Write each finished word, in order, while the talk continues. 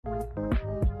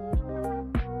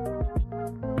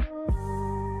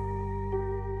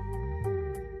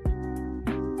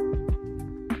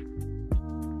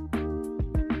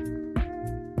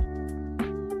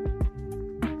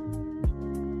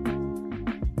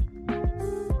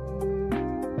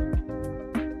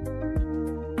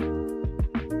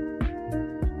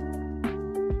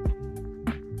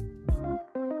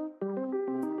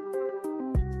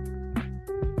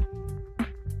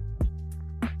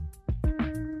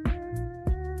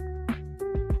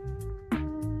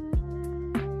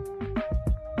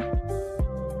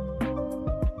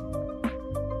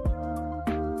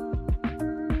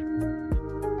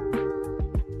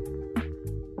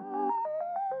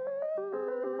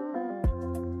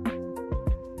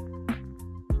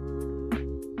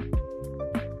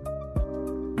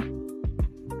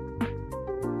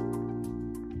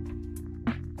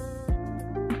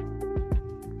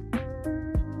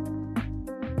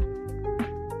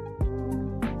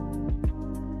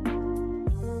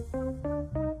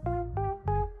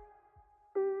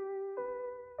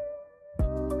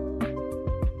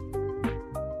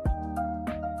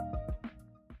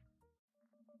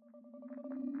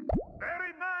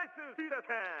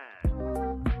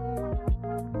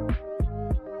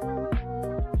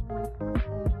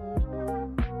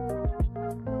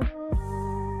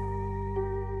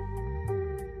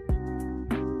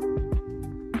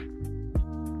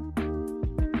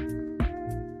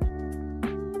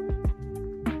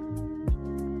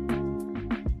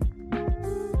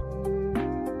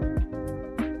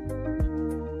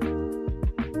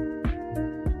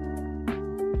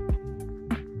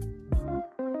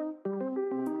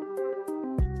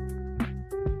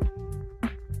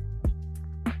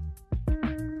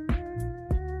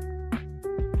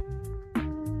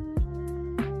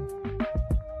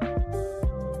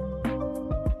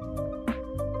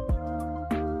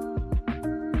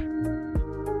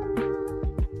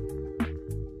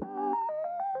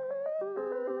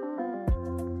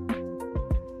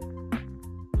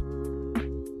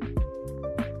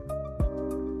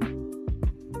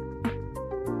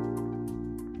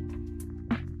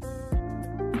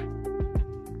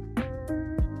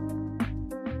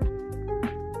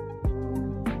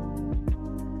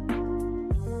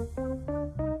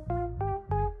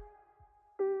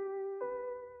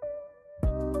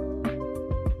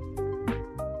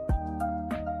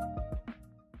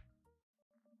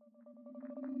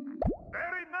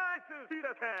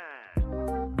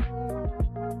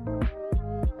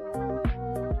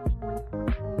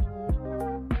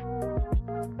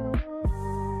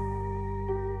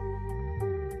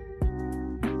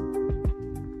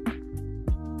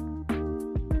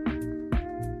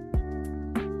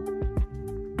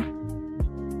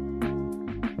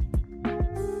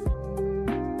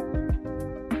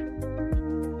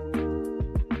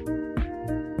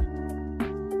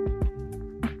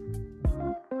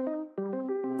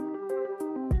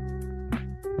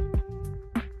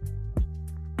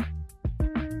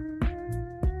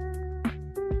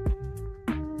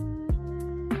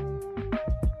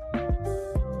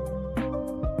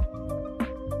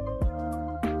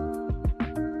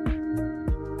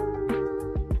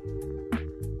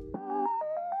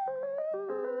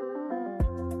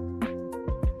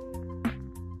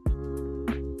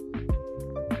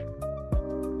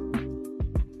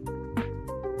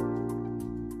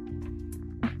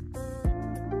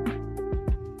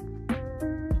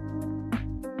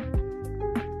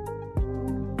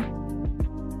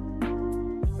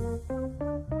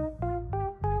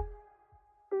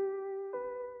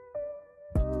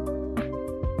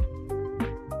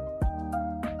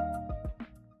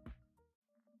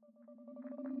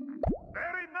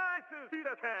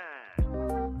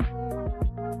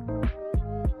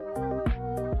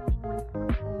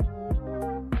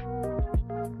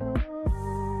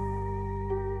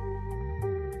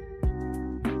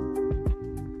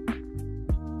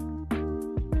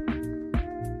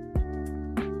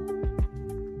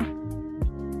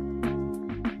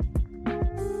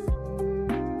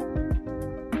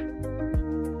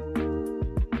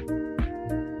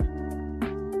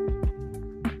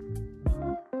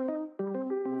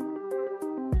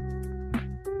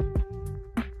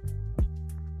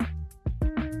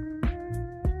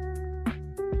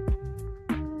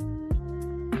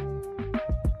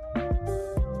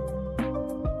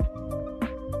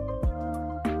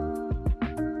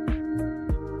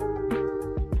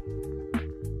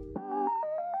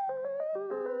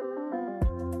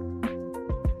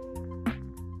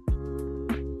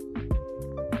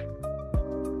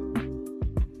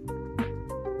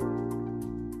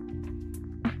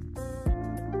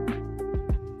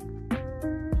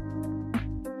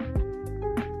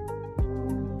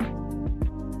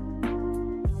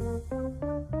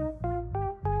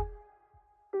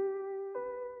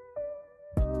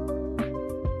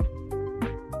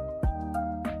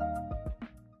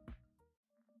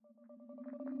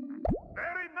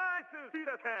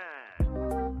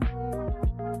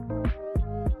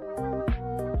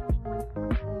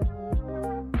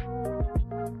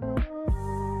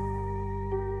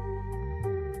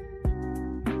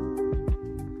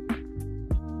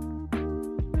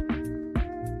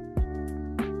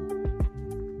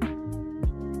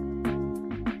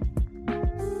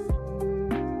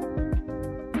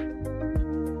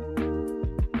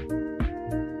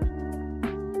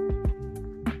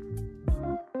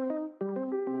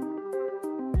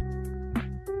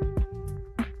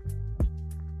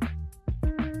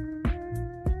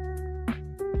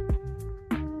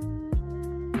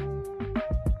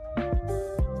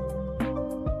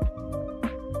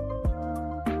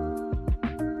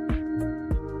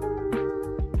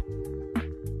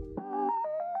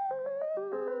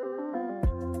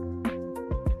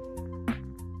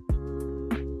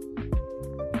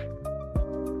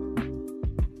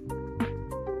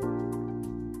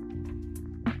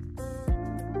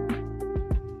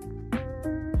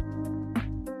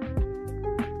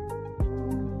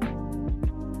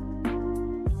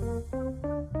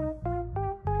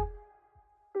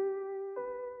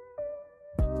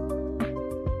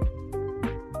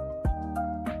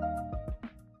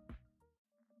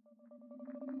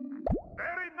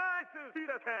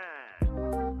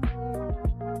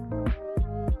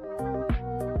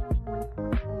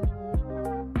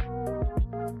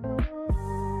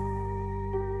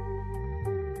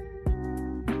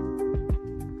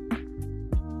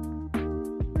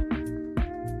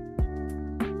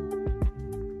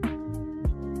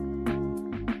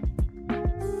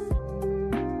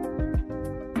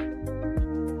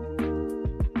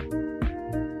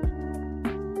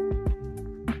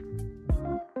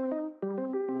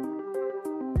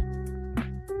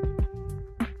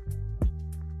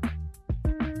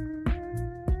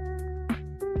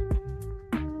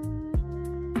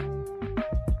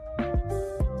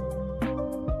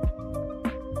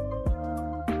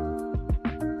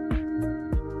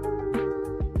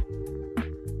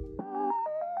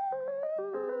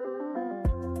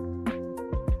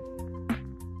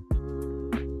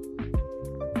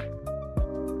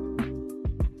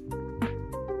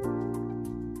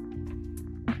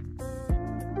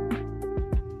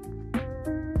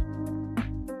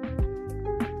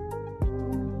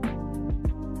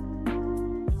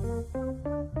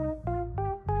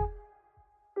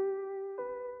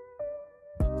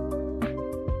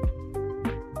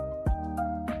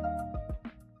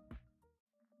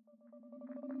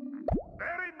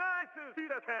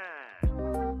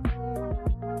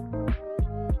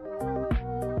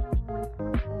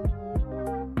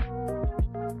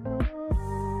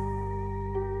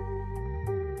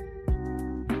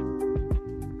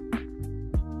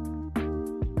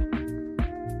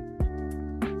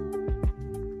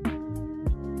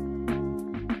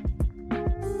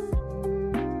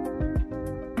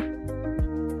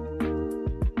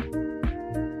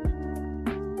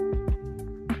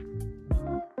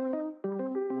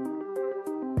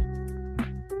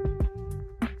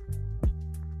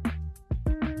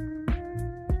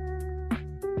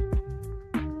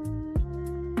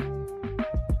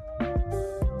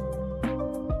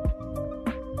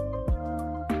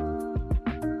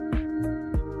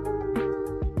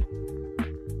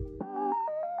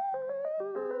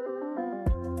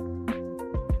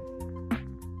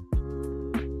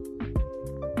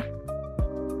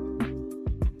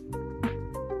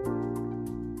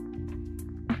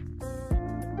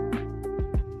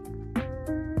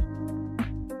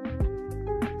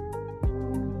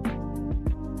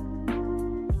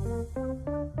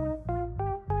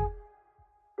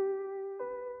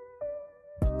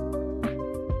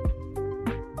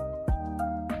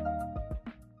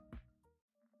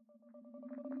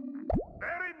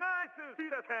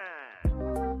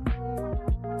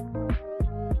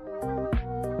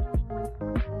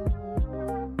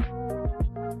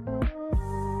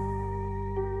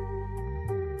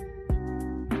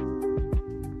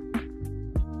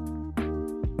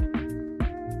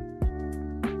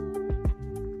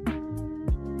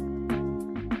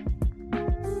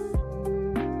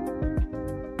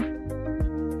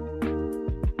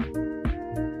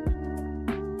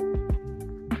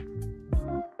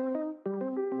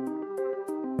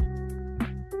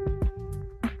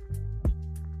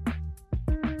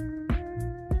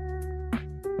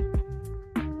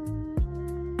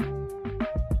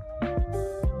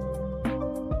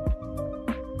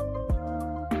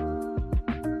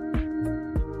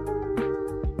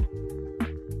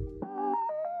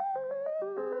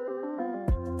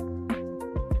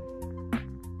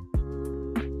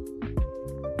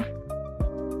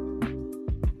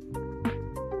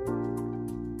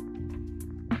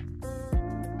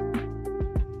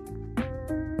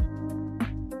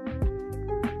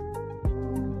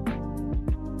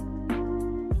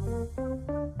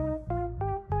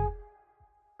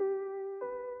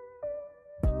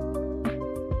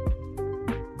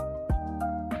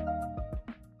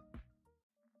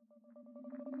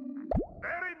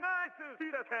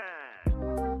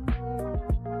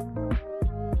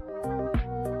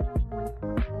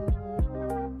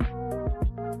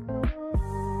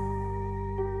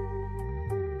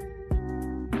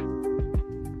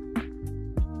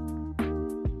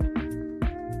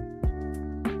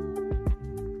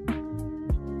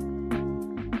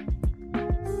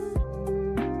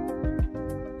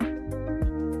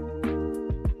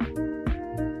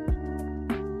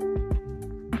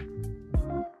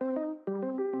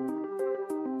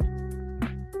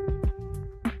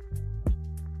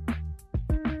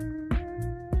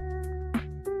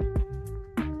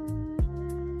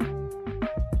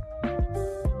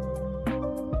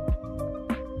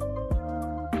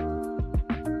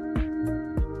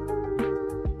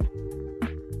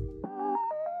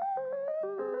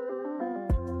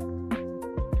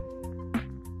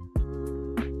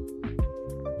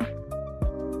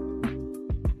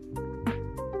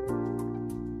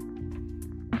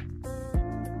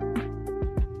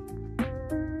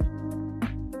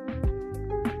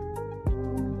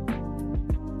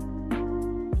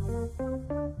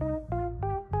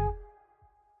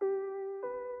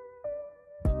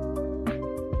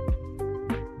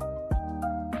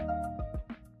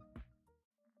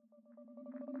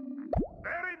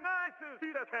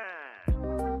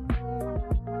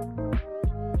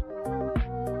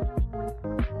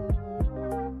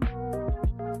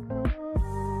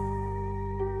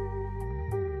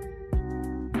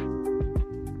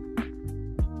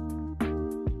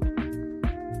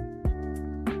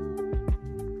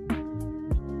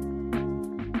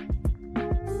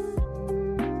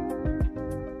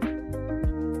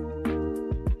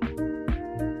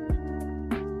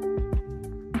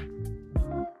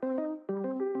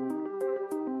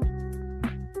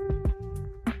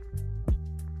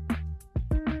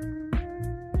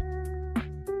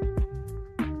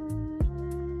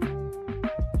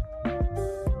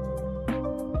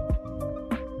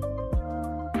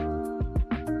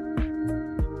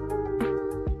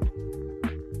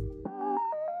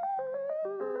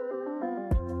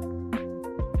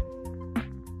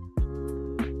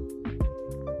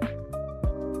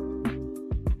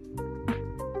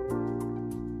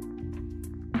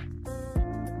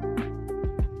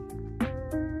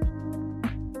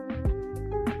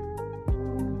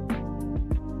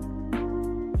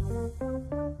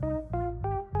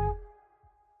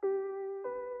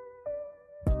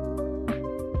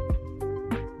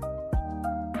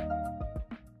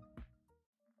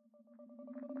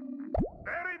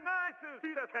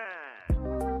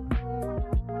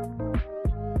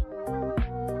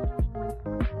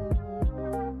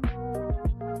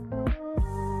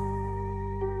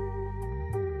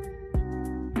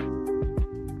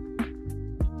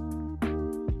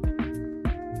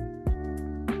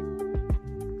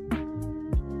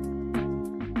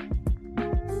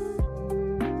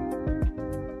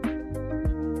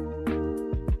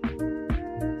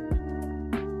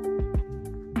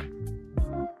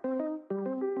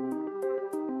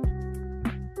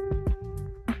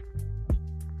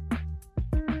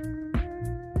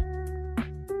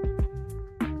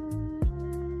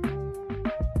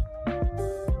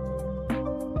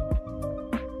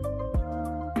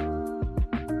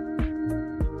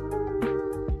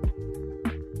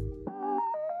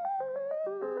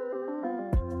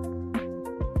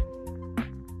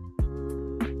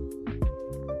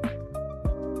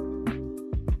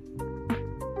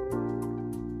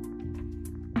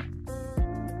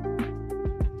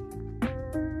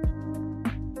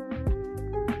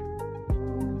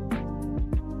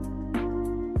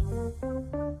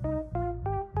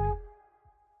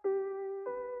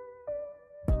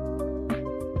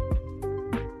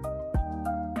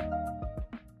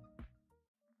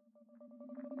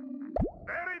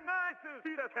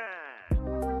Bruh.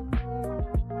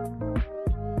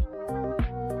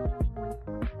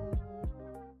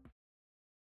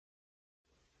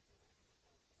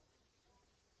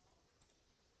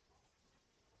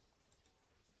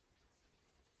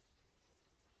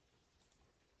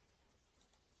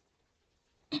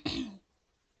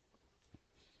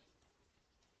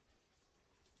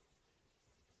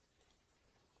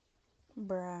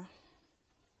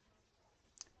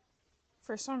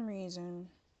 For some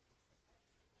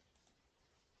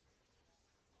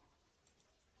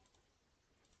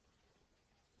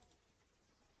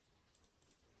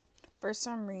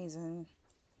reason,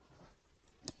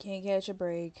 can't catch a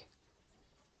break.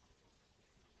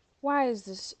 Why is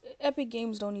this? Epic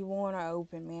Games don't even want to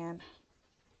open, man.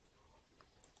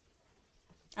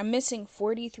 I'm missing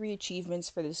 43 achievements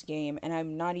for this game, and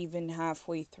I'm not even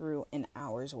halfway through in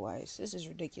hours-wise. This is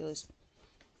ridiculous.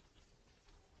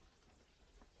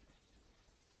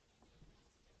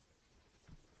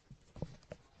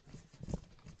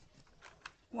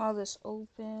 While this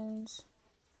opens...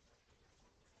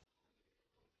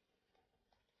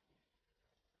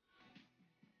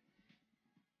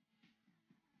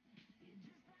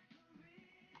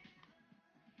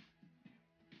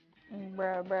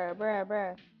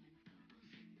 Bruh.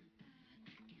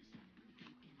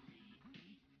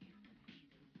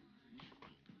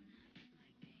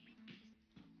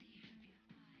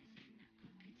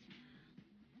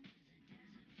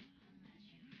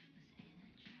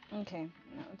 Okay,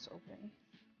 now it's open.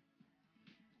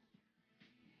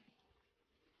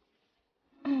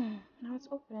 Now it's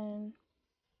open.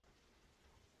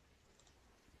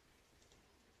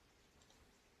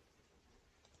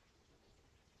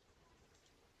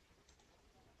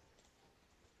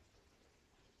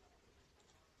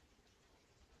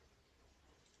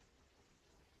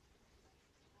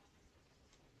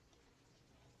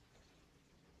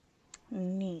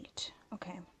 Neat.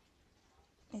 Okay.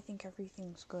 I think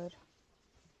everything's good.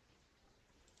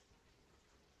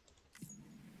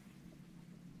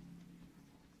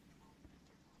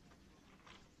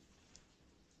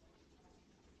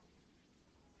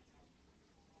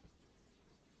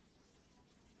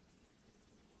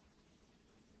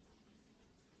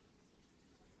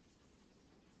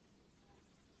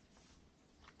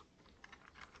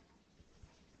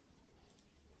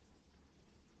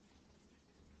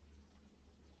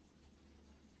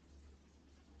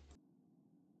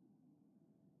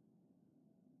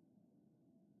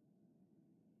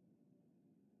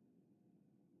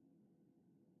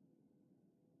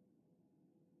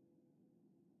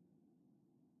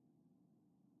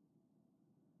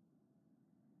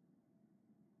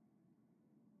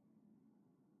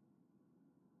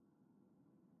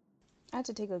 I had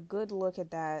to take a good look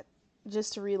at that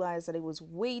just to realize that it was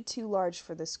way too large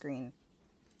for the screen.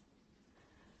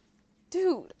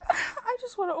 Dude, I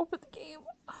just want to open the game.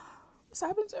 This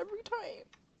happens every time.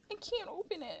 I can't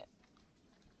open it.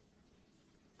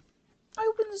 I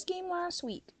opened this game last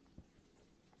week.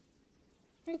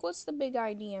 Like, what's the big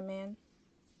idea, man?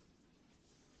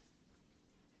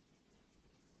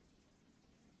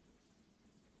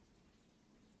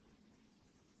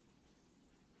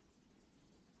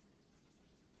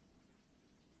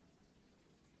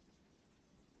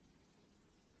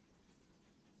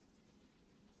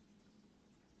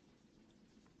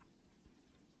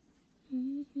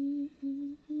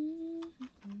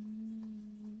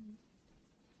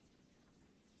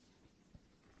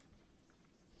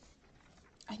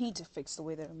 I need to fix the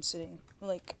way that I'm sitting.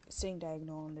 Like, sitting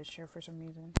diagonal on this chair for some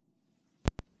reason.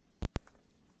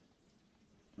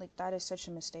 Like, that is such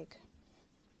a mistake.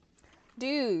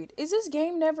 Dude, is this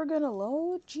game never gonna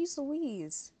load? Jeez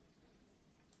Louise.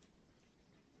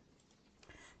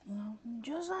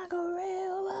 Just like a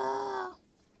river.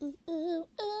 Ooh, ooh,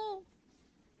 ooh.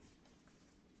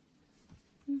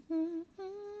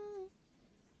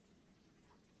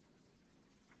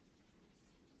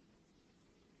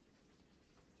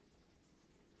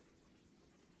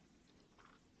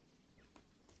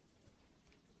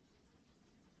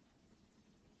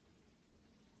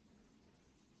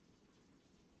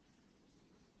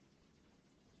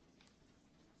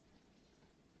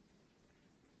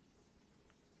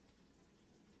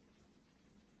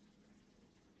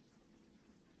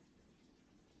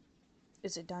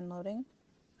 Is it done loading?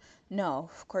 No,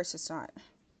 of course it's not.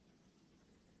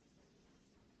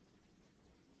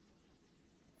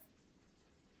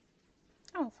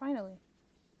 Oh, finally.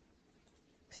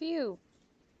 Phew.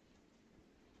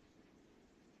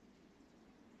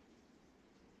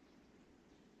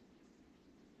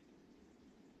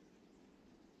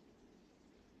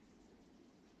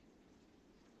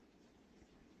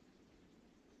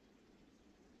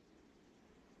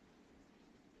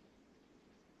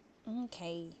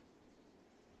 Okay.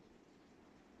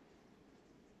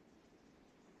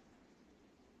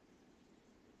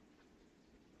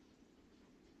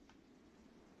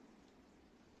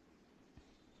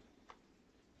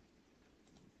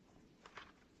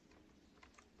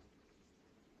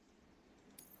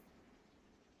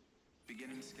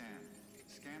 Beginning scan.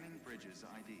 Scanning bridges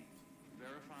ID.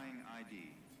 Verifying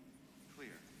ID. Clear.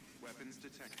 Weapons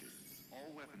detected.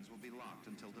 All weapons will be locked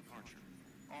until departure.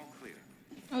 All clear.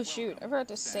 Oh shoot, I forgot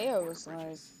to say I was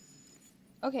live.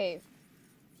 Okay.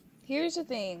 Here's the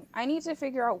thing. I need to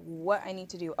figure out what I need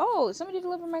to do. Oh, somebody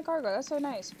delivered my cargo. That's so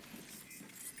nice.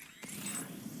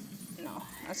 No,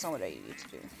 that's not what I need to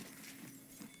do.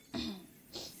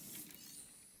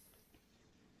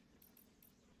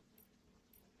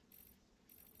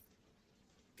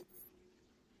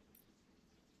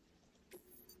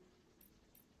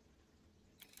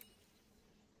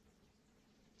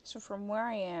 So from where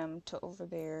I am to over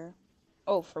there.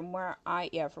 Oh, from where I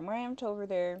am to over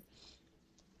there.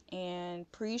 And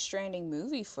pre-stranding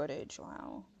movie footage.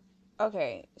 Wow.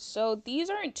 Okay, so these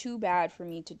aren't too bad for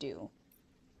me to do.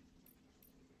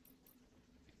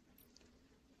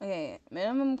 Okay,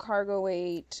 minimum cargo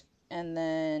weight, and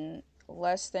then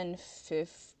less than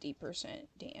 50%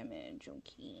 damage.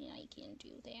 Okay, I can do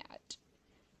that.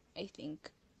 I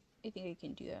think I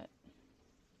can do that.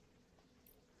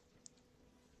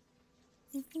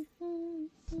 Let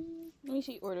me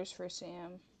see orders for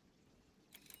Sam.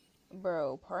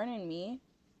 Bro, pardon me.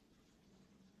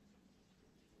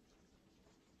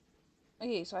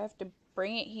 Okay, so I have to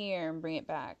bring it here and bring it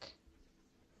back.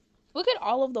 Look at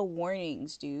all of the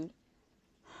warnings, dude.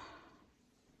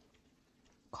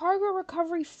 Cargo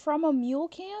recovery from a mule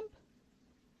camp?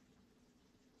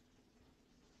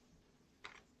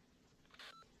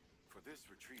 For this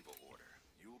retrieval order,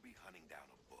 you will be hunting down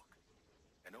a book.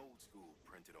 An old-school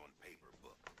printed-on-paper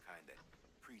book, kind that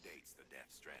predates the Death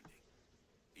Stranding.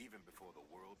 Even before the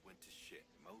world went to shit,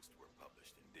 most were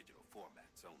published in digital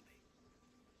formats only.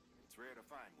 It's rare to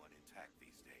find one intact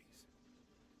these days.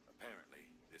 Apparently,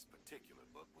 this particular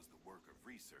book was the work of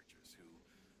researchers who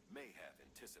may have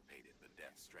anticipated the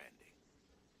Death Stranding.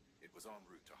 It was en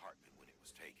route to Hartman when it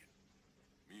was taken.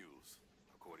 Mules,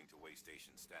 according to way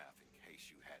station staff, in case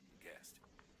you hadn't guessed.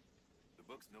 The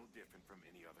book's no different from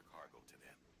any other cargo to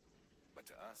them. But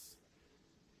to us,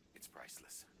 it's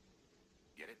priceless.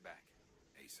 Get it back,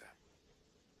 ASAP.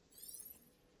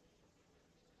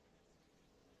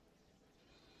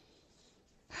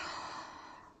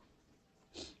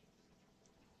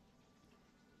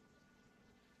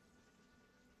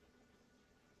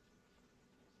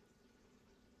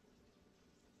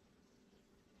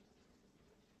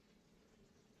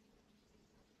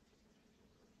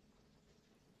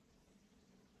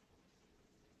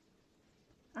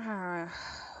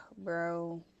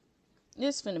 Bro.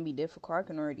 This finna be difficult. I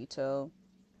can already tell.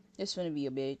 This finna be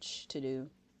a bitch to do.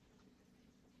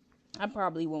 I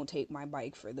probably won't take my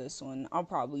bike for this one. I'll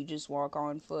probably just walk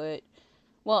on foot.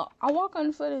 Well, I'll walk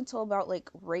on foot until about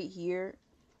like right here,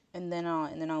 and then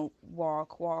I'll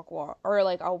walk, or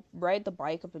like I'll ride the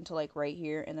bike up until like right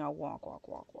here, and then I'll walk.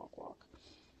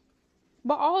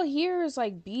 But all here is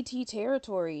like BT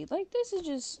territory. Like this is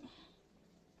just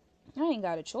I ain't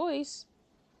got a choice.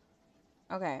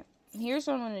 Okay, here's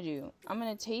what I'm gonna do. I'm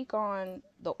gonna take on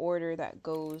the order that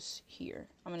goes here.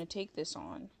 I'm gonna take this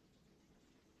on.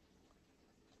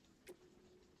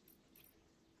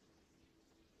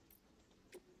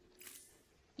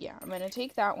 Yeah, I'm gonna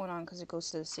take that one on because it goes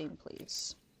to the same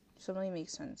place. So it really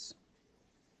makes sense.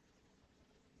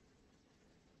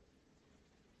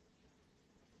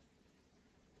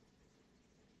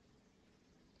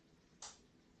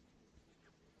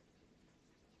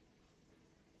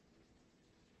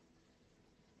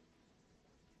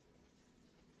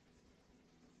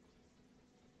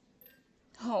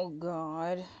 Oh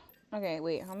god. Okay,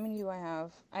 wait, how many do I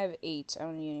have? I have 8. I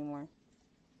don't need any more.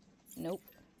 Nope.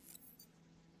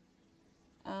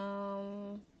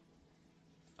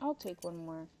 I'll take one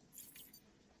more.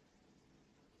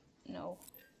 No.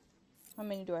 How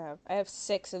many do I have? I have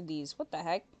 6 of these. What the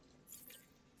heck?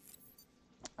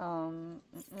 I'm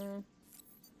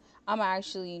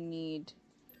actually need...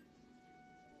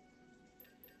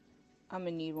 I'm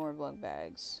gonna need more blood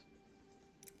bags.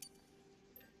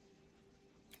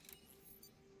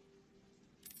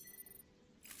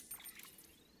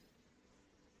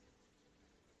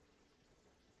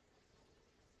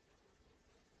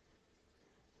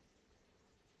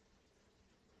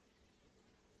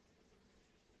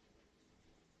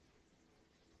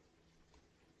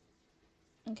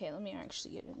 Okay, let me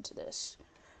actually get into this.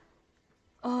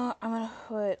 I'm gonna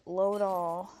put load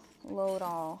all, load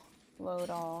all, load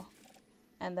all,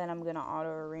 And then I'm gonna auto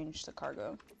arrange the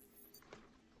cargo.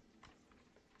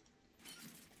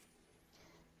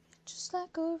 Just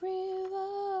like a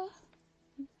river.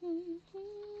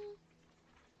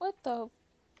 What the?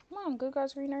 Come on, good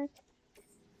guys, green earth.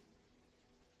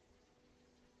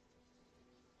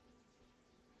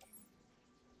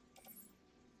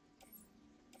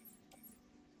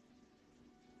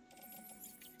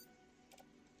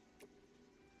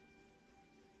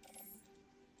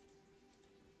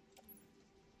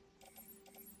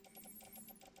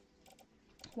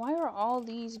 Why are all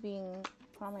these being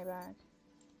put on my back?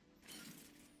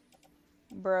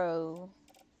 Bro.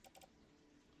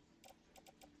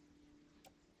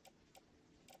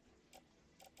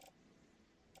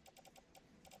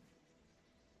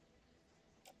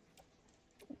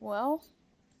 Well,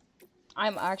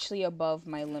 I'm actually above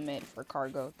my limit for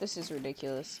cargo. This is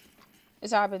ridiculous.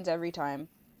 This happens every time.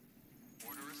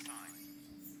 Order assigned.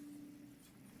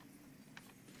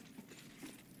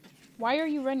 Why are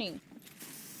you running?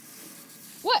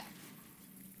 What?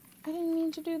 I didn't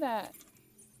mean to do that.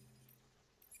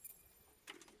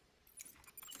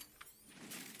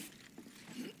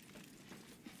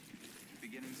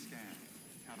 Beginning scan.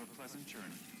 Have a pleasant journey.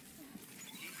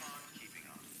 Keep on keeping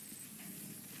on.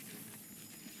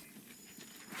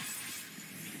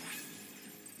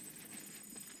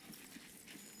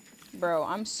 Bro,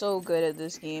 I'm so good at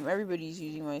this game. Everybody's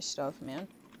using my stuff, man.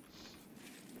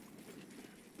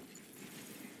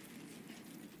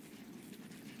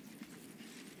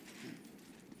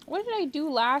 What did I do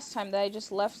last time that I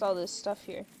just left all this stuff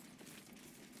here?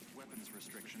 Weapons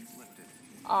restrictions lifted.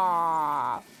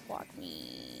 Ah, fuck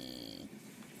me.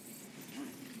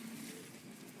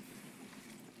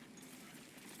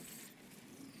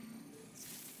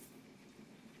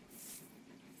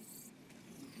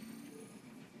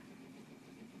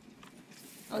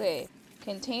 Okay,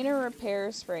 container repair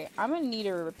spray. I'm gonna need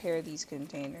to repair these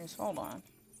containers. Hold on.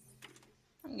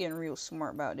 I'm getting real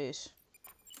smart about this.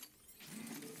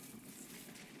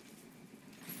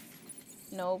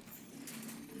 Nope.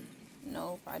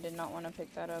 Nope, I did not want to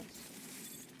pick that up.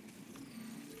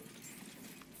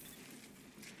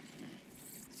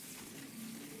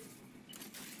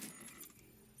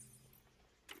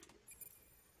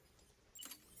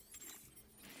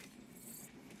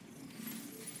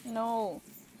 No.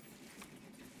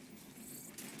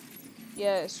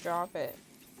 Yes, drop it.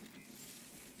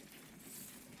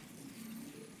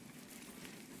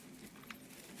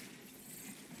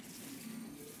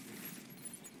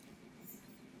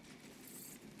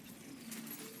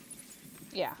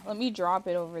 Yeah, let me drop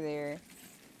it over there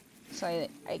so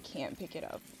I can't pick it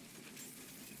up.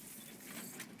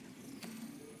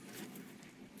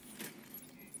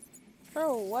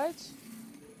 Bro, what?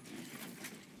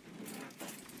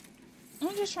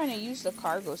 I'm just trying to use the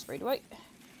cargo spray. Do I?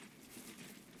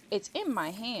 It's in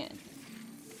my hand.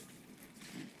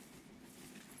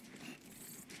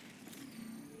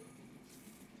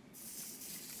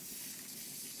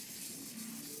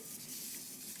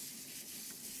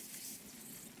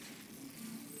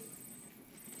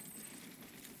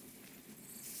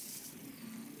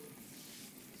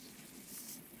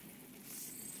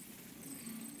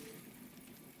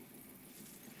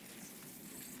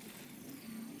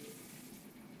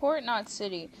 Port, not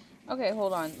city. Okay,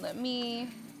 hold on. Let me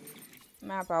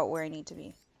map out where I need to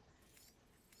be.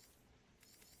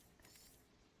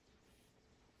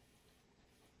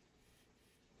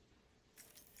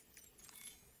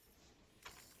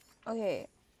 Okay,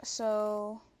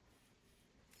 so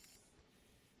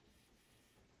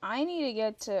I need to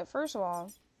get to, first of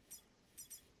all,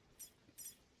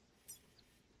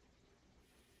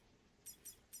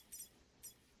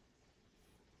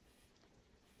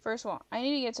 I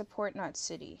need to get to Port Knot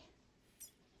City.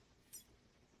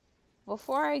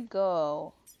 Before I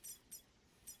go,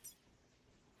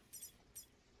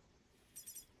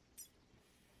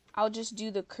 I'll just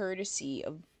do the courtesy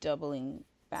of doubling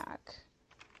back.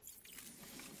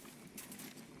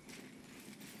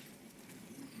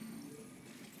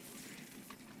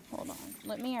 Hold on.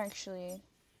 Let me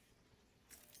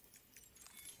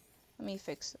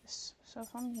fix this. So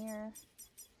if I'm here,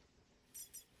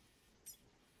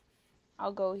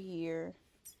 I'll go here.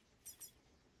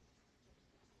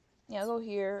 Yeah, I'll go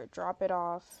here, drop it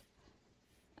off,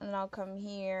 and then I'll come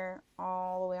here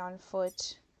all the way on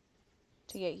foot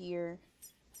to get here.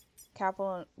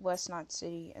 Capital West Knot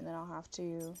City, and then I'll have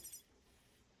to...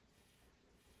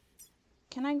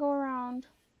 Can I go around?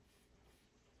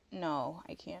 No,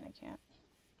 I can't.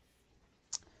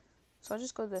 So I'll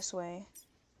just go this way.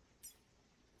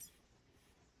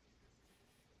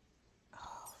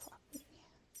 Oh, fuck me.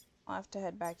 I'll have to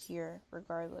head back here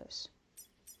regardless.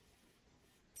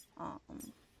 Um,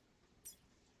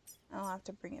 I'll have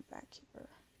to bring it back here.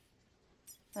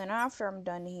 Then after I'm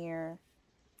done here,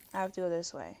 I have to go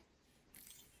this way.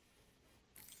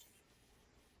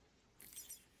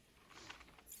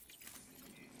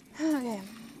 Okay,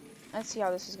 let's see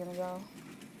how this is gonna go.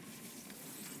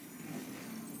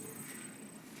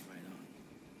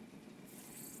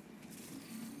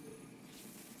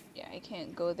 Yeah, I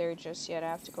can't go there just yet. I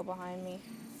have to go behind me.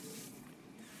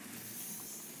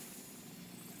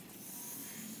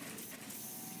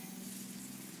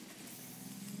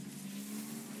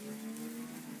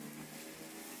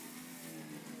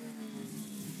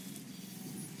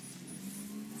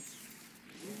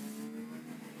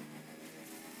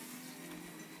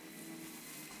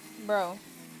 Bro,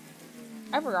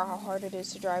 I forgot how hard it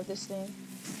is to drive this thing.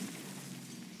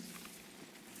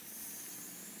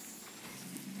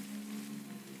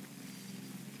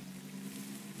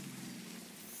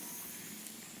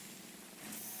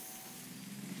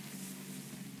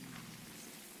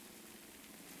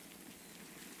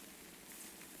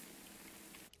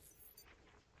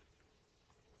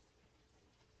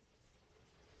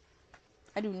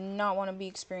 I do not want to be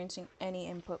experiencing any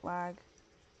input lag.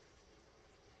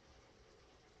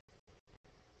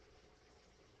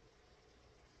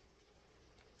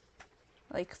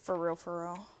 Like, for real, for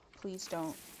real. Please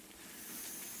don't.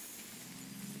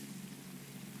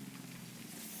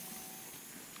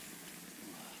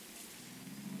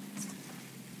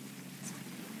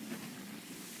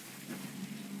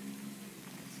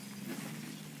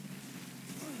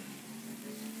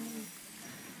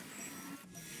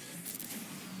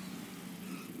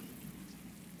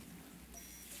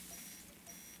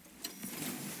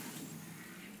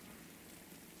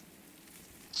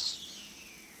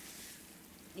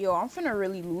 Yo, I'm finna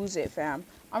really lose it, fam.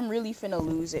 I'm really finna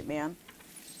lose it, man.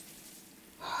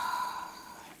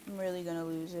 I'm really gonna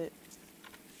lose it.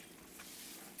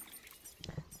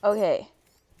 Okay.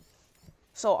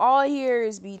 So all here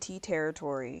is BT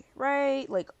territory, right?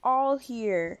 Like, all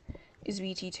here is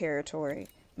BT territory.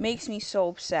 Makes me so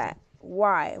upset.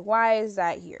 Why? Why is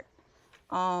that here?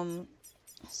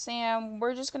 Sam,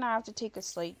 we're just gonna have to take a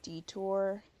slight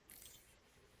detour.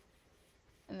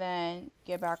 And then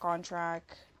get back on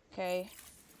track, okay?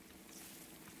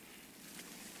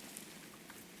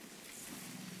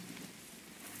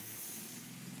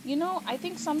 You know, I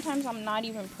think sometimes I'm not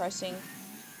even pressing.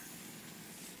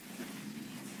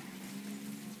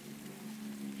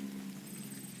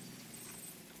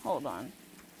 Hold on.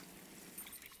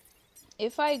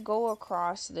 If I go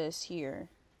across this here,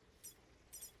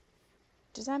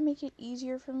 does that make it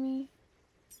easier for me?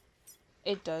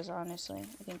 It does, honestly.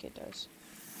 I think it does.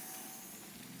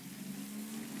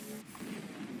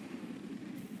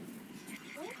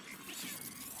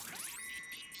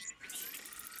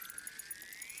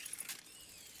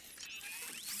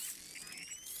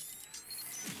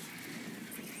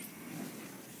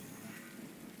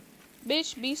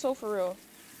 Bitch, be so for real.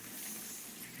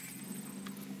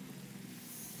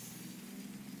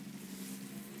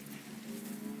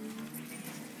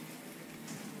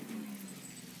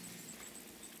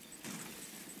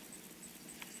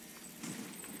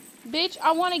 Bitch,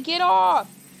 I want to get off.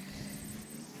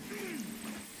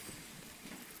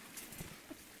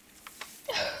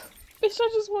 Bitch, I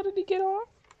just wanted to get off.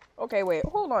 Okay, wait.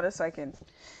 Hold on a second.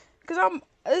 Because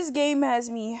this game has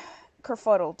me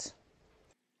kerfuddled.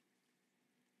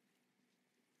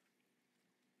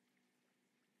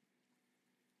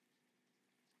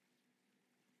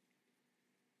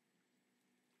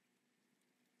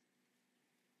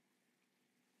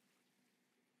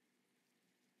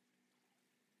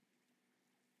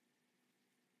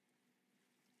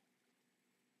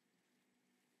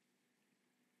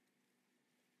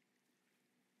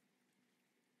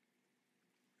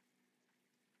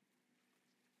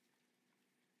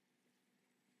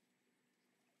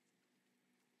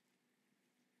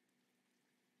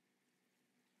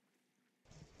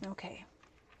 Okay.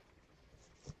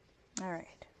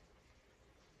 Alright.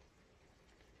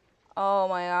 Oh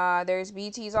my god, there's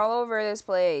BTs all over this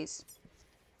place.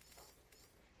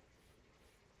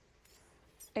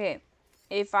 Okay.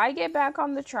 If I get back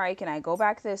on the trike and I go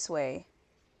back this way,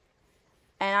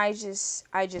 and I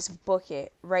just book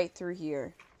it right through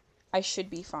here, I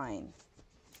should be fine.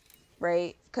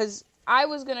 Right? Because I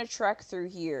was gonna trek through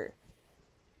here.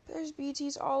 There's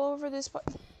BTs all over this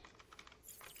place.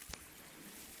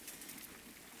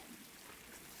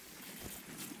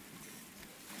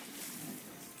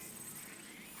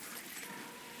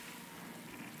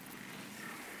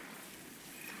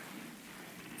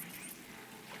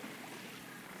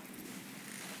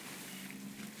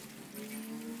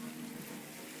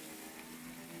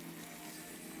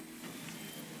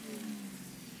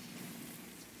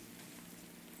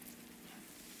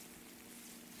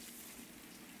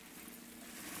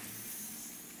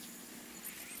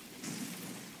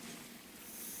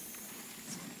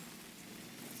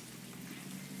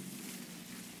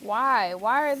 Why?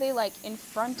 Why are they like in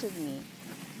front of me?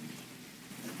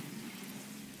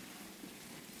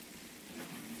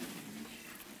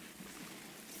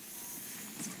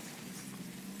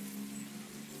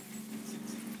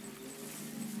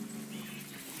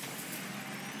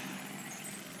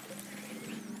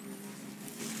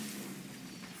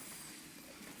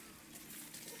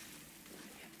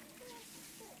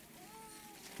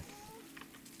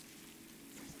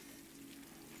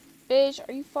 Bitch,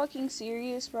 are you fucking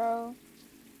serious, bro?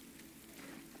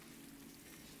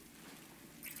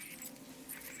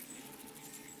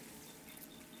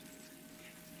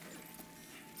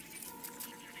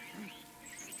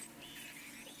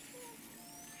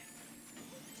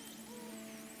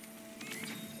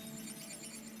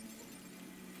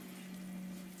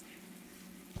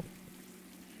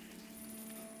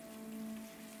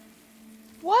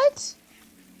 What?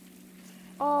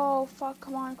 Oh, fuck.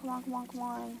 Come on, come on, come on, come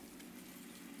on.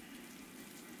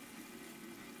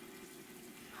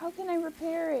 How can I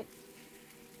repair it?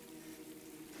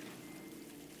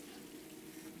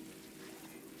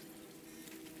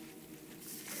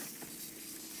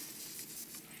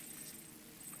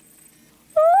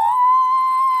 Ah!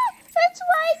 It's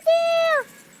right there!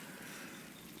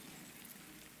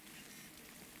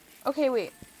 Okay,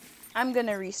 wait. I'm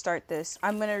gonna restart this.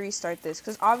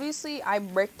 Because obviously I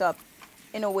bricked up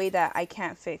in a way that I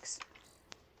can't fix.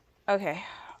 Okay.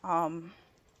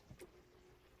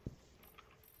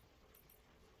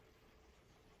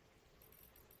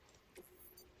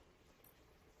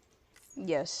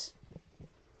 Yes.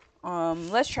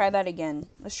 Let's try that again.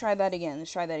 Let's try that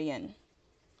again.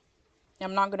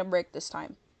 I'm not gonna break this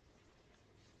time.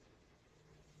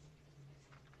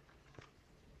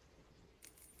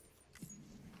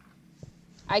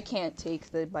 I can't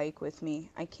take the bike with me.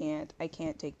 I can't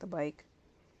take the bike.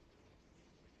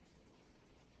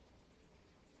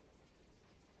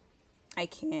 I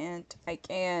can't.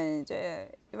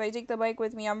 If I take the bike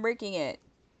with me, I'm breaking it.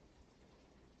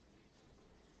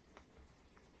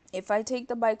 If I take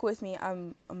the bike with me,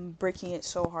 I'm breaking it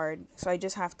so hard. So I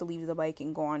just have to leave the bike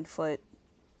and go on foot.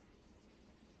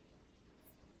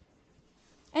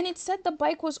 And it said the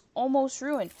bike was almost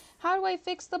ruined. How do I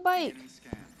fix the bike? Beginning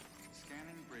scan.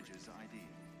 Scanning bridges ID.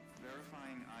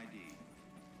 Verifying ID.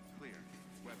 Clear.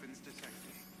 Weapons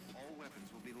detected. All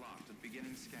weapons will be locked at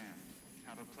beginning scan.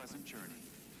 Have a pleasant journey.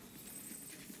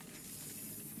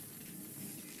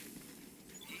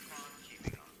 Keep on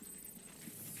keeping on.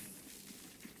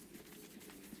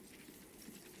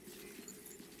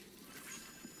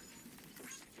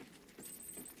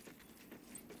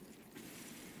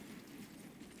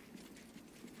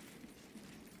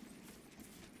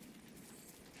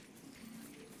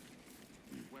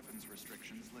 Weapons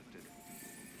restrictions lifted.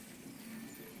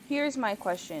 Here's my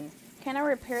question. Can I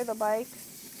repair the bike?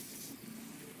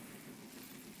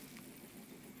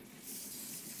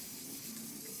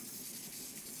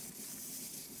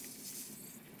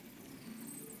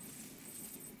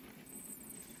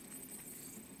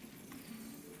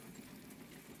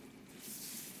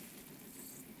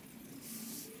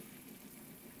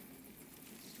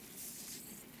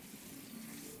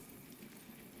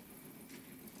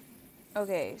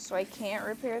 Okay, so I can't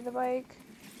repair the bike.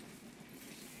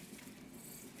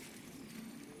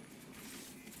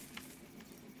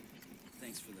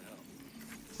 Thanks for the help.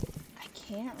 I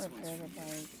can't repair the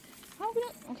bike. How can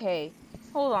I? Okay,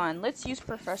 hold on. Let's use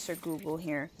Professor Google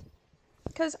here,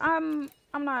 cause I'm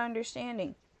not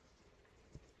understanding.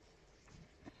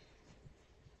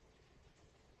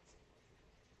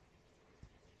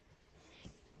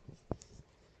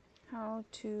 How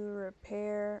to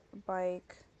repair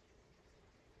bike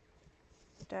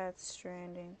Death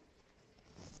Stranding.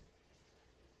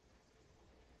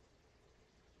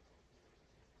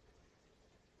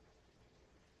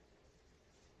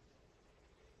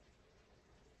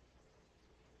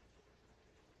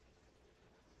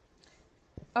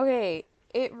 Okay,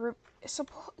 the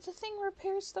thing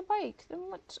repairs the bike. Then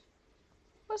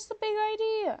what's the big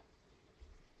idea?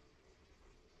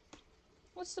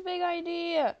 What's the big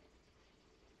idea?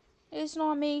 It's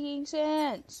not making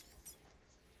sense.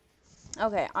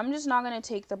 Okay, I'm just not gonna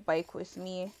take the bike with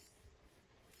me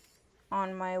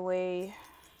on my way.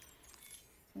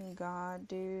 God,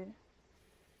 dude.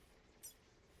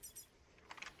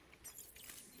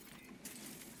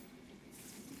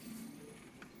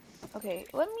 Okay,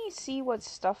 let me see what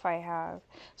stuff I have.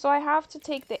 So I have to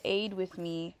take the aid with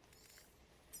me.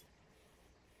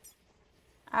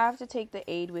 I have to take the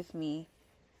aid with me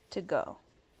to go.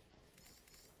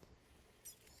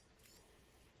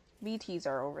 BTs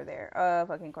are over there.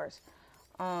 Fucking course.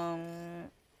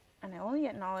 And I only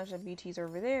get knowledge that BTs are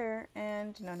over there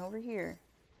and none over here.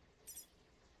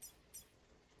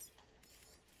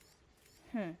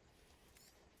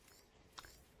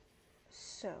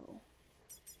 So,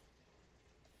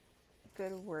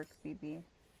 good work, BB.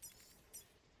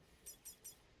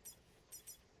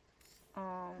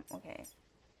 Okay.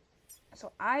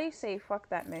 So I say fuck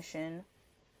that mission,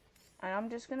 and I'm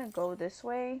just gonna go this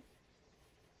way.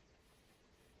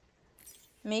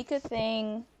 Make a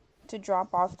thing to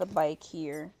drop off the bike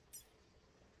here.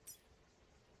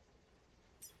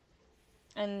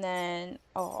 And then,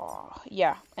 oh,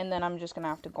 yeah. And then I'm just gonna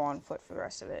have to go on foot for the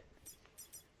rest of it.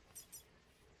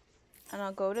 And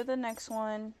I'll go to the next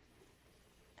one,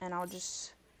 and I'll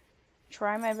just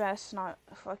try my best not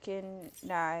fucking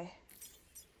die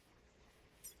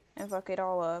and fuck it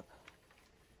all up.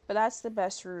 But that's the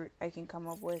best route I can come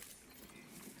up with.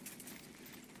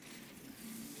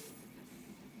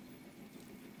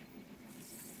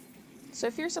 So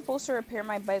if you're supposed to repair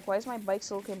my bike, why is my bike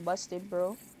still looking busted,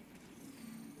 bro?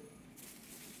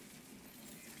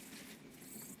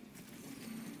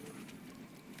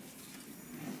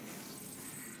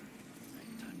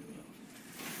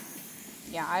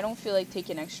 Yeah, I don't feel like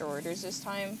taking extra orders this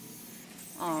time.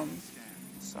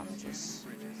 So I'm just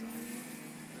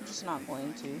not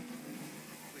going to.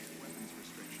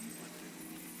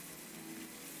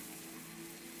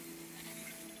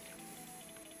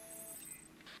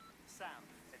 Sam,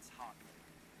 it's Hartley.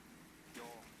 Your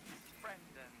friend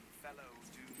and fellow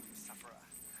doom sufferer.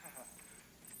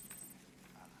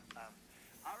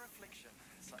 Our affliction,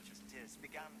 such as it is,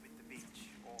 began with the beach,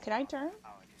 or Can I turn?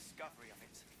 our discovery of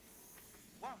it.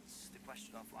 Once, the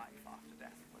question of life after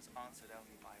death was answered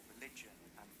only by religion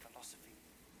and philosophy.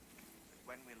 But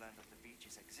when we learned of the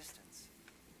beach's existence,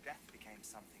 death became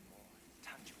something more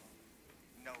tangible,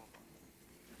 knowable.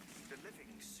 The living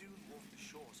soon walked the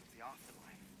shores of the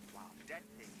afterlife, while dead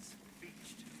things,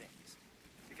 beached things,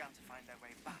 began to find their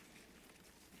way back.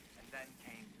 And then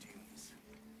came dunes,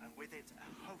 and with it a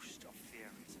host of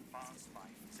theories advanced by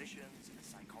physicians and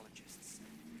psychologists,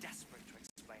 desperate to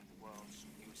explain the world's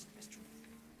newest mystery.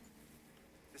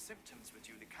 The symptoms were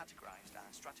duly categorized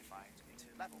and stratified into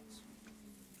levels.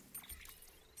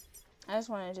 I just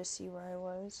wanted to see where I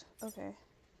was. Okay.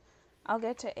 I'll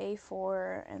get to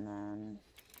A4 and then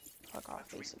fuck off,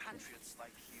 But basically. patriots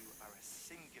like you are a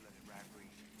singularly rare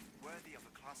breed, worthy of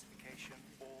a classification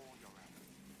all your own.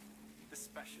 The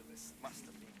specialists must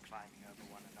have been climbing over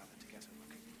one another to get a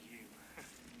look at you.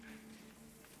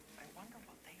 I wonder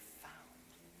what they found.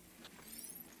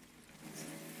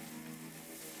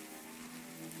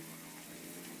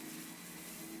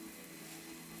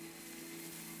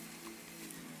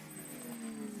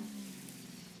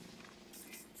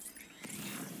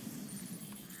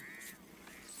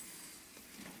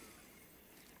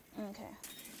 Okay.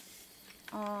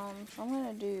 So I'm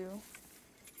gonna do...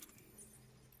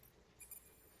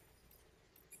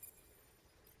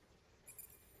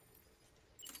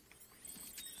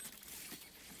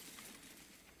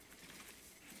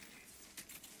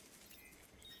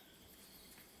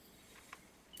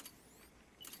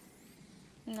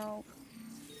 Nope.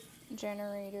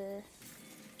 Generator.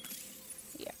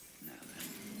 Yeah. Now then.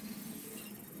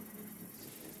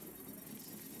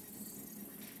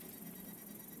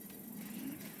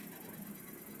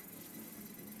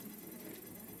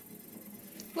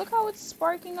 Look how it's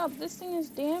sparking up. This thing is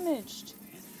damaged.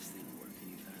 If this thing will work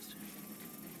any faster.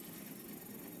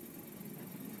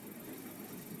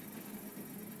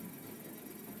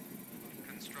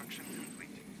 Construction complete.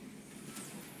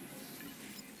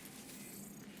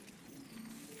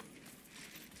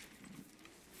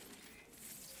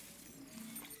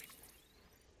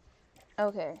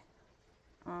 Okay.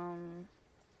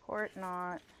 Port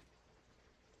not.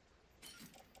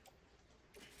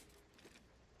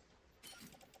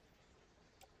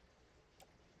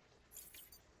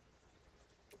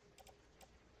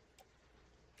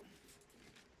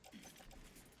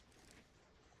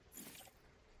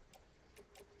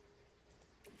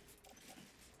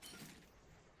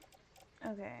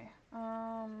 Okay.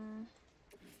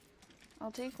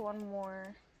 I'll take one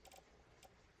more.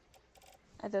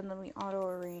 And then let me auto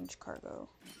arrange cargo.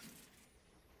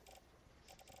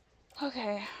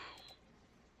 Okay.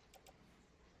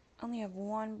 Only have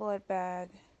one blood bag.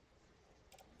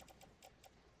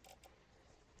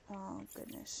 Oh,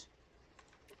 goodness.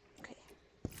 Okay.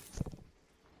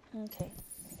 Okay.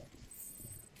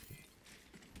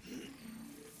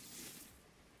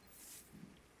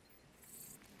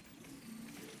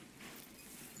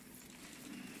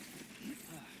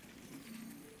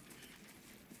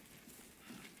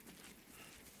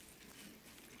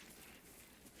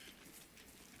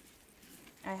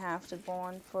 I have to go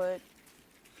on foot.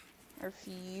 I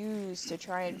refuse to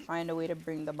try and find a way to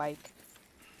bring the bike.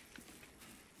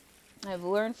 I've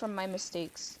learned from my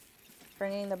mistakes.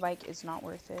 Bringing the bike is not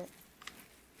worth it.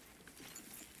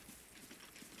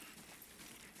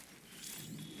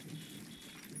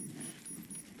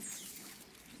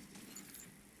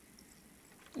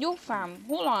 Yo, fam,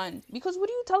 hold on. Because what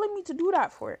are you telling me to do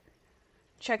that for?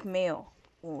 Check mail.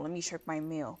 Oh, let me check my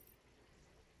mail.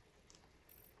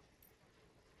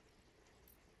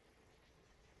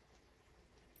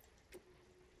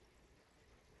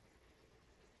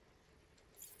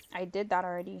 I did that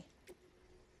already.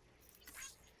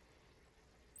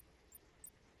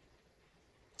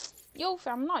 Yo,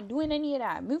 fam, I'm not doing any of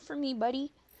that. Move for me,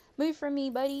 buddy. Move for me,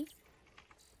 buddy.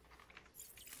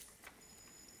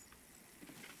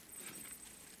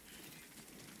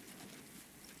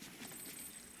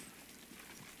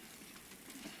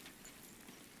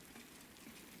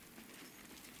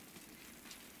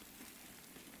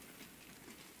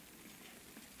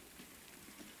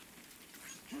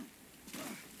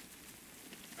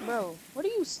 Bro, what are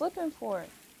you slipping for?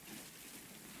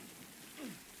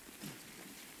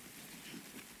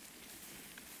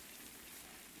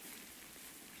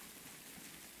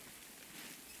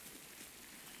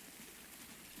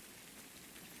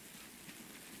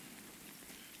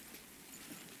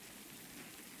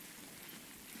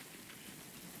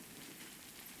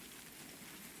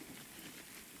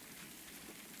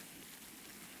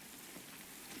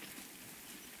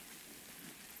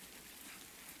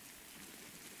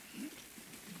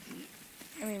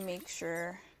 Let me make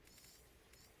sure.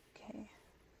 Okay.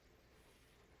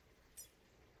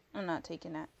 I'm not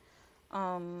taking that.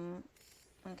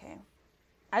 Okay.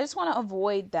 I just want to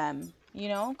avoid them, you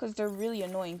know? Because they're really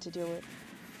annoying to deal with.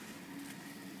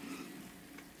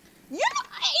 Yeah!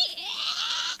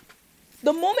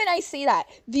 The moment I say that,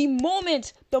 the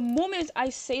moment I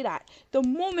say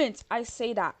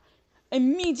that,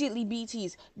 immediately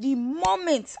BTs. The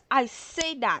moment I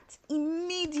say that,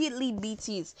 immediately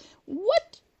BTs.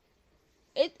 What?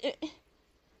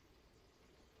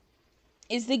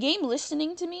 Is the game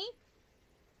listening to me?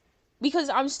 Because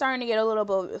I'm starting to get a little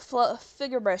bit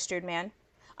figure-breasted, man.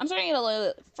 I'm starting to get a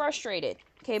little frustrated.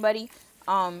 Okay, buddy?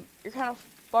 You're kind of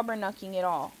bubber-knucking it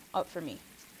all up for me.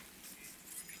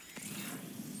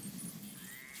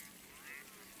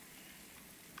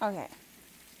 Okay.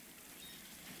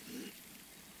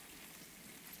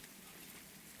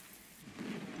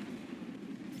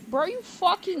 Bro, are you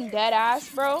fucking dead ass,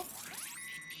 bro?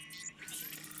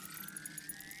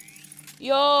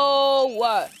 Yo,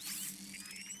 what?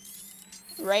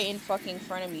 Right in fucking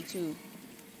front of me, too.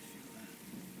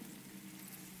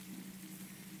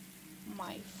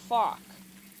 My fuck.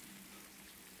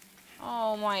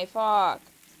 Oh my fuck.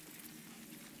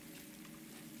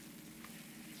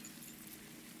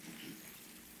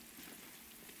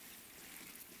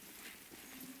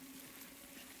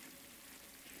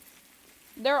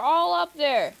 They're all up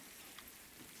there.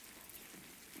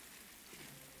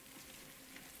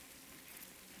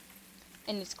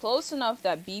 And it's close enough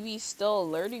that BB's still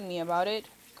alerting me about it.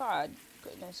 God,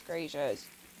 goodness gracious.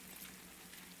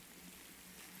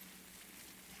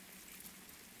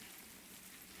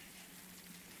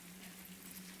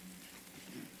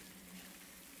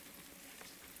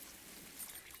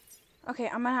 Okay,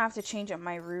 I'm gonna have to change up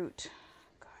my route.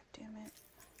 God damn it.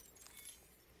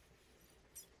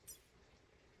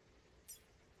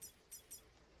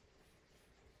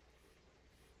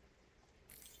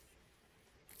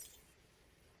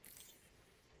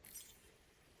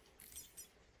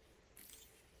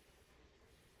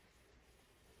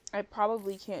 I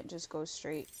probably can't just go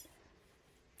straight.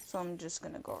 So I'm just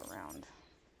gonna go around.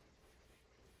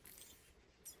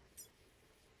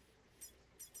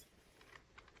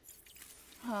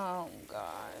 Oh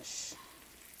gosh.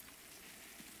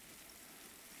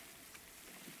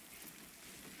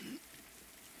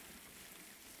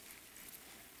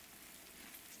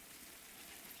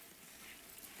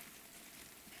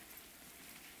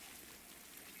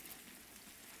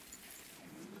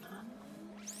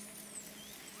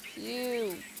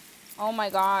 Ew. Oh my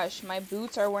gosh, my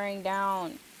boots are wearing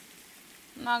down.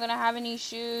 I'm not gonna have any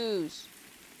shoes.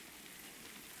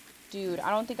 Dude, I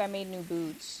don't think I made new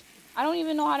boots. I don't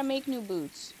even know how to make new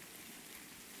boots.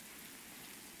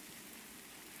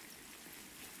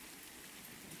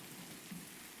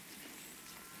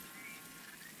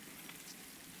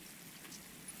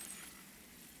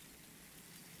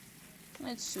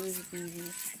 Let's choose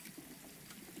BB.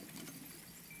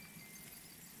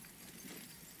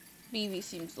 BB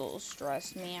seems a little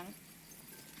stressed, man.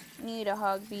 Need a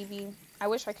hug, BB. I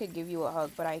wish I could give you a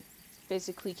hug, but I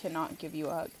physically cannot give you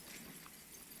a hug.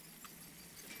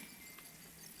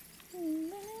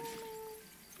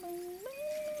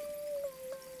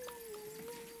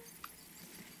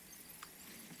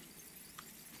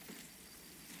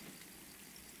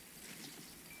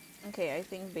 Okay, I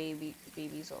think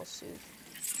baby's all soothed.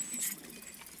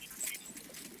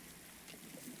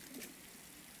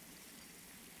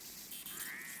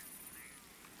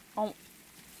 Oh,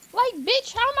 like,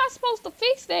 bitch, how am I supposed to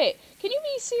fix that? Can you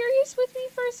be serious with me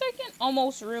for a second?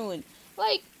 Almost ruined.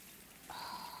 Like,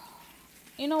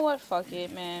 you know what? Fuck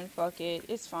it, man. Fuck it.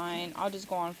 It's fine. I'll just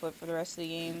go on foot for the rest of the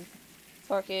game.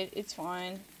 Fuck it. It's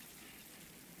fine.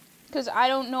 Because I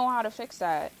don't know how to fix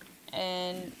that.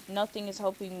 And nothing is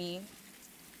helping me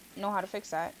know how to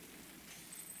fix that.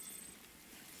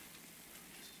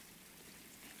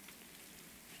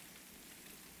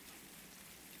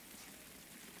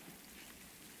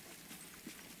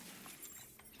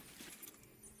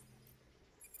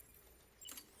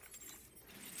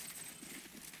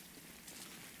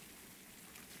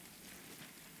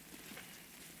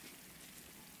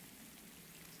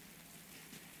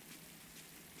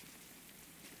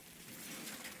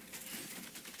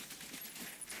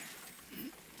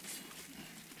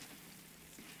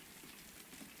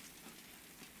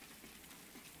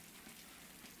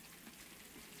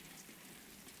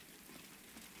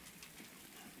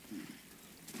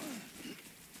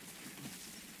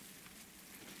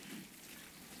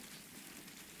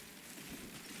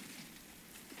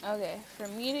 Okay, for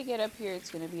me to get up here, it's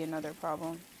going to be another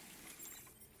problem.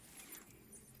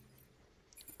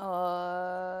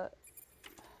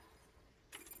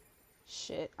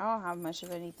 Shit. I don't have much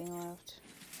of anything left.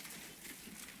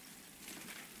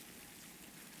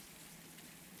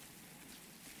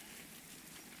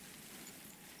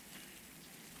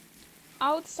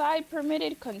 Outside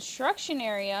permitted construction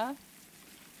area.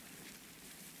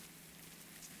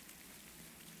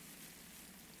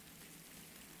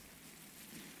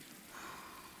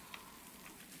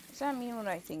 Does that mean what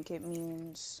I think it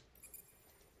means?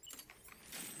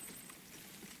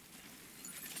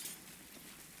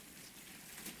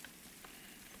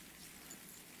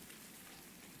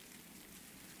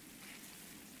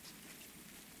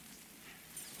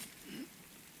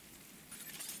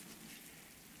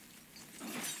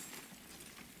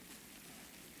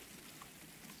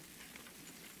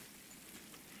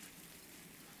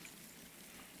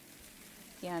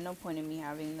 Yeah, no point in me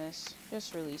having this.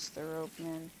 Just release the rope,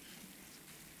 man.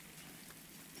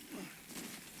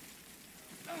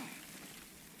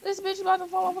 This bitch is about to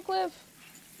fall off a cliff.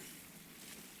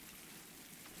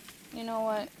 You know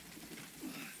what?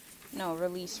 No,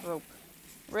 release rope.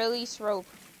 Release rope.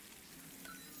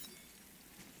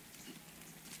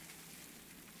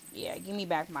 Yeah, give me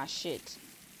back my shit.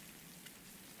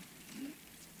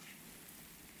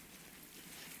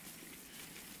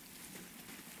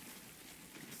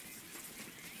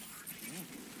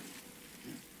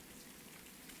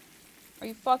 Are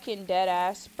you fucking dead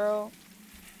ass, bro?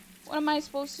 What am I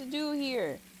supposed to do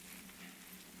here?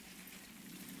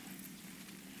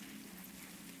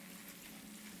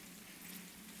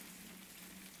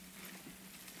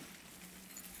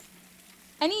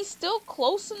 And he's still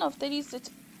close enough that he's...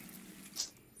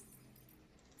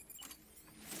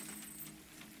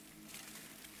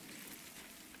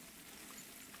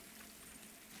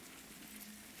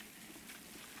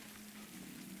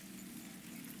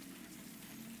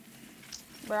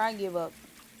 Bro, I give up.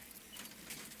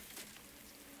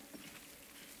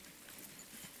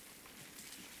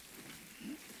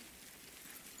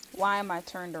 Why am I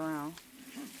turned around?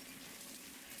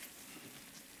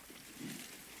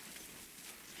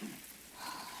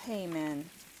 Hey, man.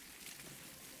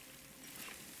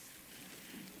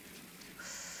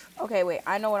 Okay, wait.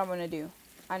 I know what I'm gonna do.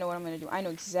 I know what I'm gonna do. I know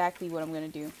exactly what I'm gonna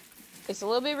do. It's a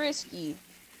little bit risky,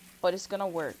 but it's gonna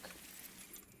work.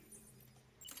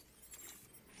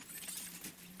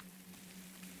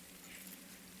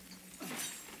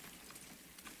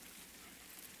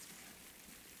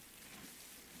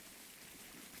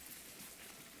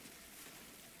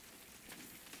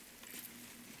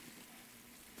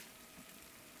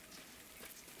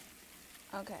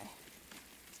 Okay.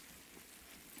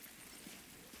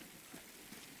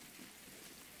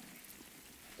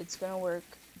 It's gonna work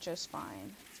just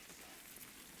fine.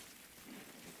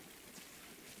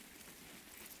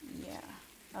 Yeah.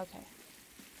 Okay.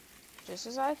 Just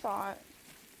as I thought.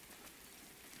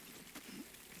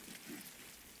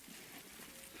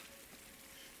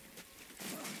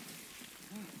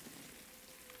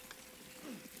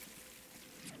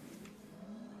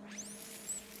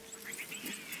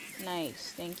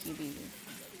 Nice. Thank you, baby.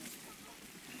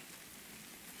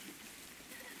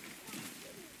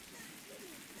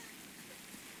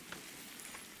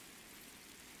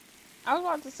 I was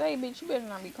about to say, bitch, you better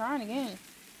not be crying again.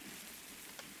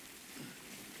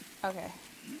 Okay.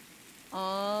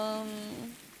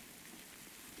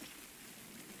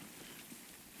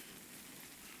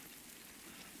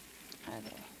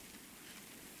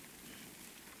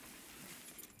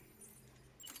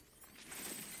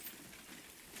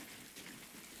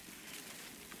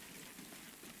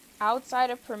 outside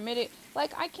of permitted.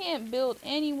 Like, I can't build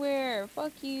anywhere.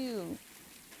 Fuck you.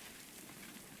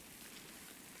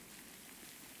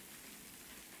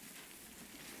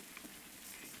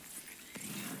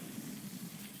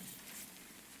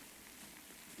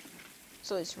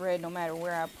 So it's red no matter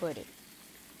where I put it.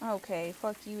 Okay,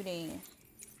 fuck you then.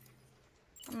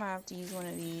 I'm gonna have to use one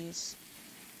of these.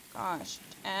 Gosh,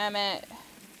 damn it.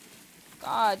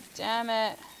 God damn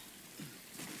it.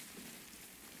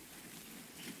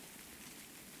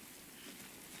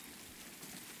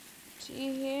 Do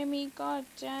you hear me? God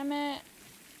damn it.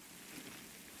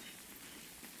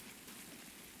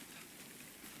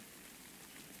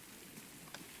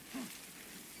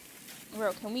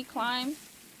 Bro, can we climb?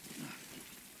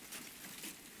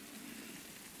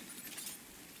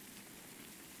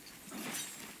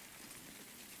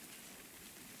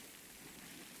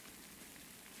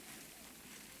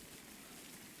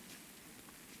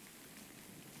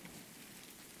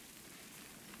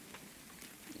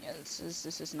 Yeah,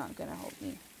 this is not gonna help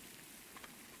me.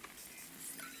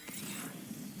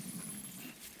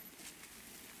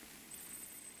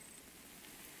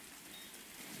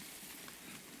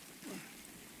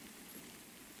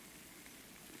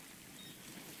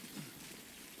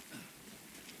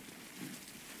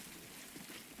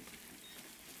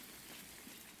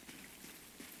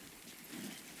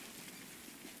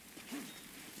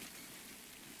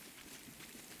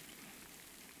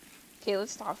 Okay,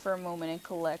 let's stop for a moment and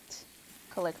collect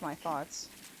my thoughts.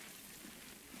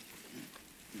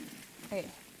 Okay,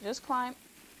 just climb.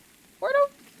 Where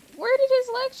did his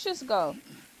legs just go?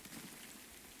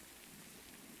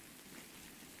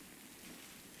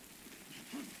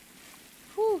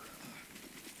 Whew.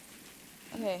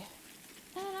 Okay.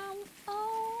 And I'm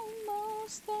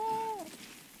almost there.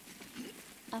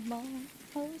 I'm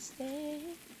almost there.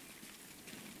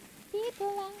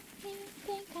 People out here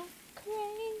think I'm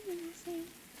crazy,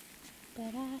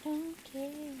 but I don't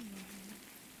care.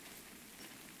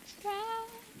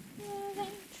 Trials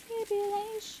and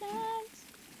tribulations.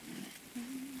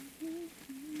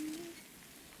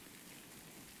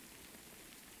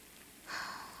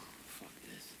 Fuck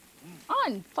this.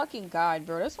 On fucking God,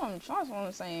 bro. That's what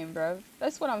I'm saying, bro.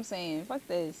 That's what I'm saying. Fuck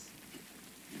this.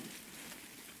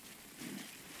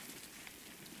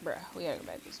 Bruh, we gotta go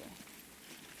back this way.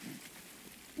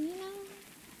 You know,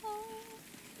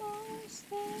 almost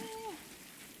there.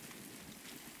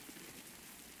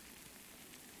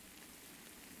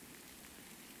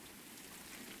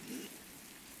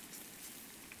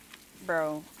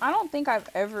 Bro, I don't think I've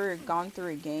ever gone through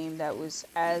a game that was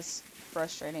as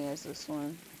frustrating as this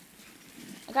one.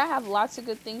 Like, I have lots of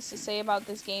good things to say about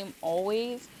this game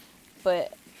always,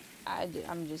 but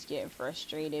I'm just getting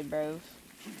frustrated, bro.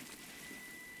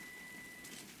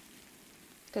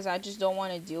 Because I just don't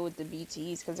want to deal with the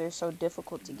BTs because they're so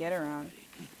difficult to get around.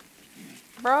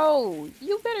 Bro,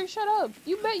 you better shut up.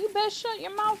 You best shut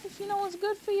your mouth if you know what's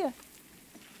good for you.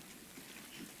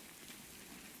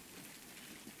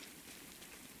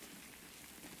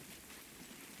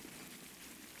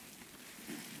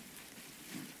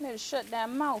 You better shut that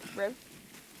mouth, bro.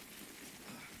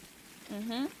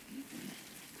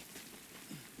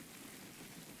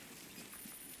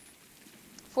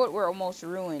 Foot were almost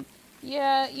ruined.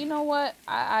 Yeah, you know what?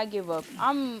 I give up.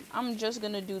 I'm just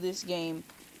gonna do this game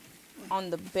on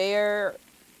the bare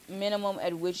minimum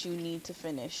at which you need to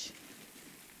finish.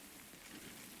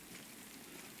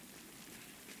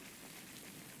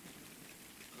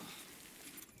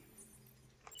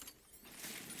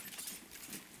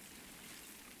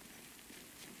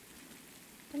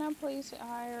 Can I place it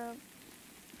higher up?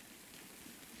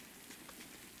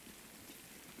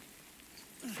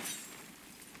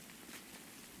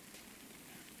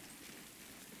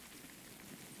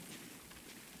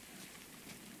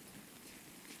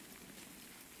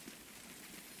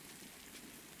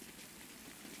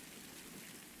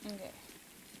 Okay.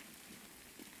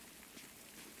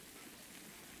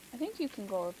 I think you can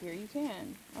go up here. You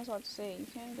can. I was about to say, you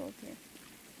can go up here.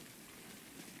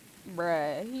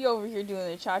 Bruh, he over here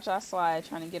doing the cha-cha slide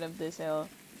trying to get up this hill.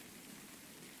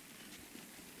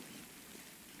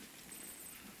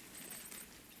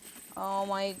 Oh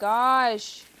my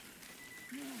gosh.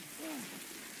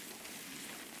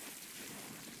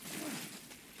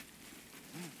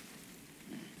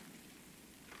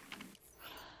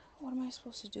 What am I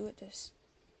supposed to do with this?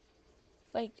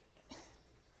 Like,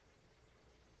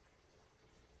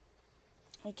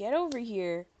 I get over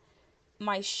here.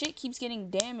 My shit keeps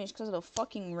getting damaged because of the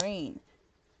fucking rain.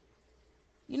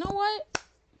 You know what?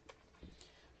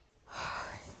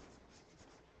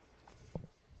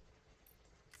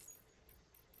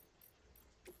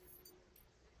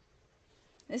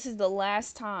 This is the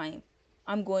last time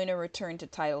I'm going to return to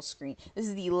title screen. This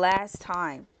is the last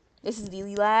time. This is the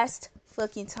last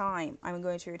fucking time I'm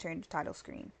going to return to title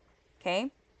screen. Okay?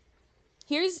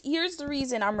 Here's the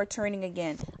reason I'm returning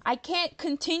again. I can't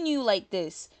continue like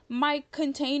this. My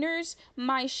containers,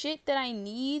 my shit that I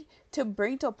need to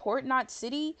bring to Port Knot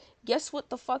City, guess what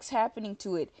the fuck's happening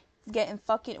to it? It's getting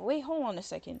fucking... Wait, hold on a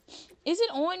second. Is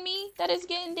it on me that it's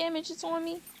getting damaged? It's on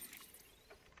me?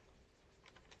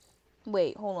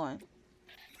 Wait, hold on.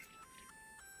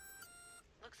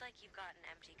 Looks like you've got an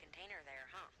empty container there,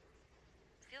 huh?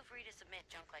 Feel free to submit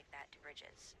junk like that to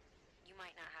Bridges. You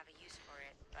might not have a use for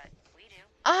it, but we do.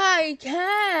 I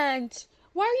can't.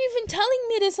 Why are you even telling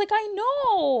me this? Like, I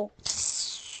know.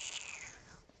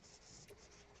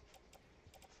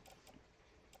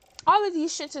 All of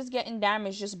these shits is getting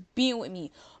damaged just being with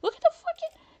me. Look at the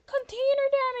fucking container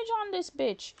damage on this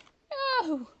bitch.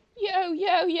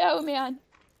 Yo, man.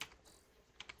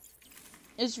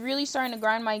 It's really starting to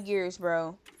grind my gears,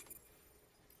 bro.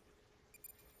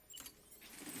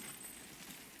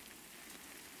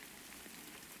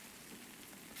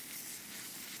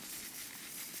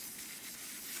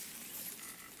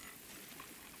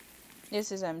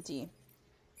 This is empty.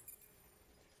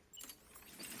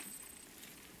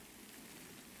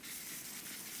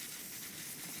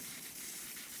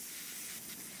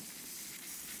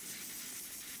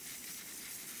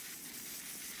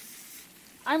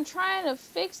 I'm trying to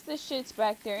fix the shits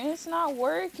back there and it's not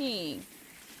working.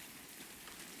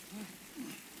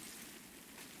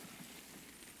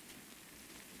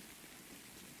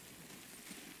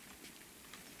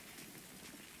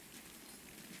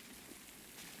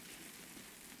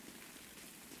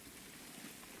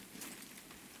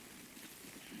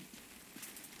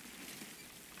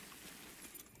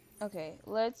 Okay,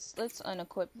 let's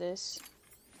unequip this.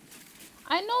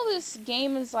 I know this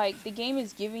game is like, the game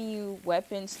is giving you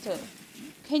weapons to...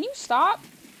 Can you stop?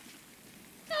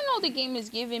 I know the game is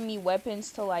giving me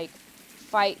weapons to like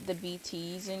fight the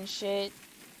BTs and shit.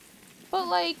 But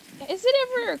like, has it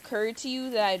ever occurred to you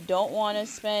that I don't want to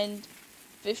spend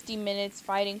 50 minutes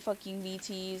fighting fucking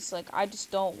BTs? Like, I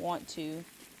just don't want to.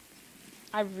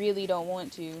 I really don't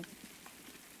want to.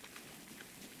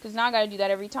 Because now I gotta do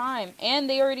that every time. And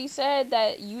they already said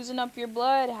that using up your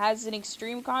blood has an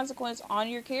extreme consequence on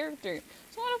your character.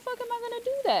 So why the fuck am I gonna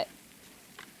do that?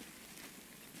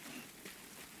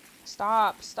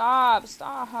 Stop, stop,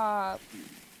 stop.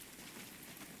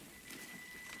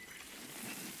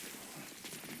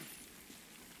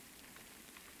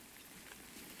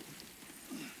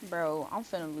 Bro, I'm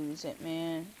finna lose it,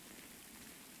 man.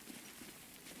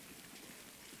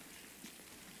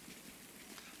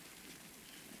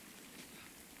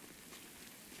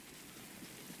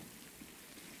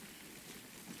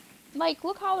 Like,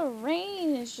 look how the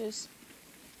rain is just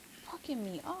fucking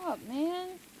me up, man.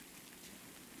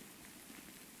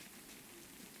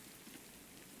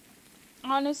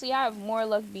 Honestly, I have more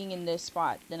luck being in this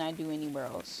spot than I do anywhere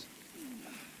else.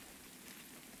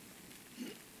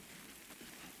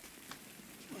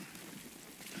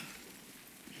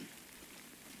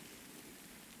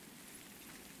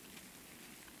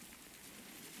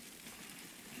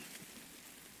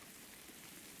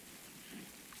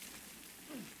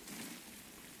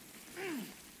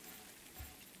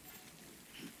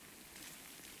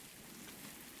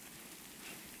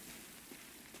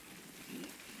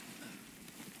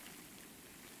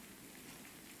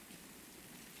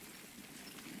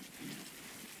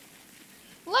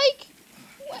 Like,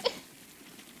 what?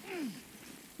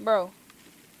 Bro,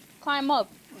 climb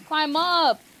up, climb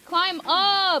up, climb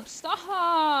up,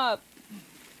 stop.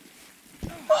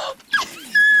 Oh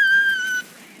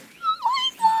my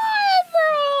god,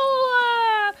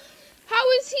 bro.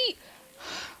 How is he?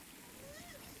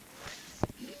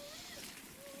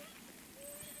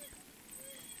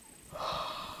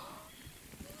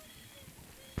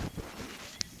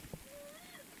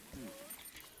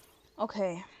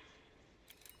 Okay.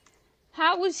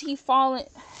 How was he falling?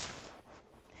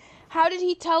 How did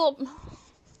he tell him?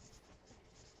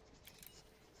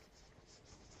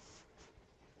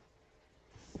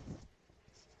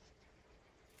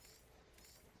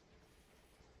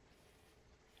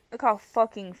 Look how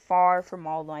fucking far from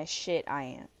all my shit I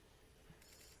am.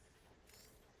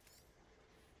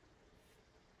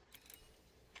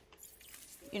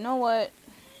 You know what?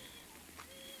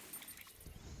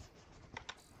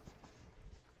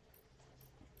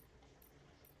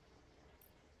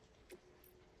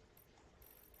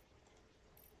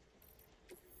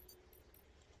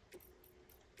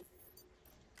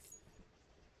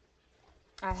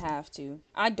 I have to.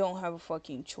 I don't have a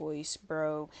fucking choice,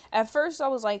 bro. At first I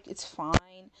was like, it's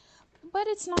fine. But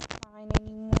it's not fine. shine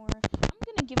anymore. I'm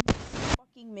gonna give this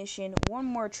fucking mission one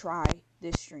more try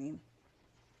this stream.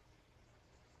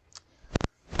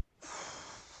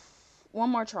 One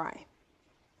more try.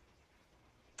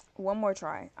 One more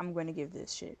try. I'm gonna give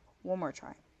this shit one more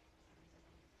try.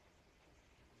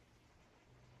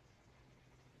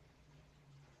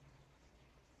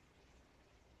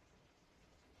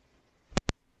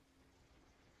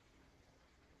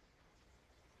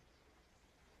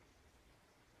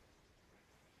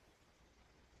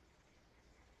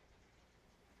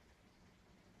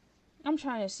 I'm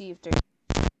trying to see if they're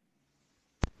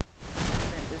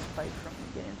prevent this pipe from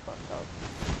getting fucked up.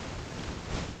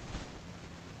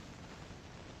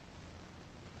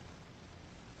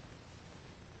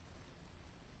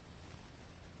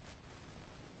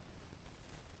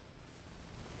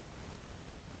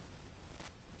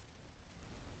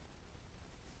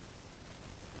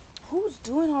 Who's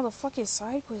doing all the fucking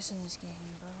side quests in this game,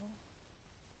 bro?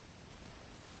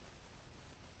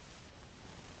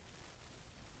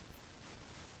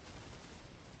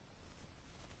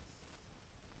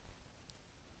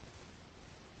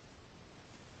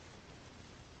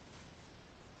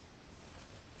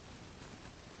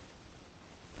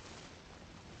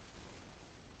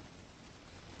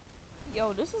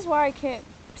 Yo, this is why I can't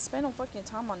spend no fucking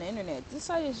time on the internet. This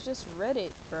site is just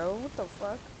Reddit, bro. What the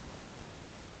fuck?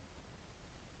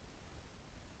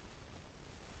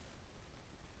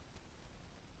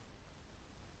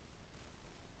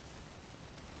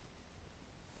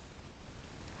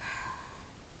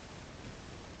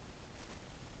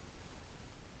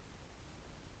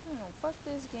 Oh, fuck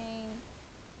this game.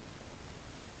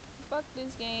 Fuck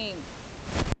this game.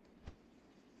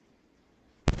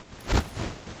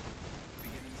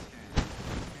 Beginning scan.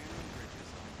 Scanning bridges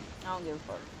ID. I don't give a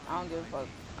fuck. I don't give a fuck.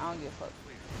 I don't give a fuck.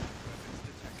 Clear. Weapons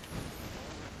detected.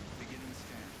 All weapons beginning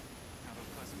scan. Have a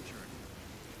pleasant journey.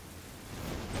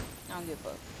 I don't give a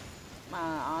fuck. I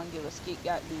don't give a skit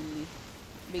got the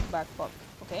big back fuck.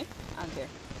 Okay? I don't care.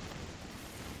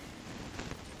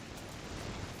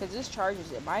 Because this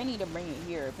charges it, but I need to bring it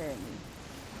here apparently.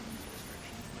 Weapons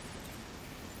restrictions lifted.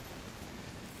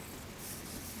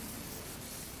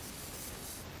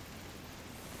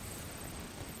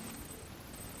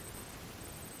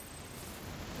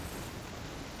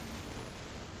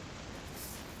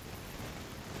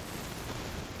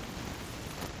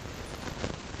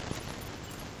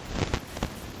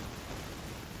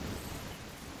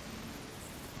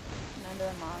 Now that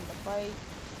I'm on the bike.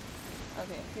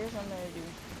 Okay, here's what I'm gonna do.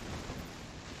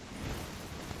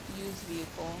 Use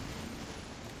vehicle.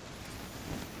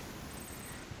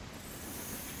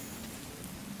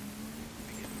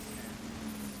 Beginning scan.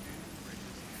 Scanning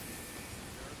bridges ID. Verifying IDs.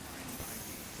 Clear. Weapons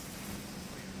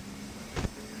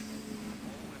detected.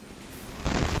 All weapons.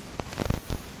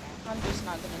 I'm just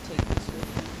not gonna take this with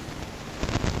me.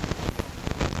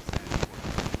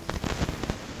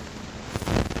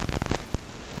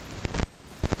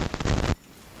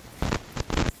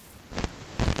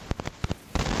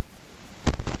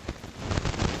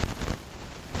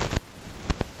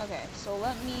 Okay, so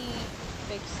let me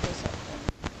fix this up then.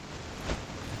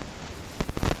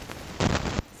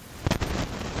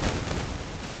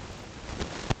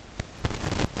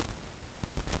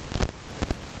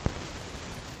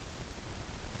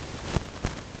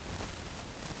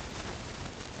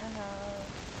 I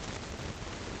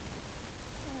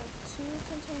have 2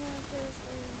 container repairs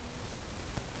for you.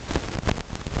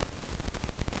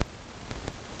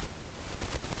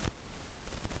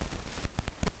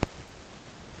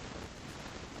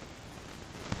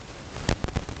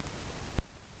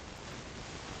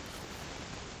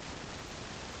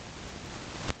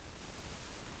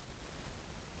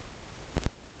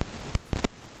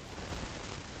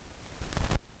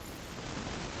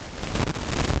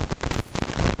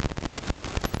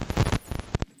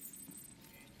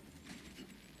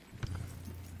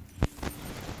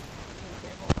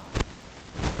 Okay, hold on.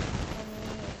 Let me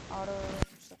auto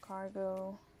the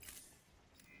cargo.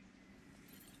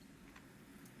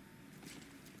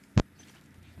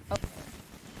 Okay.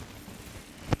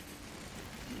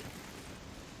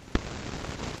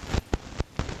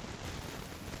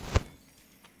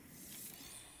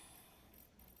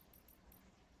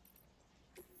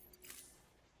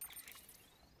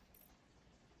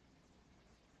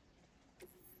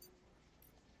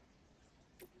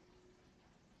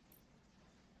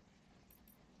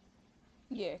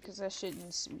 Yeah, because that shit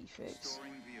needs to be fixed.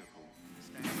 Storing vehicle.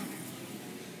 Standing.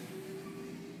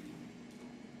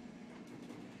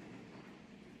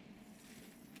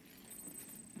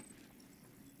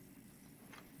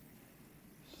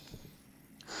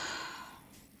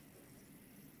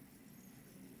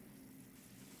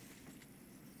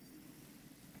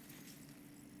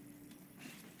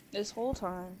 This whole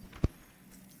time.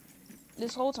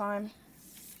 This whole time.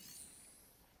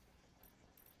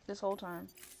 This whole time.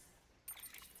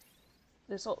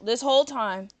 This whole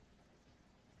time.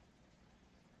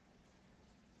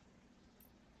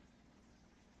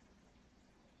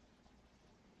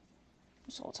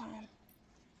 This whole time.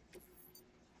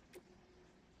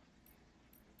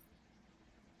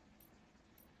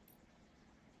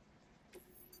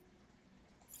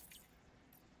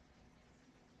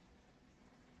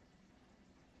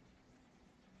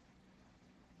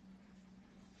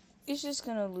 It's just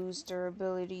gonna lose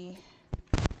durability.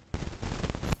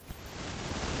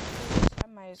 I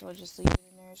might as well just leave it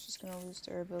in there. It's just gonna lose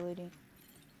durability.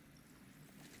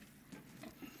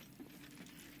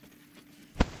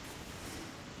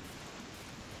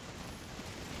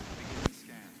 Beginning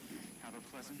scan. Have a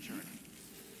pleasant journey.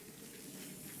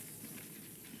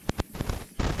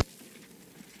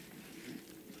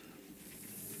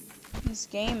 This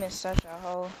game is such a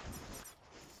hoe.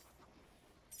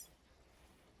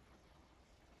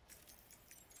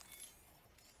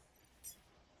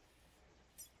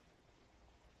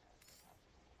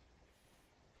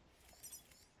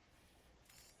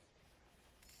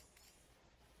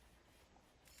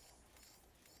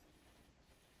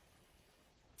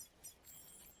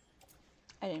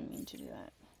 I didn't mean to do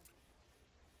that.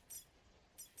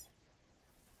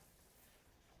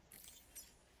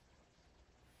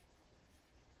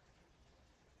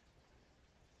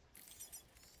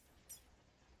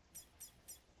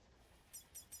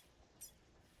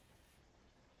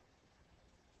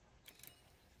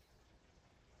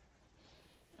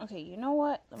 Okay, you know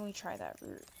what? Let me try that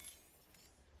route.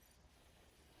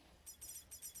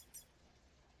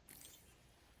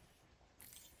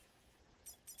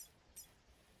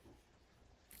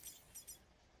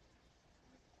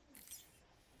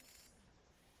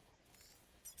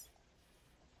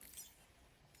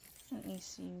 Let me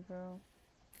see, bro.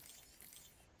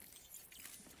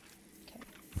 Okay.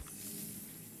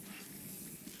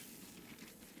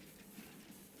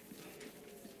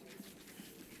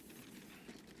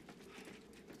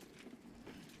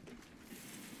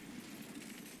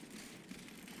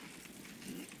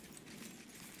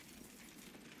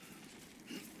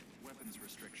 Weapons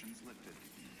restrictions lifted.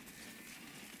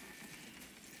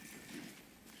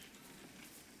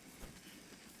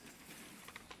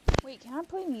 Wait, can I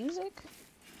play music?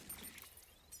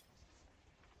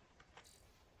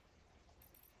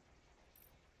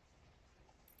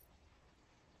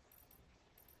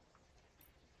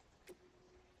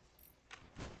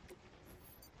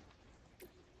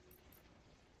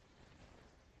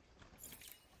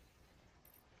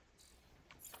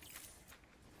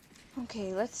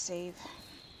 Okay, let's save.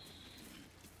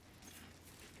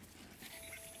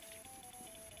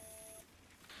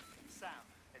 Sam,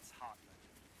 it's Hartman.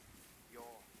 Your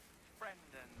friend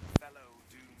and fellow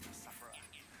doomed sufferer.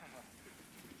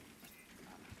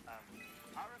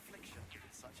 Our affliction,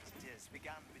 such as it is,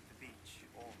 began with the beach,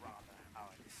 or rather,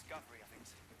 our discovery of it.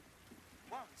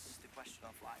 Once, the question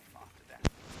of life after death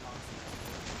was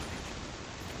answered.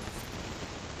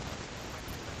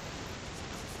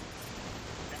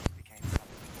 Death became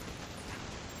something.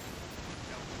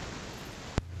 No.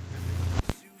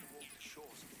 Soon walked the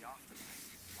shores of the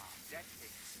afterlife, while dead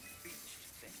things, beached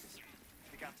things,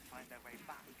 began to find their way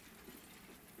back.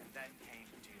 And then came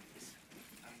Dooms,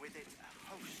 and with it a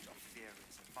host of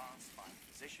theories advanced by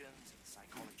physicians and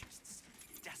psychologists,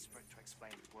 desperate to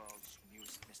explain the world's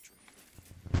newest mystery.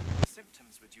 The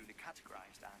symptoms were duly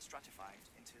categorized and stratified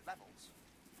into levels.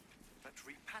 But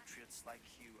repatriates like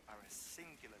you are a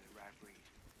singularly rare breed,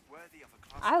 worthy of a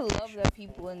I love classification that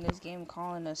people in this or game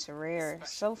calling us rare.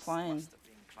 It's so specialists fun. must have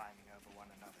been climbing over one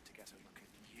another to get a look at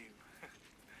you.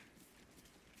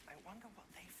 I wonder what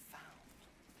they found.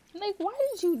 Like,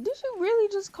 did you really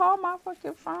just call my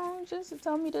fucking phone just to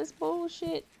tell me this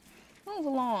bullshit? Move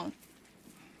along.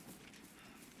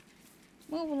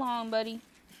 Move along, buddy.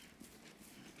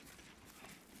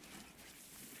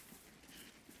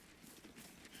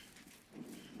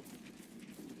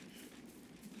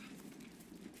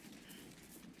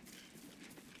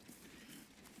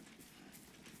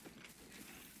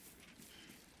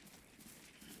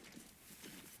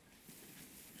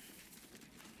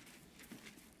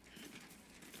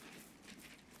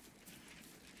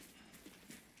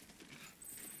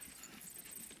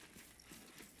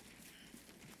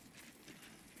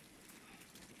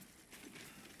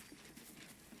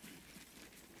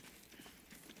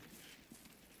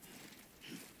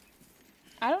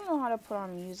 I don't know how to put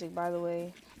on music, by the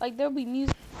way. Like, there'll be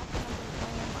music.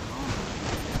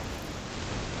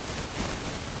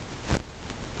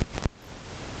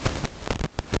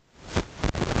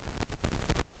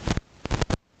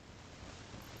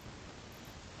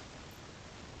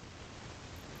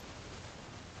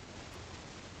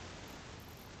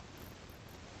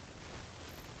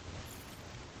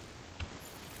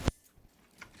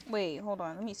 Wait, hold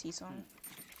on. Let me see something.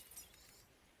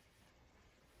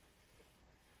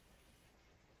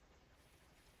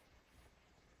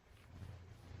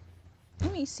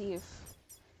 Let me see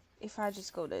if I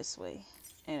just go this way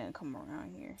and then come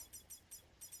around here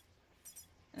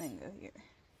and then go here.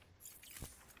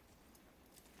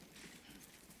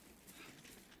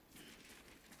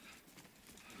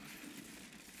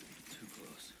 Too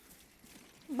close.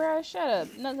 Bruh, shut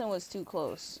up. Nothing was too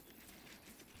close.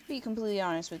 Be completely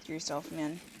honest with yourself,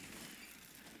 man.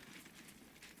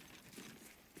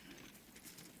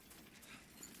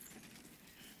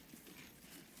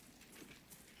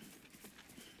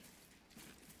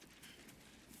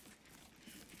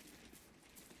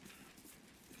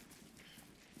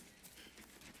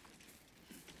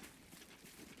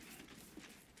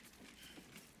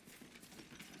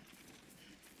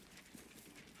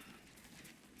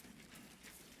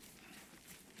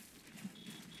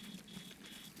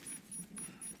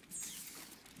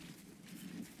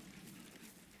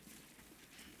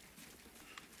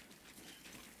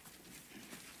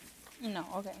 No,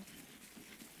 okay.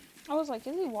 I was like,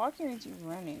 is he walking or is he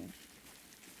running?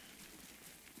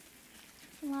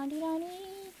 La di da di,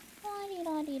 la di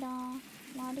da di da,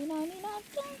 la di da di da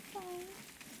da da.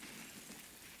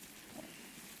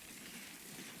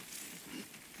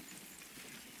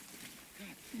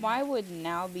 Why would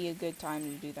now be a good time to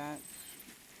do that?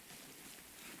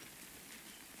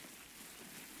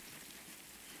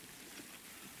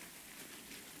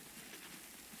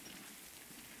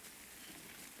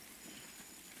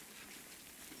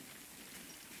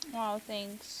 Wow,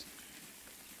 thanks.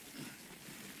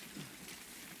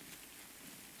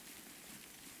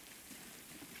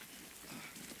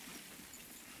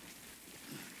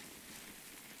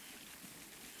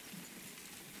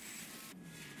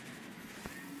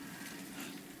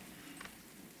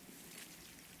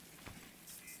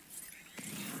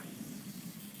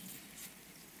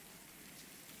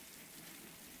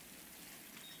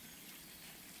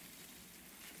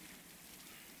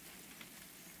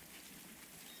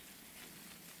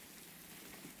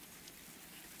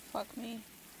 Fuck me.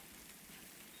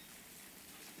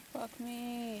 Fuck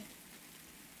me.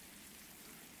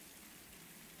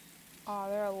 Oh,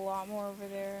 there are a lot more over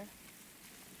there.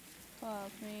 Fuck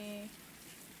me.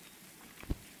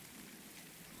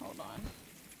 Hold on.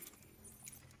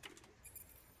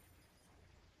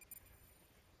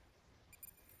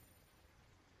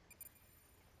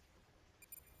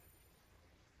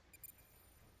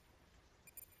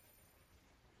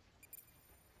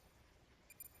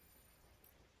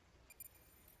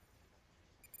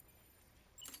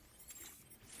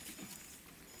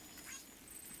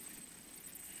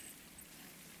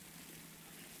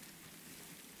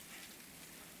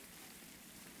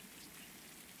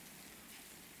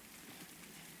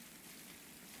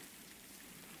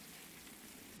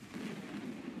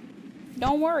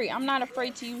 Don't worry, I'm not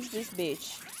afraid to use this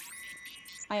bitch.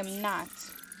 I am not.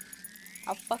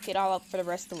 I'll fuck it all up for the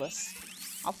rest of us.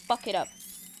 I'll fuck it up.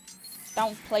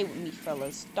 Don't play with me,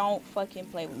 fellas. Don't fucking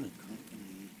play with me.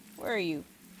 Where are you?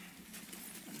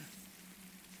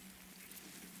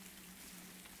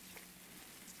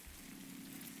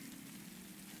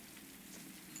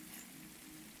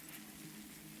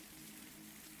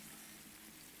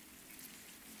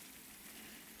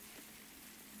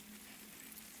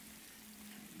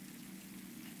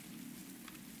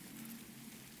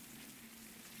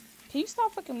 Can you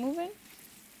stop fucking moving?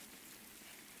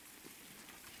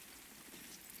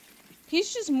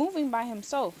 He's just moving by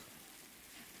himself.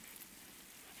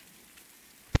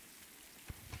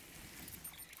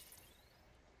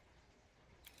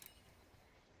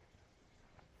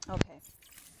 Okay.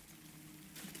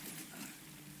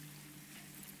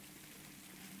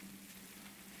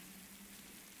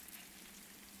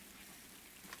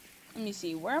 Let me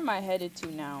see. Where am I headed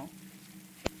to now?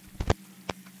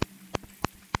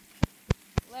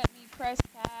 Let me press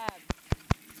tab.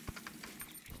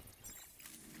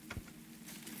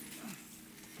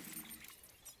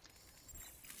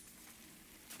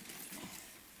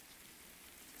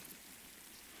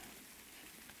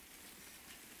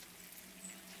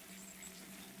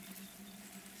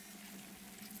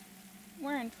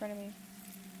 Where in front of me?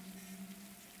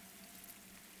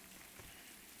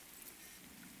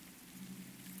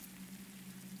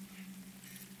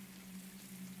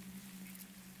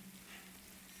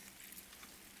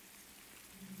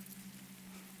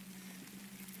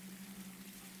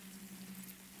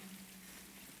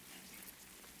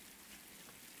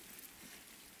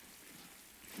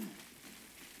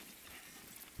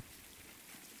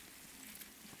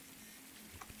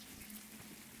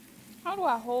 How do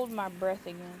I hold my breath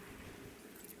again?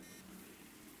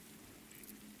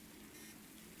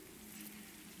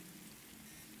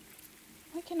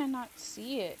 can I not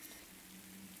see it?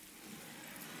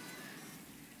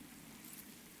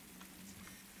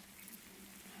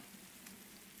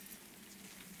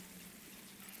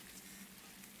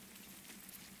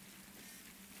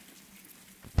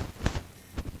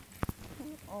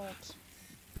 Alt.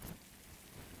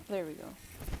 There we go.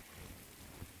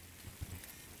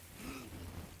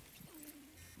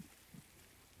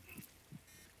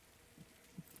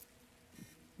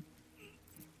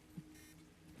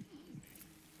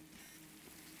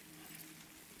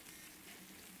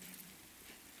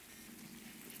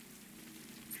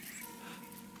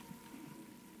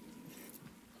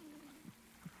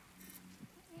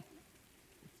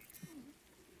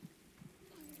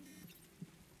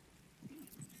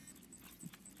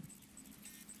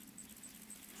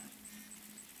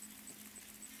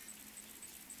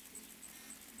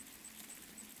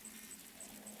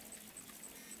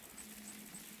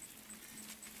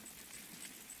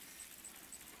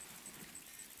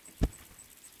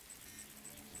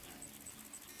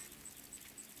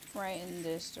 Right in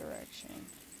this direction.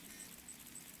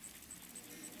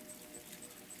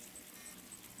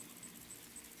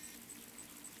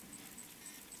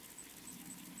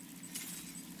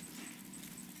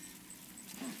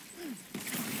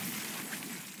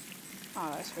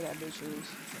 Oh, that's where that bitch is.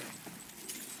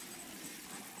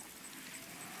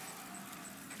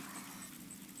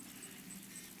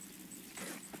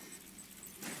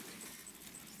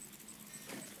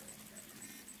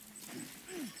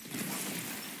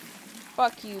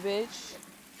 Fuck you, bitch.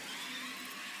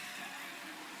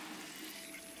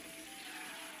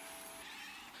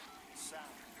 Sam,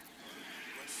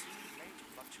 we're seeing major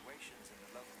fluctuations in the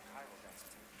local chiral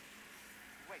density.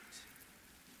 Wait,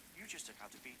 you just took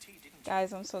out a BT, didn't you?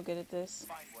 Guys, I'm so good at this.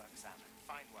 Fine work, Sam.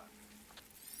 Fine work.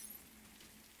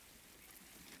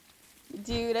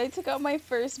 Dude, I took out my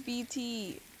first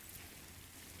BT.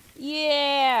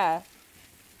 Yeah!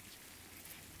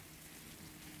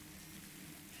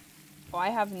 Oh, I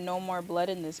have no more blood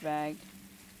in this bag.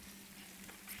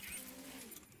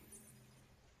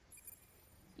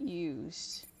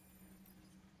 Used.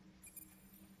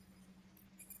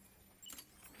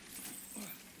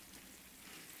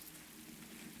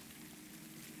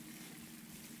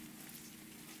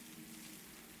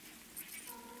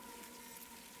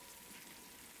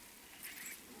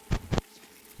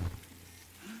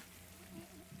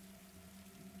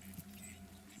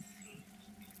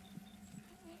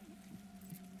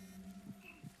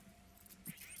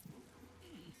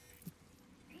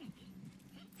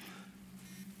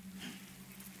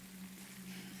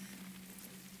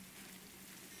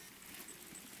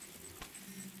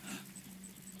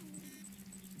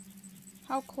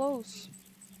 How close?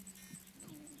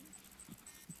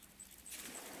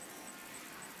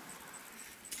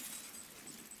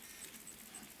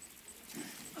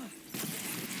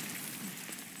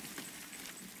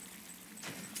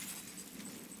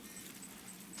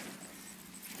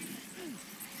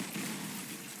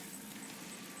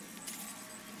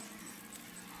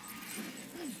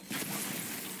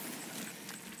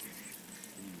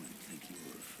 Who would think you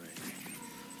were afraid?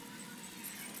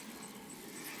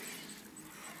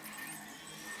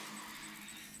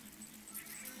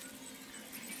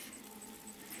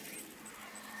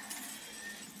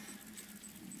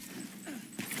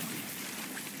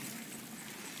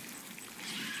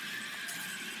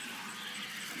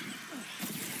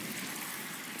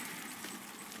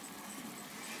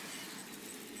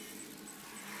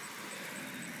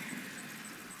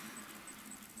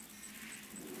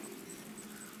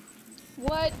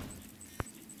 What?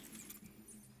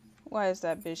 Why is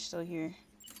that bitch still here?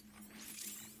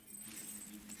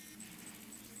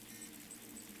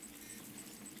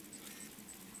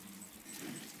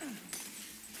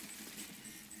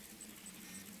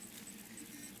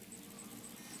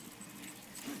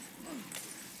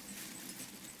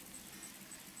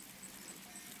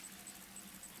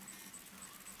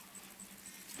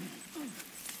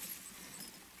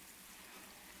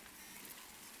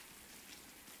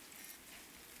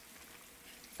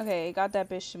 Okay, got that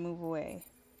bitch to move away.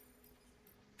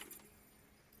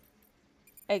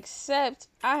 Except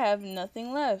I have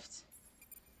nothing left.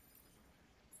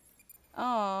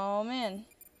 Oh man.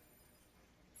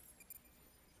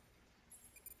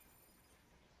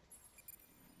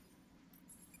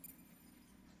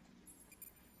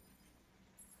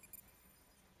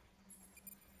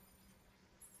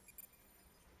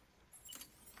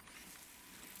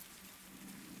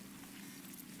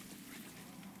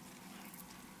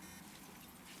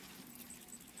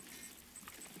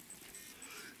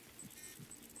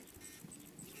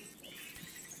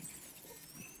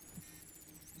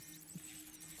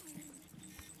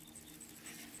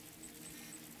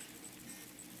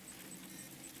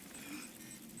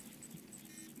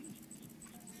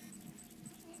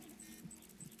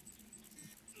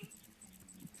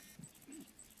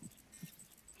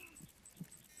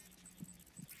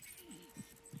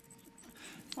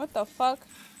 What the fuck?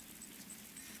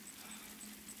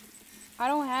 I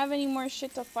don't have any more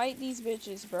shit to fight these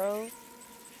bitches, bro.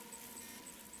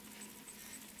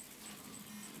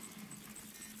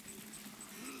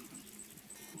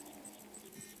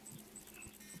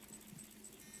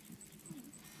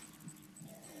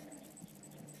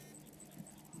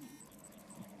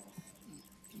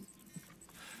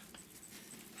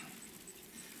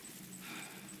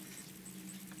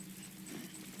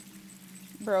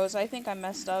 Bros, I think I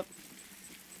messed up.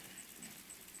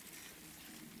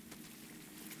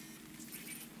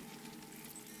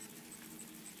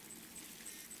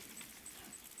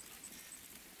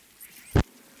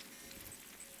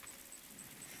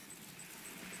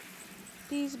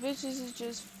 These bitches is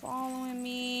just following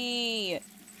me.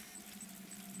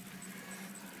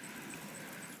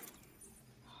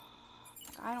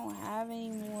 I don't have any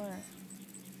more.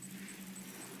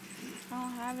 I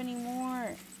don't have any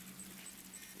more.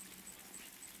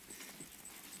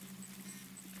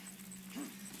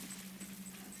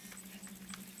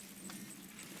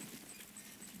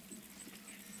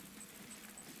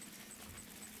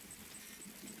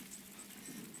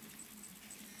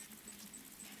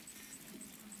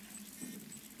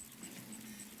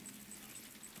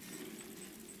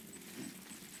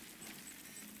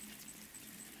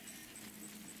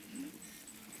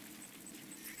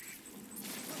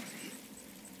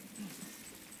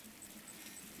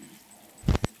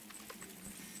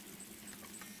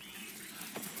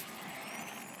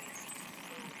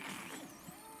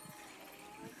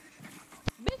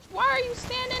 Bitch, why are you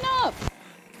standing up?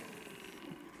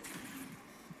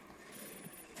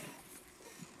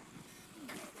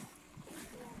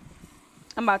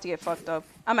 I'm about to get fucked up.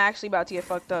 I'm actually about to get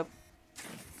fucked up.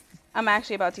 I'm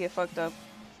actually about to get fucked up.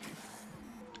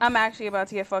 I'm actually about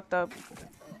to get fucked up.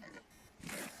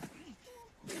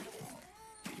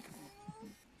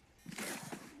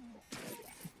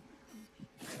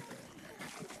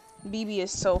 BB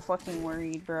is so fucking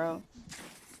worried, bro.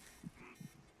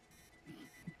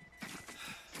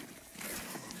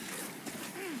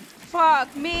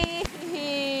 Fuck me.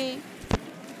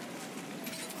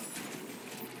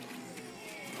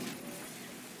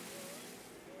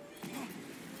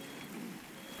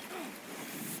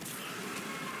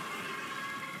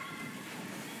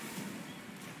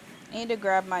 I need to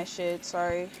grab my shit,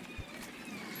 sorry.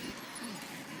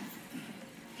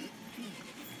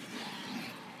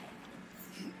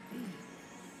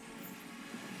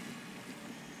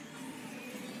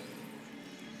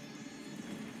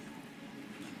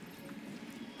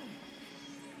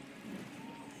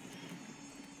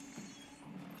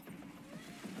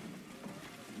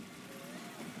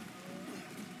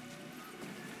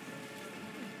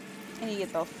 I need to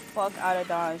get the fuck out of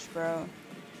Dodge, bro.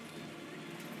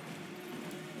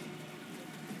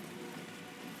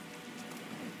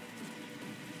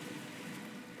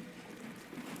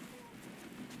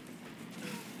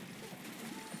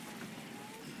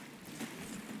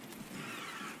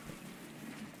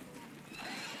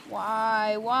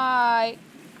 Why? Why?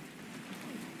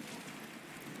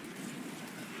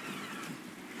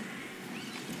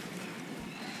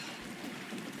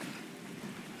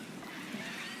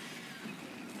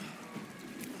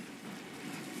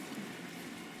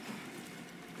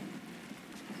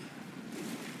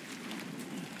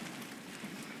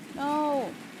 No.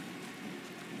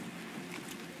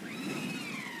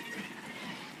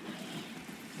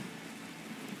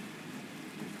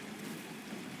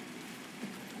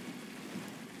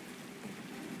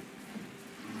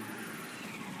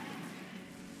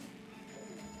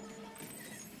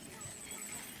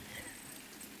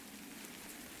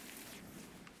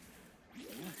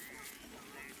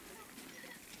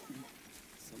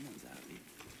 Someone's happy.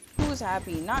 Who's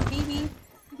happy? Not BB.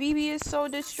 BB is so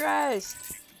distressed.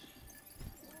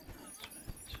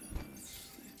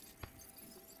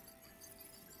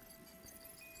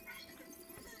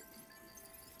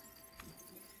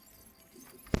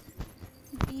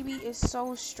 BB is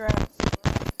so stressed.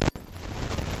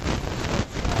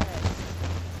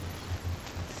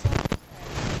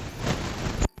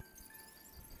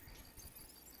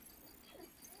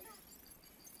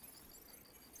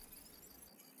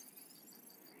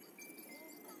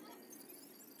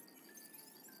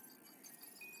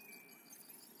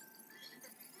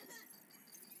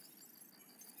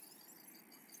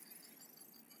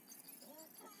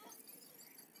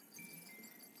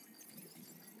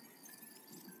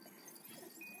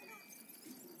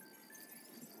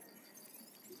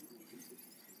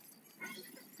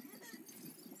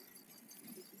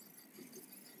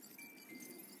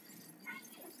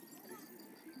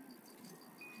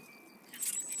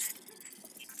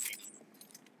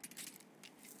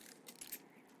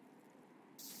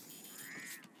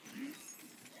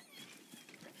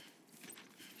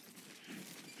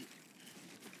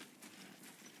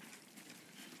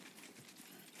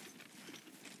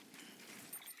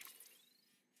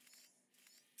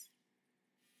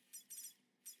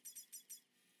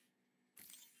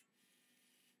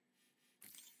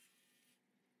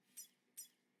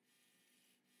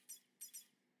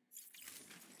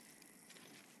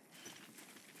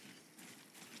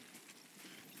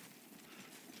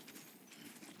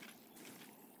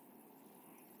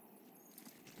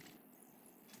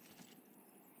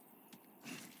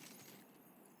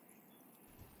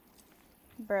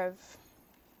 Brev.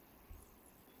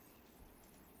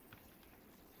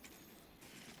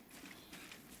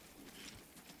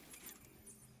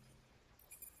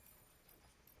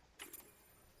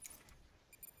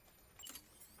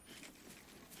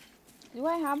 Do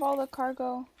I have all the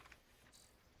cargo?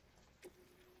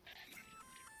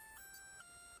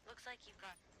 Looks like you've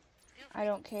got. Feel I free.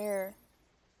 don't care.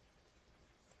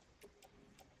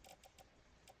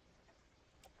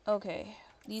 Okay,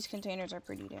 these containers are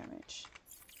pretty damaged.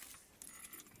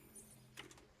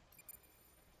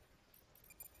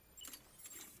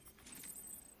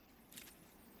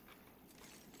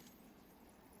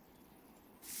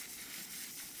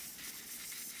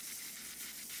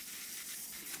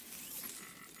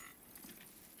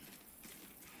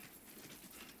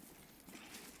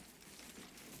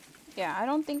 Yeah, I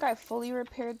don't think I fully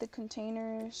repaired the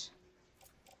containers.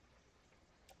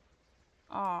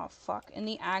 Aw, fuck. And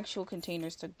the actual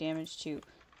containers took damage too.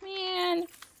 Man.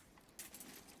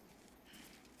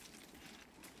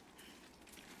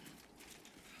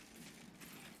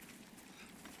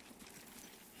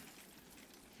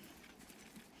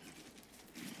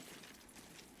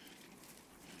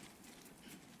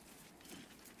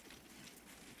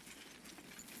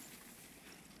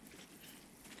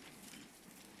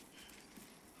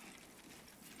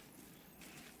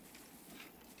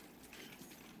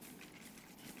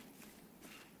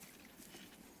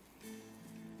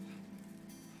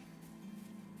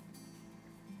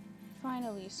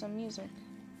 Finally, some music.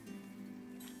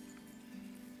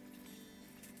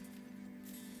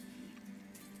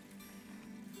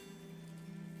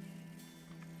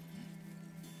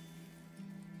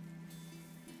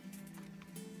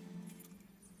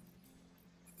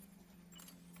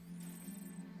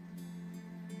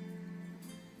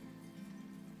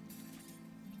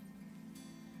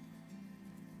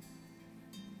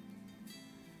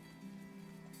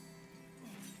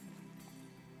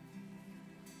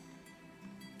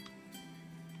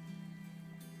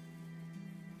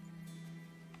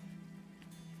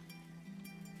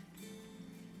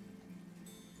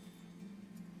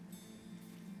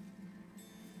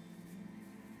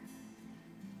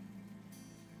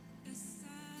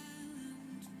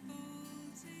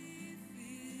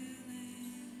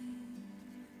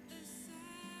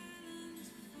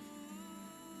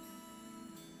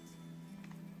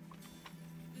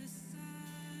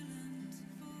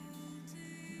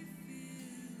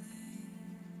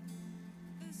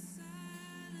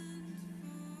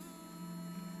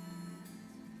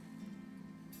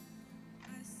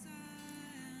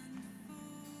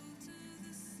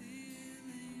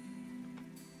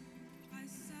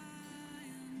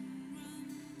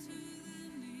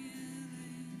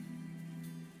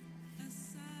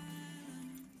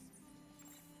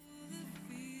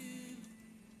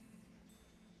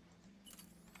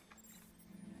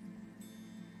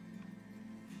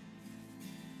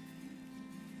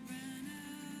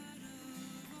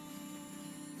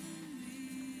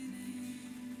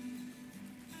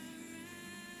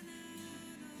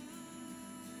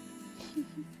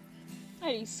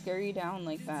 Why do you scurry down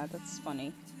like that? That's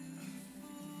funny.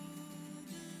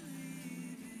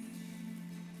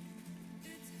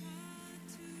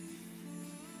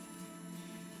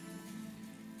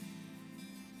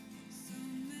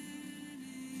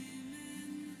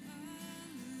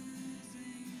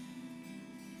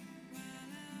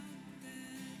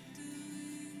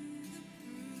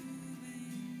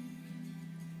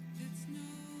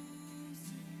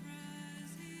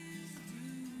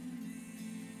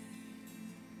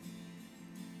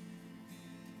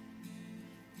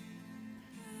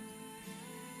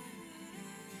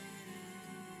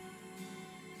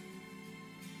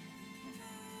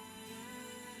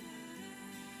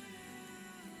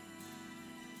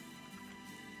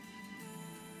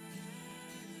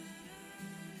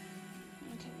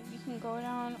 Okay, we can go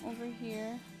down over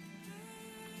here.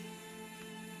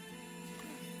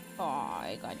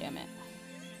 Aw, god damn it.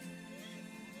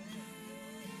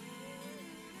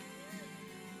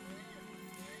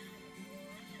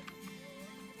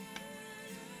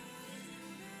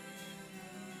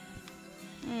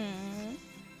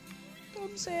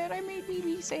 I'm sad. I made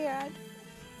BB sad.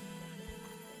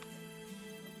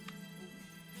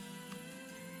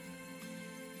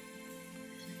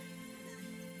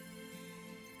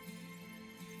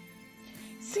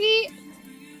 See,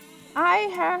 I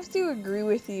have to agree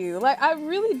with you. Like, I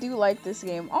really do like this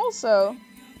game. Also,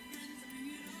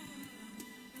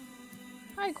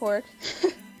 hi Cork.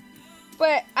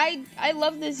 But I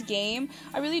love this game.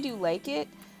 I really do like it.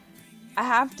 I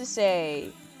have to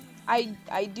say,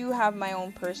 I do have my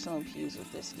own personal peeves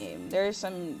with this game. There's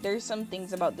some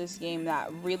things about this game that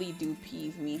really do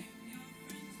peeve me.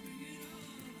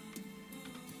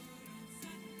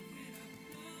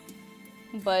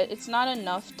 but it's not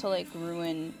enough to like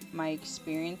ruin my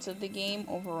experience of the game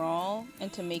overall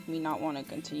and to make me not want to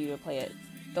continue to play it,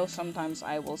 though sometimes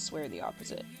I will swear the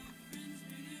opposite.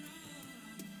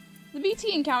 The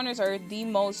BT encounters are the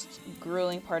most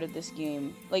grueling part of this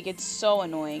game. Like, it's so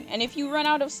annoying. And if you run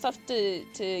out of stuff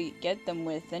to get them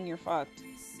with, then you're fucked.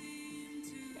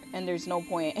 And there's no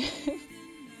point.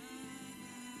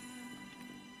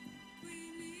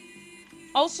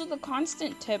 Also, the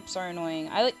constant tips are annoying.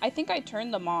 I think I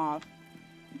turned them off.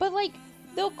 But, like,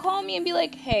 they'll call me and be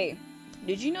like, hey,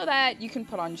 did you know that you can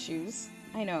put on shoes?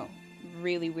 I know.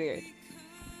 Really weird.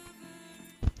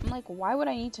 I'm like, why would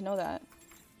I need to know that?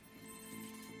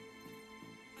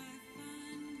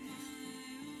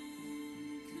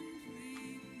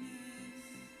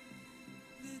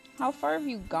 How far have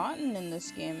you gotten in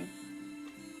this game?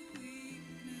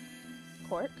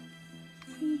 Cork?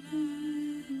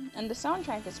 And the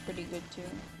soundtrack is pretty good too.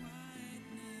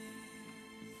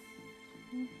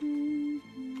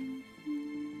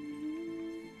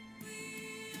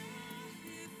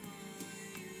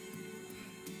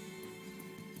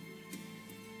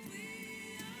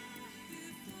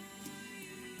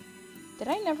 Did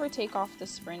I never take off the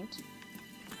sprint?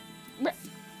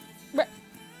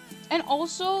 And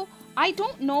also, I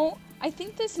don't know, I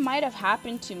think this might have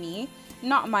happened to me.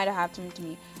 Not might have happened to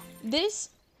me.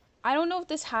 I don't know if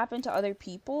this happened to other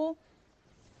people,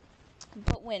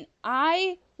 but when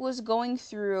I was going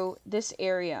through this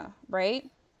area,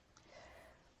 right?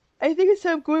 I think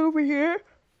instead of going over here,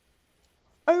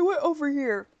 I went over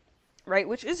here, right?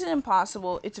 Which isn't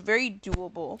impossible. It's very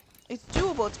doable. It's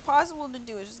doable. It's possible to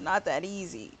do. It's just not that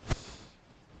easy.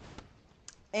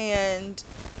 And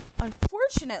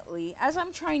unfortunately, as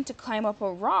I'm trying to climb up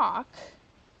a rock,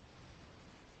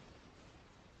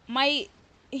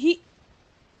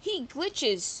 he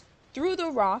glitches through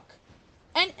the rock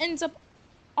and ends up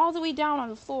all the way down on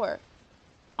the floor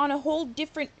on a whole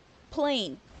different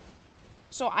plane.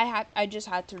 So I just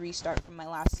had to restart from my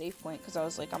last save point because I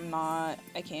was like, I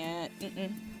can't.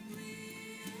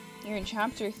 You're in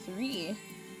chapter 3.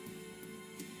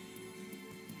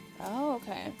 Oh,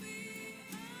 okay.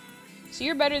 So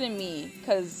you're better than me,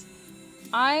 because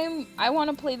I want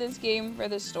to play this game for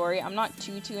the story. I'm not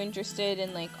too interested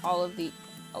in like all of the,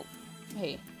 oh,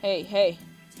 hey.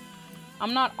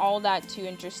 I'm not all that too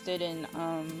interested in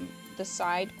the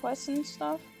side quests and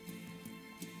stuff.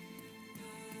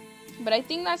 But I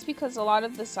think that's because a lot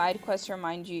of the side quests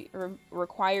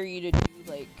require you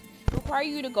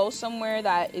to go somewhere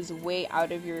that is way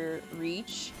out of your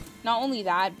reach. Not only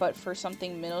that, but for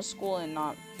something middle school and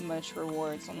not much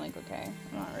rewards. I'm like, okay,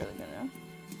 I'm not really gonna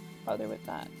bother with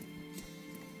that.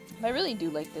 But I really do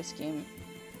like this game.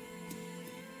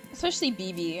 Especially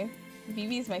BB.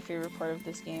 BB is my favorite part of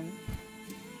this game.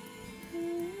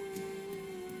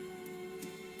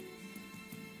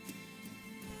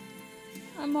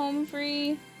 I'm home free.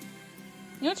 You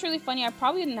know what's really funny? I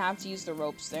probably didn't have to use the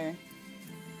ropes there.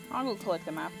 I'll go collect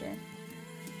them after.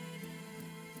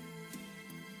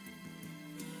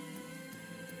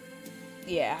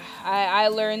 Yeah, I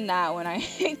learned that when I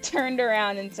turned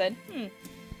around and said,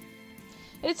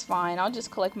 it's fine. I'll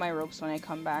just collect my ropes when I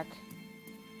come back.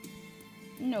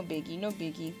 No biggie, no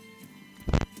biggie.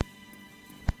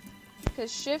 Because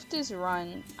shift is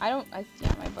run. Yeah,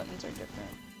 my buttons are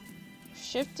different.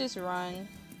 Shift is run.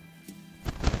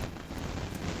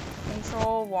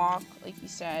 Control, walk, like you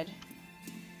said.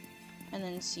 And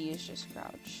then C is just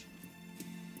crouch.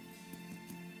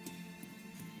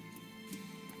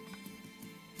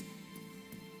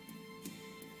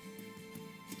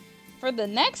 For the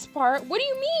next part, what do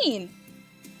you mean?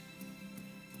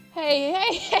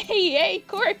 Hey,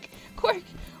 Cork,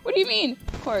 what do you mean?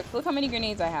 Cork, look how many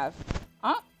grenades I have.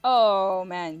 Huh? Oh,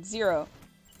 man, 0.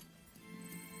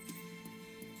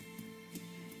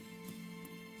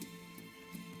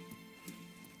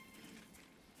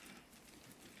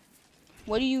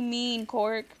 What do you mean,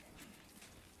 Cork?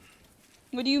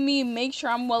 What do you mean, make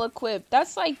sure I'm well equipped?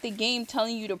 That's like the game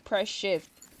telling you to press shift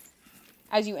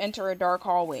as you enter a dark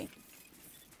hallway.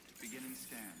 Beginning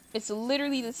scan. It's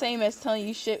literally the same as telling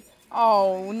you shit.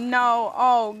 Oh no,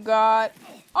 oh god.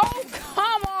 Oh,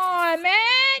 come on,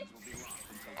 man!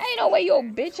 Ain't no way your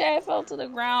bitch ass fell to the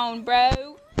ground,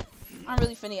 bro. I'm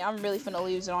really finna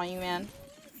lose it on you, man.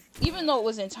 Even though it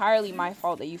was entirely my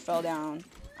fault that you fell down,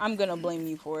 I'm gonna blame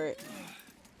you for it.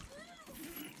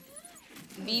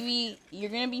 BB, you're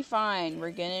gonna be fine.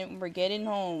 We're getting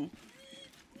home.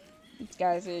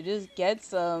 Guys, just get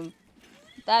some.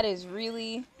 That is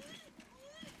really...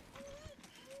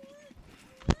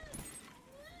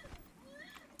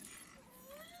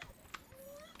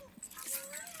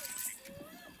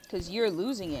 Because you're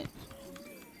losing it.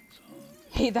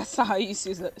 Hey, that's not how you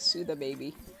sue the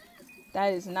baby. That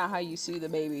is not how you sue the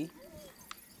baby.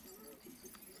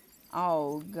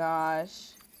 Oh, gosh.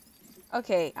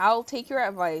 Okay, I'll take your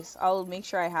advice. I'll make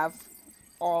sure I have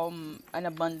an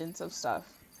abundance of stuff.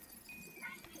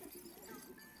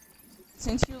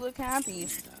 Since you look happy,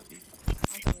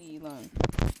 I'll leave you alone.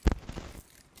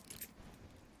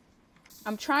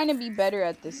 I'm trying to be better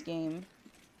at this game.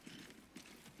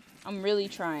 I'm really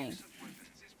trying.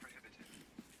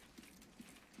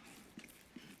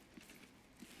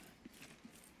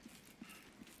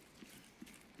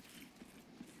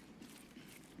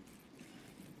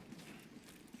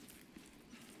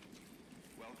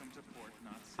 Welcome to Port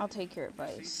Knot City. I'll take your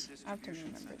advice. Proceed to I have to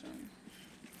distribution remember center. them.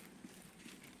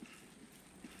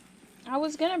 I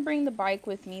was gonna bring the bike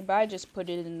with me, but I just put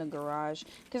it in the garage.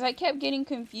 Because I kept getting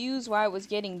confused why it was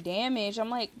getting damaged. I'm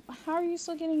like, how are you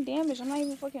still getting damaged? I'm not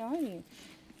even fucking on you.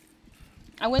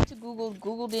 I went to Google.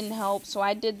 Google didn't help, so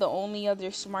I did the only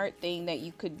other smart thing that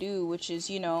you could do, which is,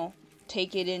 you know,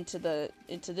 take it into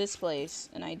this place.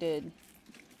 And I did.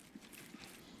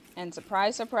 And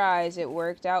surprise, surprise, it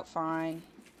worked out fine.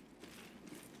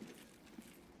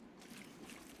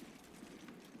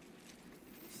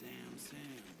 Sam, he's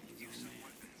Use your of man.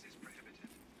 weapons is prohibited.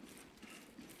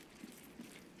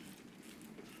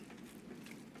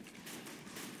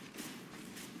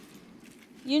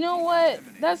 You know what?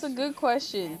 That's a good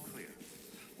question. All clear.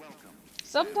 Welcome.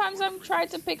 Sometimes I'm trying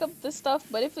to pick up the stuff,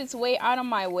 but if it's way out of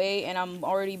my way and I'm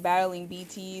already battling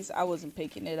BTs, I wasn't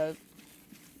picking it up.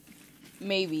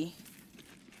 Maybe.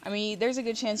 I mean, there's a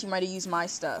good chance you might have used my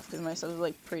stuff, because my stuff is,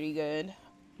 like, pretty good.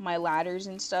 My ladders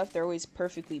and stuff, they're always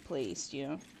perfectly placed, you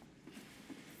know?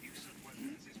 Use of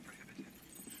weapons is prohibited.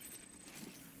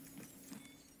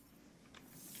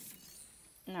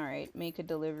 Alright, make a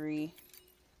delivery.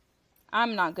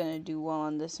 I'm not gonna do well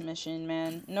on this mission,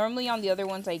 man. Normally on the other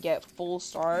ones I get full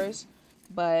stars,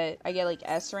 but I get, like,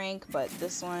 S rank, but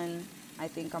this one, I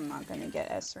think I'm not gonna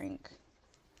get S rank.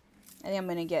 I think I'm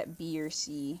gonna get B or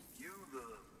C. You the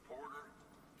porter?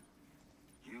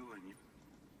 You and you.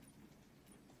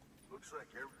 Looks like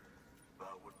you're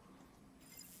about what.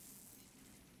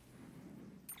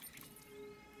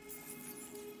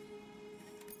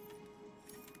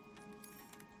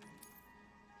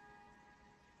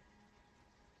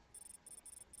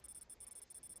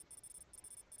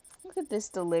 Look at this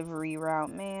delivery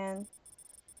route, man.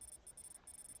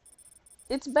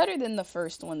 It's better than the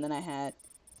first one that I had.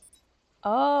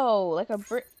 Oh, like a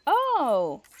brick.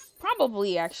 Oh,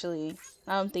 probably, actually.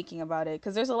 Now I'm thinking about it.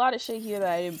 Because there's a lot of shit here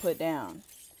that I didn't put down.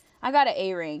 I got an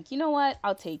A rank. You know what?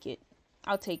 I'll take it.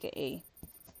 I'll take an A.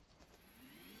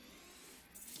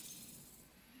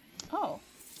 Oh.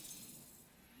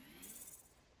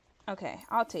 Okay,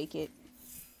 I'll take it.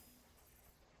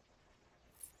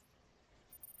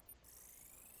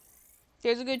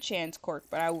 There's a good chance, Cork,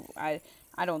 but I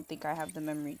don't think I have the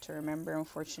memory to remember,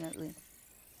 unfortunately.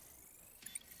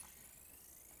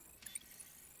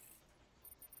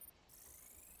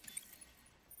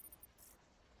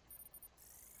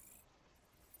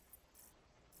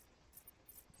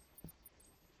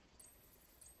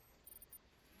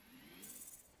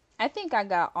 I think I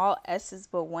got all S's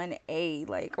but one A.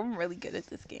 Like, I'm really good at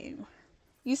this game.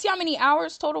 You see how many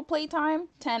hours total playtime?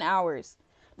 10 hours.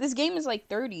 This game is like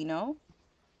 30, no?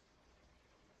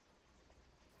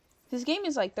 This game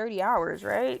is like 30 hours,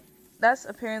 right? That's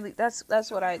apparently, that's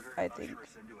what I think.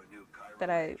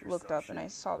 That I looked up and I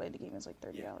saw that the game is like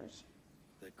 30 hours. Is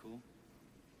that cool?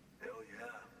 Hell yeah,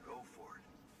 go for it.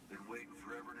 Been waiting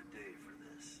forever today for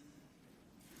this.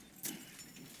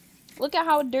 Look at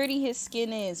how dirty his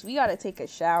skin is. We gotta take a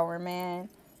shower, man.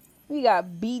 We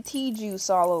got BT juice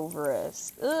all over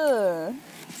us. Ugh.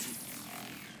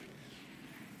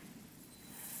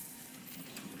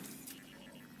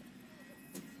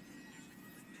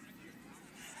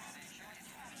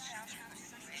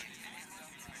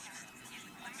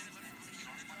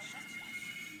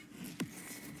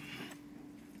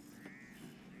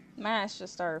 My ass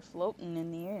just started floating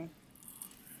in the air.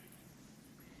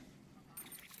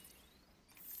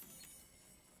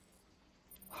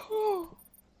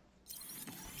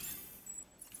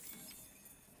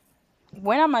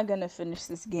 When am I gonna finish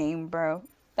this game, bro?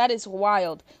 That is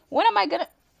wild. When am I gonna...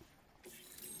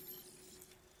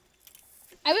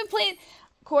 I've been playing...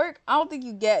 Cork, I don't think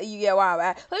you get why I'm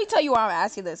at. Let me tell you why I'm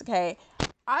asking this, okay?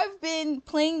 I've been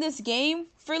playing this game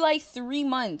for like 3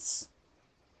 months.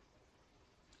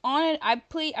 I've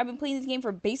been playing this game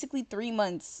for basically 3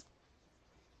 months.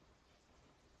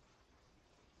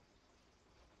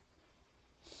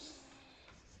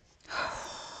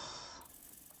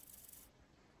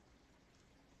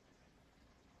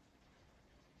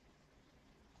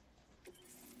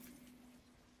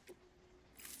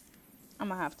 I'm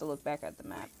gonna have to look back at the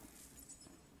map.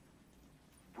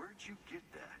 Where'd you get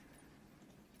that?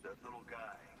 That little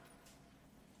guy.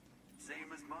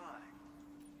 Same as mine.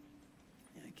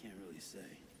 Yeah, I can't really say.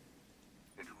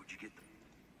 And who'd you get the...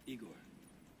 Igor,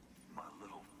 My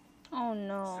little... Oh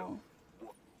no. So,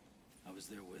 what? I was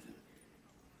there with him.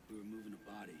 We were moving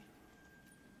a body.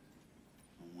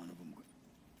 And one of them...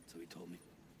 So he told me.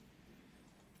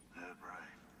 That right.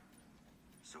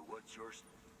 So what's yours?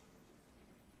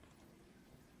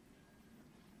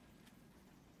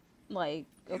 Like,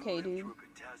 okay, You lived dude. through a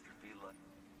catastrophe like...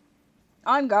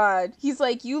 On God. He's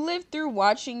like, you lived through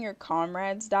watching your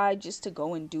comrades die just to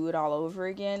go and do it all over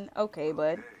again? Okay,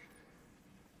 bud. Okay.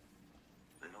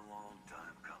 Been a long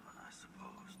time coming, I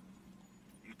suppose.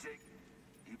 You take...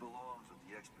 He belongs with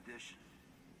the expedition.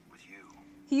 With you.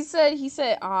 He said,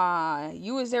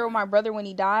 you was there with my brother when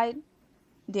he died?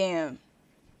 Damn.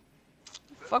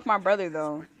 Fuck my brother,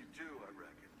 though. With you too, I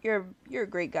reckon. You're a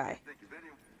great guy. Think of any...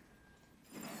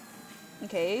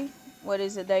 Okay, what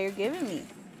is it that you're giving me?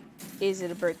 Is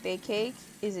it a birthday cake?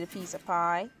 Is it a piece of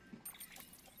pie?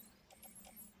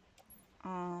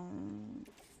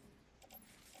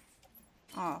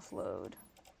 Offload.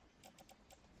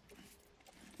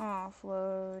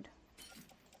 Offload.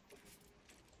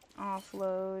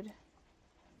 Offload.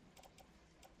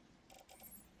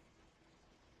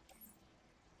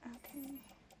 Okay.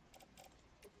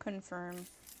 Confirm.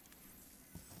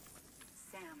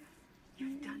 Sam,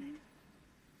 you've done it.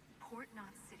 Port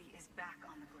Knot City is back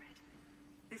on the grid.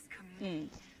 This community,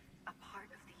 a part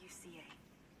of the UCA.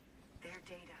 Their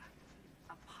data,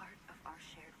 a part of our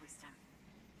shared wisdom.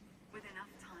 With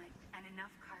enough time and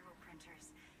enough Cairo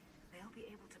printers, they'll be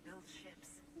able to build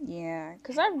ships. Yeah,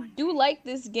 because I do like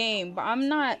this game, but I'm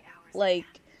not, like...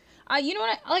 you know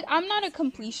what, I'm not a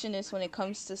completionist when it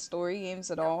comes to story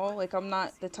games at all. Like, I'm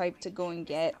not the type to go and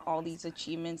get all these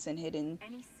achievements and hidden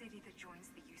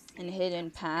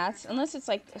paths, unless it's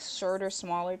like a shorter,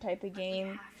 smaller type of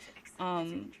game,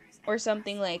 or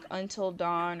something like Until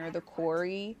Dawn or The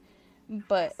Quarry.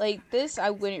 But like this, I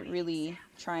wouldn't really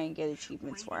try and get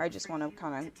achievements for. I just want to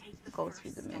kind of go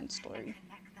through the main story.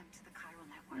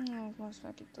 Oh, most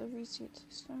packet deliveries to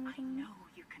I know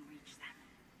you can reach them.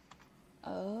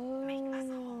 Oh, Make us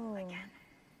whole again.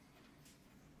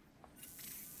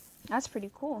 That's pretty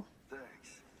cool.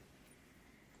 Thanks.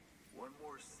 One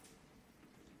more...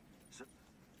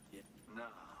 Yeah. Nah.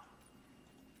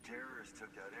 Terrorists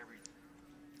took out every...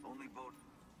 Only boat...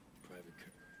 Private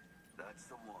car. That's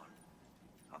the one.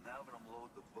 I'm having them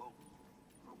load the boat.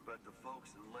 I'll bet the folks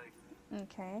in the lake...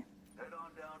 Okay. Head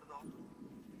on down to the...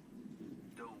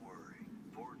 Don't worry.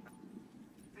 Port...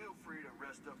 Feel free to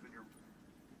rest up in your...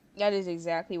 That is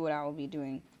exactly what I will be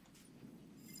doing.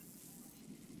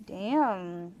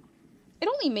 Damn. It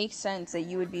only makes sense that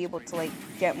you would be able to, like,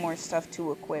 get more stuff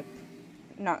to equip.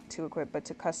 Not to equip, but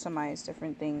to customize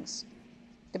different things.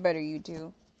 The better you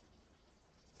do.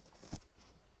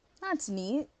 That's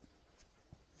neat.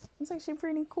 It's actually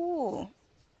pretty cool.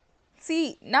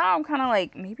 See, now I'm kind of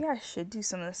like, maybe I should do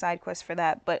some of the side quests for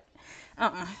that, but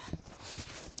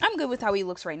I'm good with how he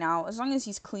looks right now. As long as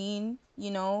he's clean, you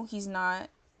know, he's not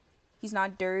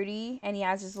dirty, and he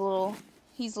has his little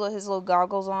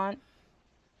goggles on.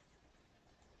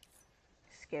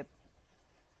 Skip.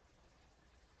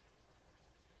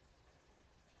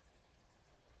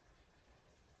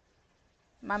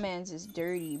 My man's is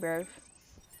dirty, bruv.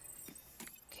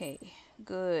 Okay,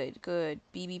 good.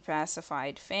 BB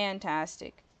pacified,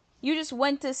 fantastic. You just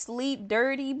went to sleep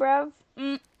dirty, bruv.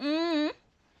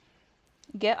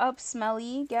 Get up,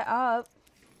 Smelly, get up.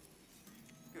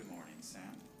 Good morning, Sam.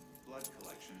 Blood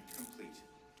collection complete.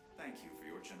 Thank you for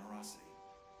your generosity.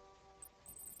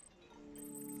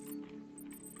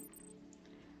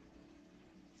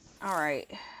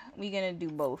 Alright, we gonna do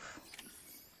both.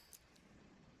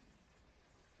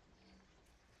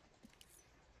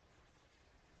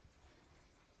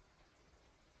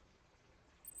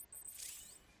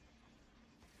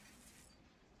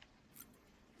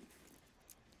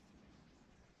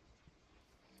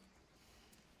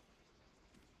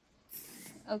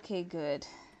 Okay, good.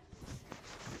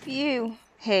 Phew.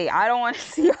 Hey, I don't want to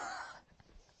see...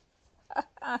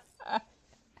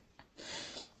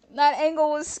 That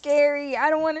angle was scary. I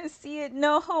don't want to see it.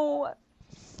 No.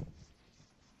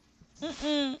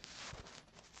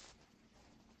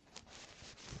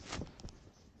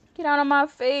 Get out of my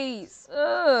face.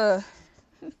 Ugh.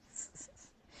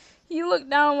 He looked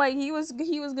down like he was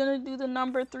gonna do the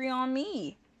number 3 on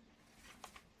me.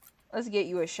 Let's get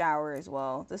you a shower as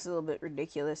well. This is a little bit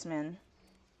ridiculous, man.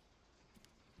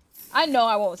 I know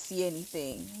I won't see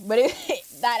anything, but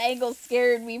that angle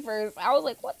scared me first. I was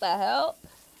like, what the hell?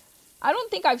 I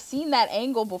don't think I've seen that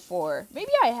angle before.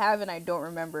 Maybe I have and I don't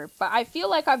remember. But I feel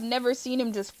like I've never seen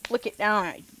him just flick it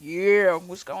down. Yeah,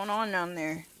 what's going on down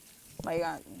there? Like,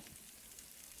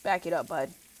 back it up, bud.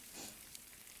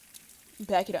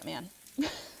 Back it up, man.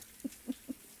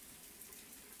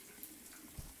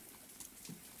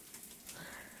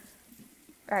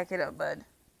 Back it up, bud.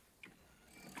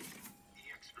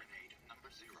 EX grenade number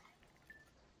 0.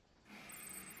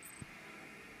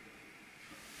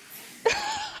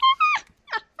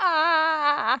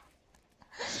 Ah,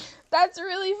 that's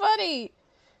really funny.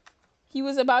 He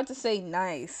was about to say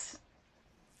nice.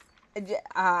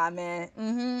 Ah,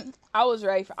 man. I was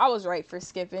right. I was right for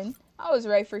skipping. I was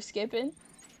right for skipping.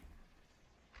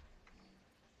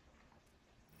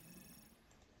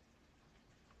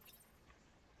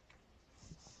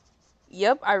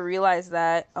 Yep, I realized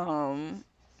that.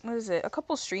 What is it? A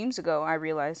couple streams ago, I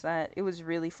realized that. It was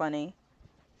really funny.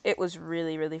 It was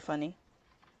really, really funny.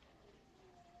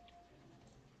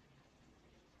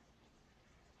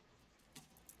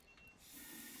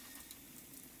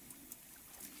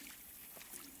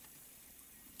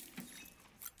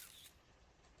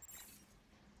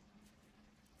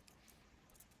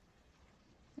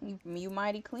 You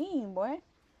mighty clean, boy.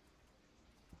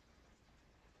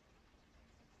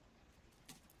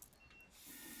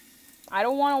 I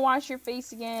don't want to wash your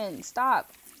face again.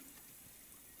 Stop.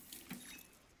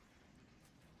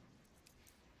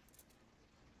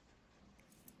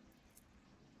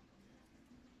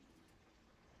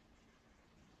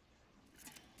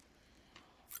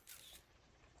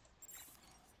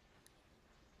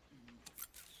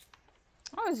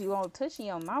 Why is you all touching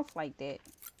your mouth like that?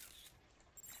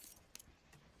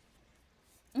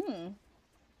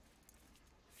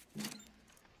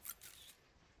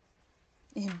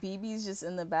 And BB's just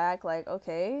in the back, like,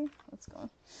 okay, what's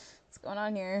going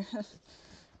on here?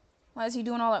 Why is he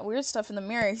doing all that weird stuff in the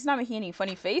mirror? He's not making any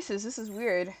funny faces. This is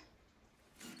weird.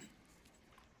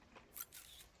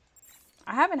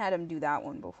 I haven't had him do that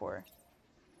one before.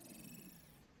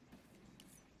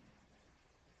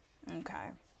 Okay.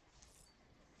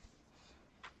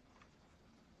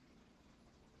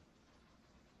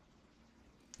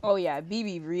 Oh yeah,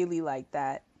 BB really liked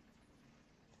that.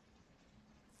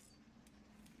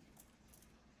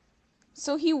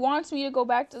 So he wants me to go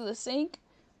back to the sink?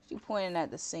 What you pointing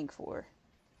at the sink for?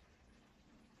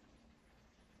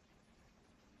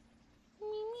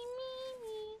 Me.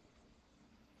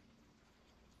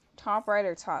 Top right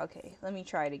or top? Okay, let me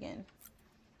try it again.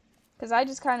 Because I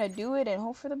just kind of do it and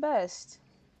hope for the best.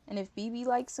 And if BB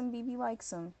likes him, BB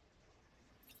likes him.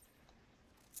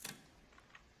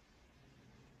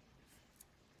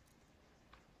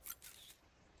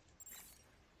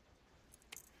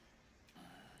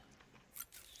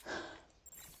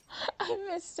 I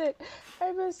missed it.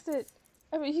 I missed it.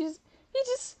 I mean, he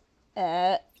just,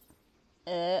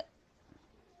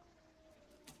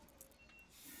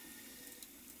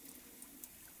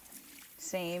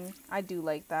 Same. I do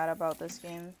like that about this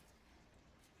game.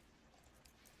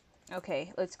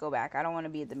 Okay, let's go back. I don't want to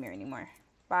be at the mirror anymore.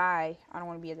 Bye. I don't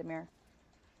want to be at the mirror.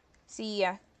 See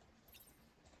ya.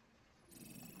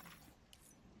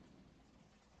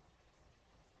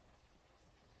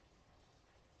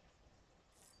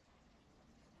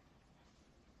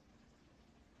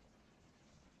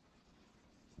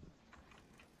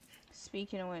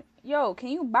 Speaking of it, yo, can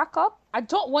you back up? I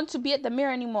don't want to be at the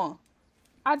mirror anymore.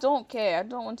 I don't care. I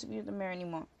don't want to be at the mirror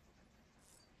anymore.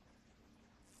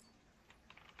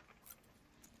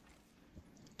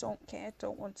 Don't care.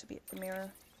 Don't want to be at the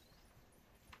mirror.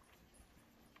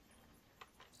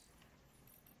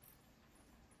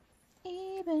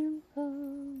 Even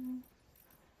though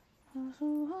I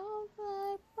so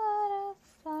like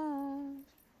butterflies.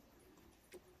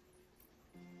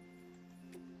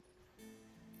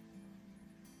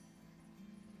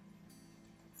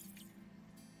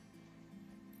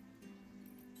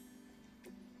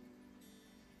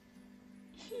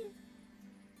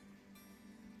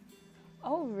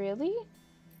 Oh, really?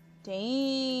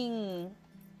 Dang.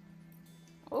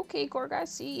 Okay, Korg, I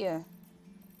see ya.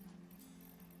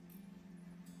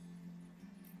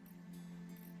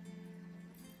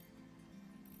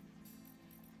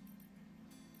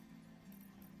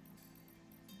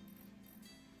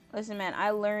 Listen, man, I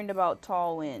learned about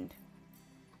tall wind.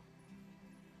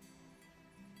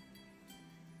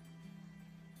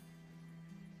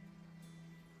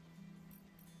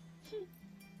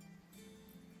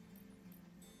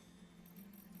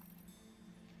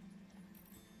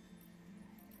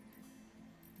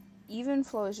 Even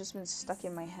flow has just been stuck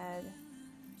in my head.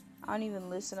 I don't even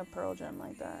listen to Pearl Jam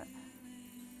like that.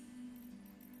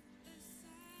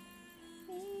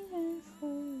 Even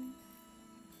flow.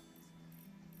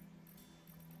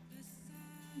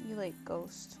 You like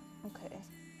Ghost. Okay.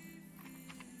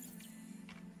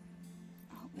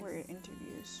 Word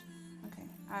interviews. Okay.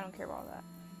 I don't care about that.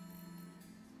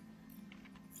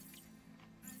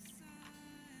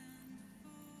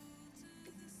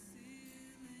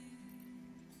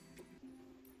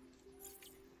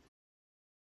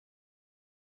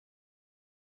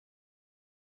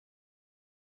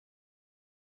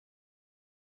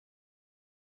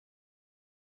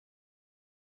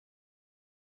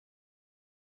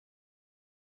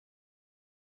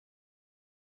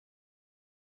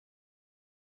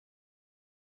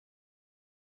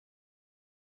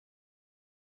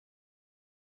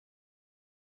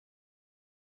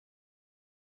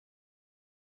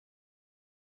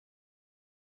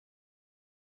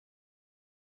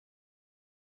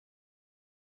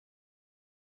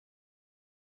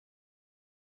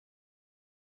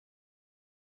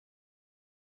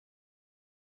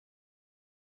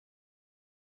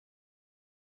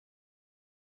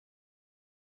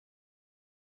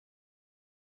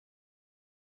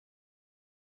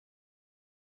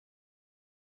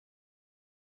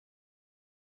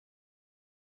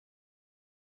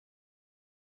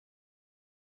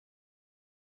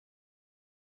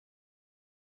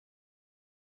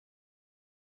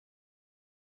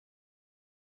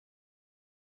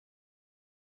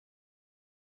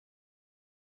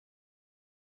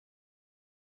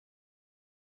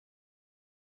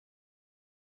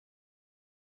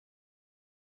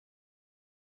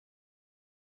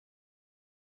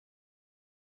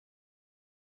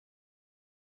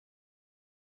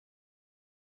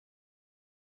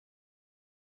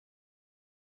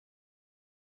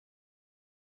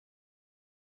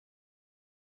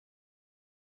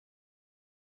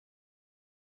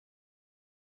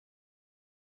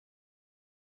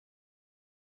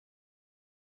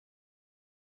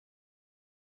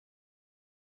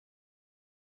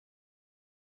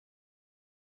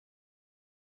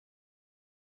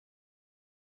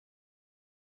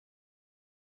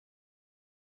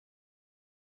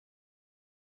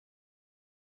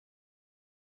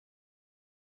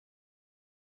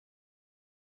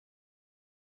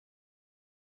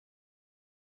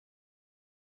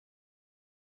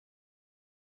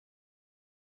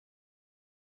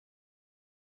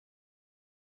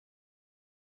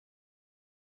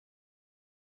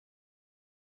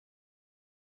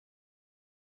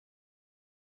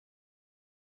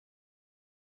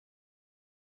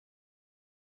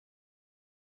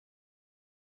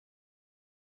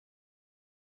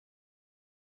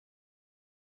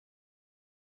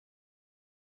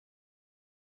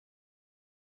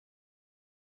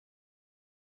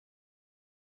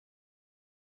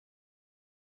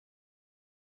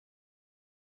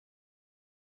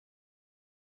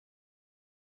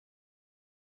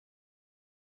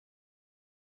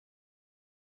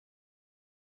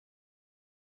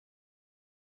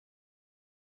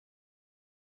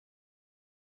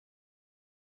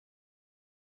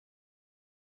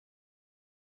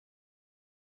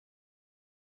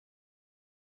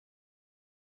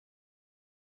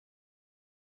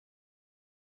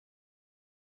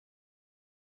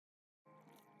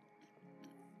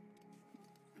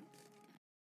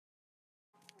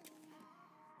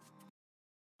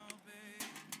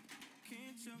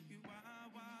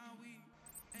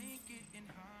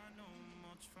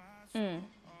 Mm.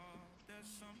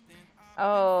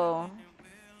 Oh,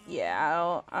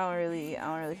 yeah. I don't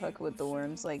really fuck with the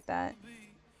worms like that.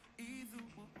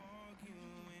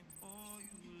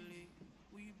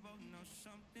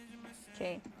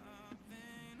 Okay.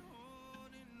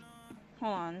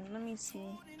 Hold on. Let me see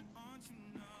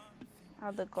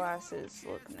how the glasses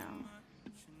look now.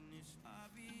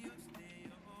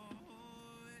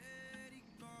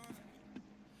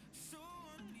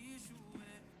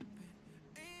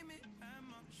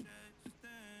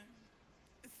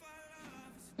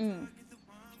 Mm.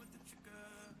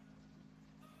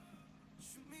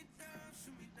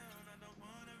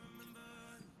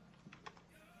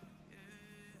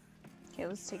 Okay,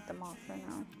 let's take them off for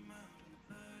now.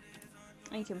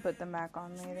 You can put them back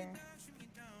on later.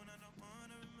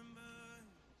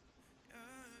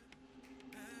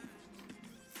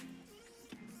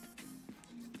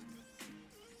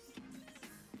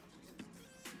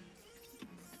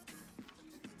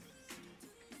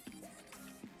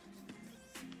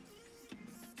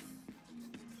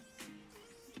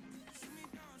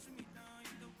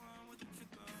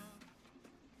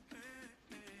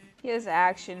 He has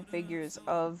action figures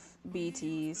of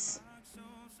BTs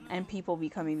and people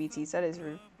becoming BTs. That is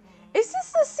rude. Is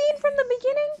this the scene from the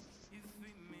beginning?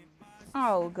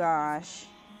 Oh gosh.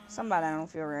 Somebody I don't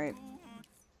feel right.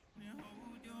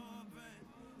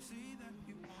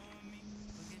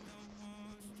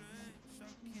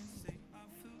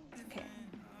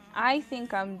 I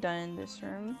think I'm done in this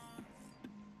room.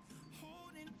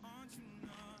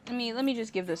 Let me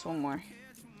just give this one more.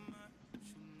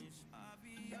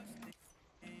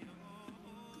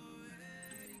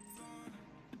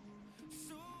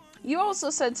 You also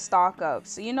said stock up,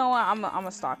 so you know what? I'm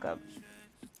a stock up.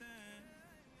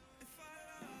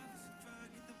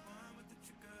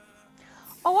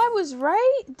 Oh, I was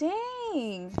right?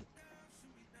 Dang.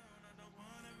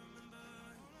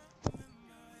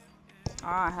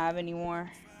 I don't have any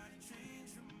more.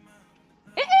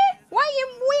 Why you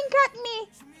wink at me?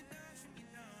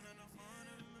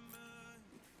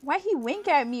 Why he wink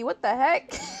at me? What the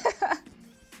heck?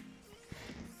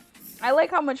 I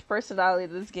like how much personality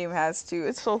this game has too.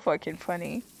 It's so fucking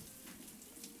funny.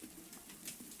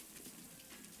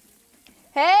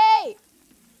 Hey!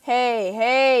 Hey,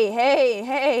 hey, hey,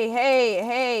 hey, hey,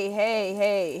 hey, hey,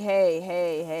 hey, hey,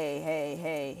 hey, hey, hey,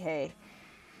 hey, hey.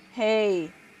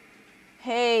 Hey.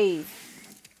 Hey.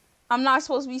 I'm not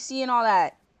supposed to be seeing all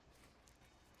that.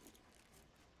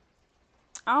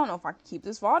 I don't know if I can keep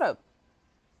this VOD up.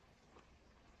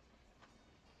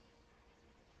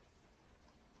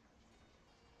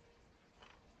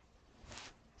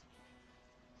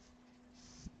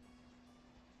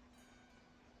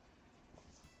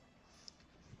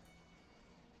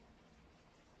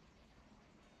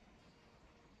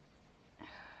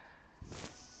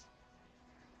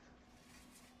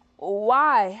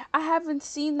 Why? I haven't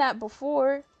seen that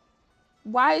before.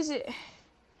 Why is it...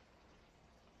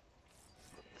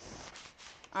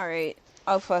 Alright.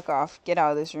 I'll fuck off. Get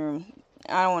out of this room.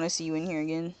 I don't want to see you in here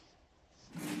again.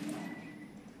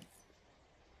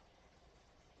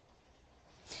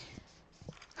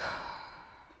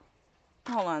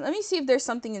 Hold on. Let me see if there's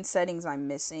something in settings I'm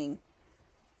missing.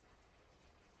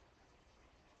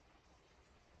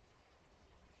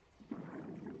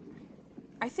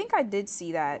 I think I did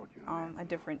see that a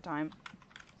different time.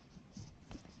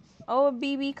 Oh, a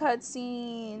BB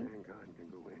cutscene. Mankind can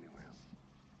go anywhere,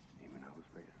 even outer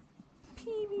space.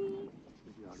 PB.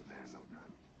 We'll be out of hand no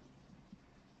time.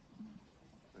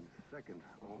 And the second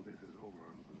all this is over,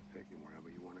 I'm going to take you wherever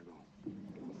you want to go.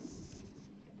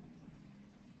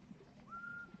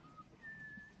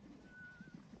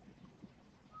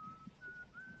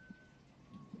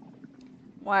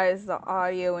 Why is the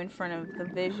audio in front of the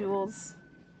visuals?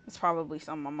 It's probably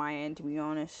something on my end, to be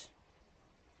honest.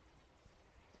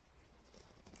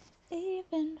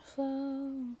 Even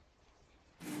flow.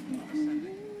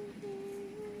 Ascending.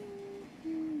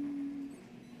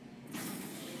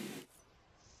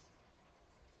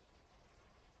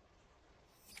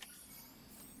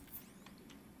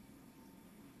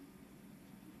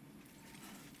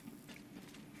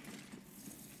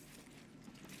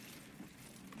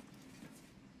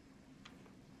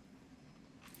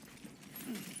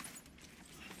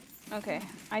 Okay,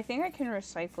 I think I can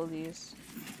recycle these.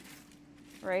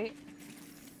 Right?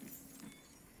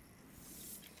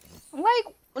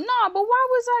 Like, nah, but why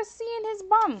was I seeing his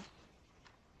bum?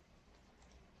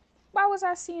 Why was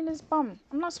I seeing his bum?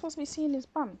 I'm not supposed to be seeing his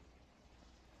bum.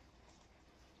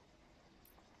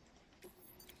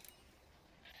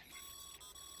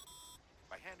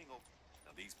 By handing over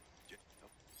now these.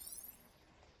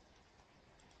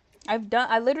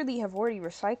 I literally have already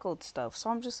recycled stuff, so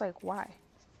I'm just like, why?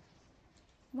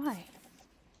 Why?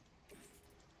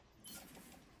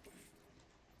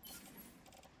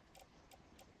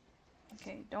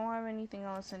 Okay, don't have anything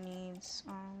else it needs.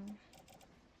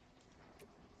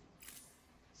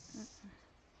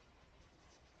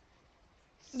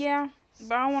 Yeah,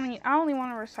 but I only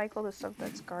want to recycle the stuff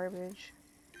that's garbage.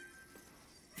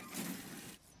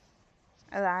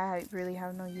 That I really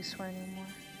have no use for anymore.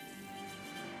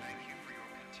 Thank you for your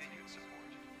continued support.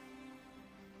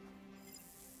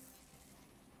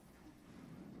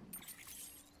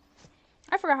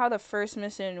 I forgot how the first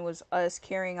mission was us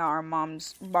carrying out our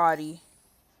mom's body.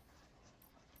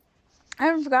 I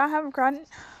haven't forgotten.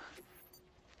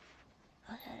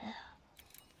 Okay.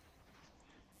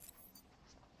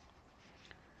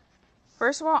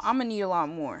 First of all, I'm gonna need a lot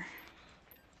more.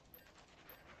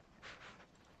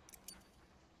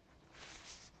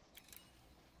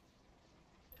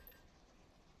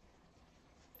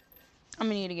 I'm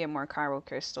gonna need to get more chiral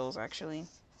crystals, actually.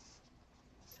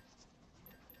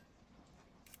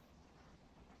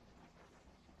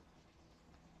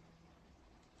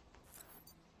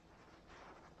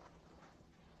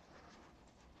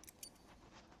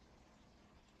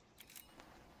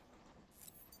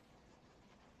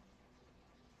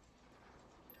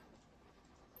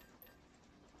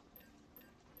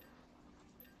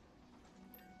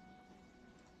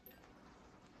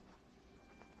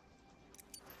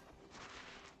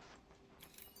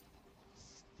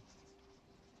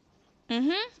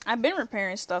 I've been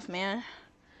repairing stuff, man.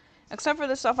 Except for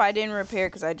the stuff I didn't repair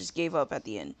because I just gave up at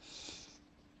the end.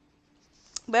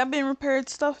 But I've been repairing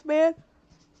stuff, man.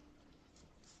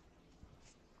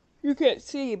 You can't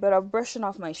see, but I'm brushing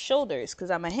off my shoulders because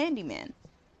I'm a handyman.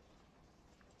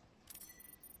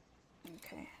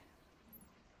 Okay.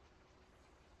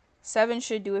 7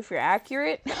 should do if you're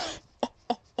accurate.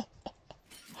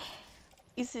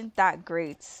 Isn't that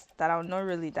great that I'm not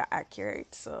really that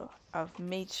accurate. So I've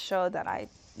made sure that I,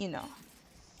 you know.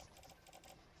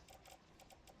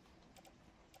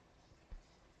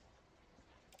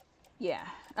 Yeah.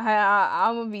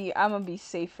 I'm gonna be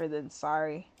safer than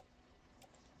sorry.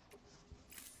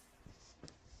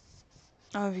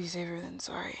 I'm gonna be safer than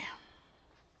sorry.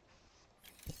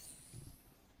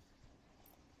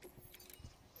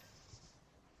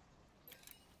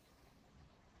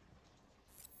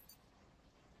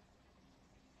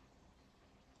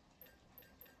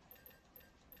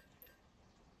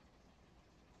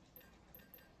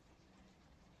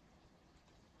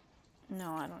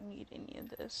 No, I don't need any of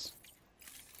this.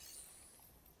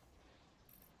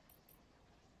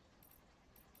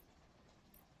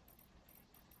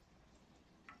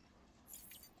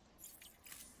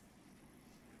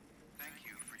 Thank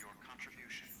you for your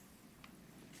contribution.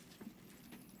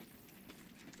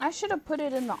 I should have put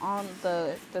it in the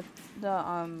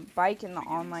bike in the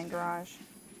online garage.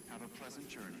 Have a pleasant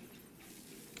journey.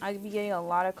 I'd be getting a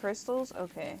lot of crystals.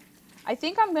 Okay. I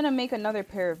think I'm gonna make another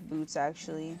pair of boots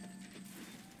actually.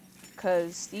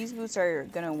 Cause these boots are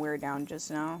gonna wear down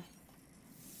just now.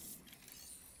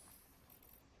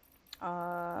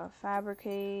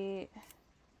 Fabricate.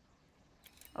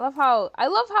 I love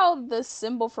how the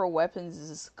symbol for weapons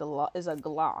is a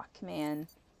Glock, man.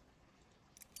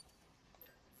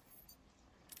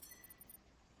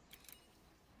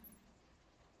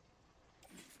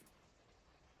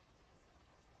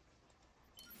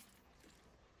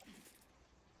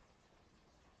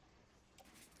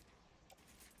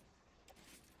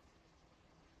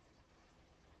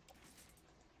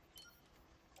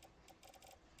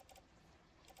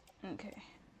 Okay.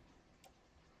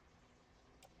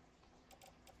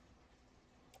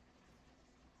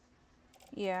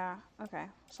 Yeah, okay.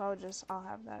 So I'll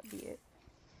have that be it.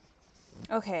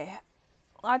 Okay.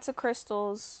 Lots of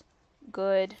crystals.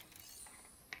 Good.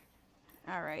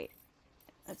 Alright.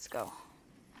 Let's go.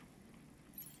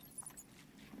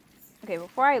 Okay,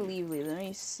 before I leave, let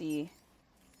me see.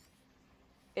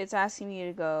 It's asking me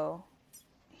to go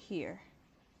here.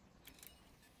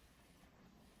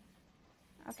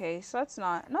 Okay, so that's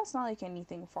not like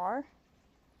anything far.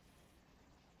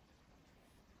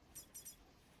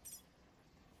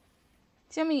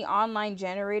 See how many online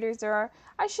generators there are?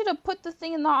 I should have put the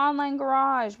thing in the online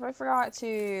garage, but I forgot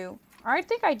to. Or I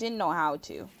think I didn't know how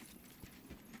to.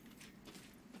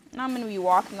 Now I'm gonna be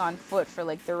walking on foot for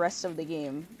like the rest of the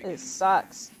game. It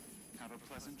sucks. Have a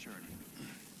pleasant journey.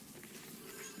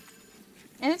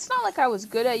 And it's not like I was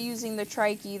good at using the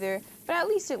trike either, but at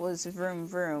least it was vroom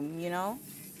vroom, you know?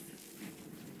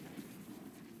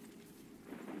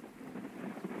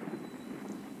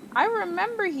 I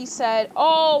remember he said,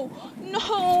 oh,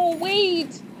 no,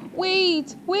 wait,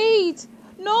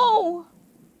 no.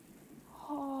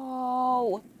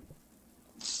 Oh.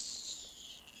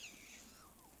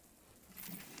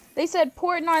 They said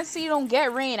port not so you don't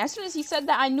get rain. As soon as he said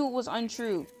that, I knew it was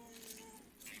untrue.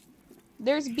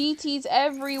 There's BTs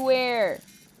everywhere.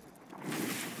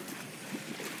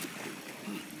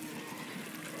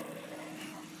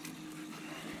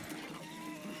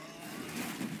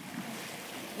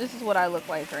 This is what I look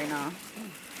like right now.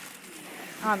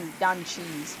 I'm done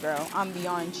cheese, bro. I'm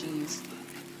beyond cheese.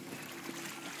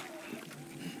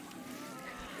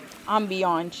 I'm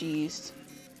beyond cheese.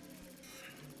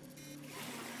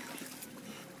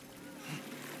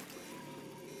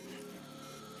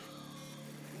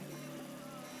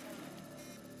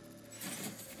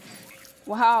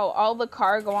 Wow, all the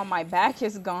cargo on my back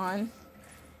is gone.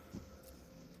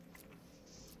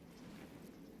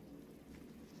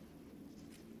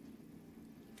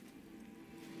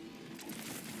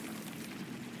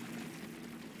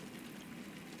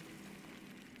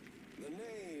 The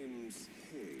name's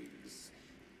Higgs,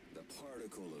 the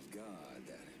particle of God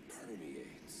that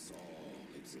permeates all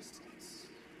existence.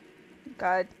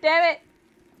 God damn it.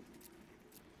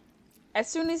 As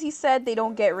soon as he said they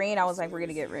don't get rain, I was like, we're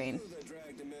gonna get rain. That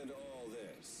dragged him into all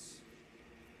this.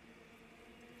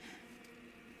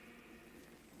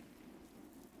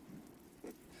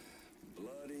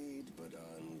 Bloodied but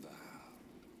unbowed.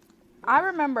 I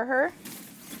remember her.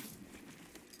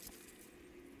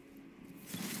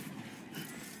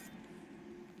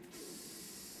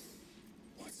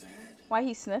 What's that? Why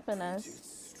he sniffing us? Bridget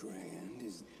Strand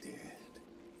is dead.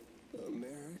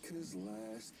 America's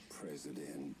last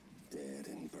president dead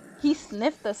and burned. He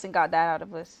sniffed us and got that out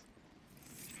of us.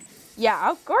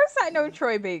 Yeah, of course I know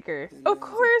Troy Baker. Of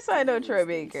course I know Troy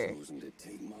Baker. Chosen to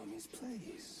take Mommy's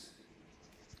place.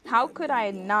 How could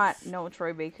I not know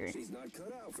Troy Baker? She's not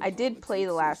cut out for I did play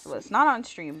The Last of Us. Not on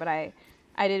stream, but I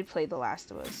did play The Last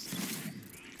of Us.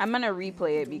 I'm gonna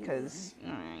replay it because,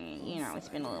 you know, it's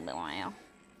been a little bit while.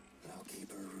 I'll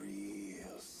keep her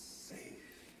real safe.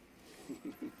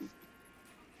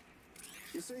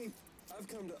 You see, I've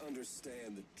come to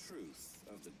understand the truth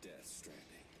of the Death Stranding.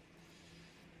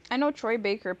 I know Troy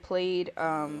Baker played,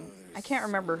 I can't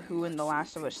remember who in The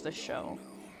Last of Us, the show.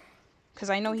 Because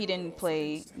I know he didn't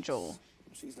play Joel.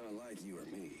 She's not like you or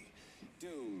me.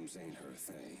 Dooms ain't her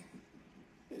thing.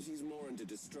 And she's more into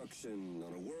destruction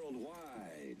on a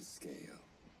worldwide scale.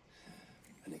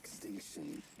 An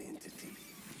extinction entity.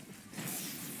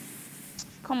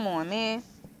 Come on, man.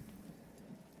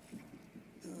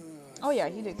 Oh yeah,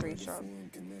 he did great job.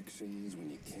 Connections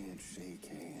when you can't shake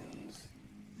hands.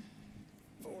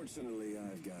 Fortunately,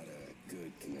 I've got a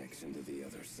good connection to the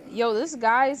other side. Yo, this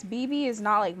guy's BB is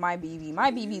not like my BB.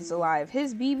 My BB's alive.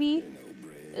 His BB,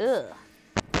 ugh.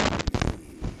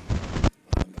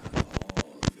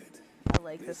 I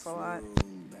like this a lot.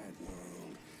 That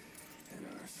world, and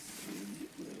our sweet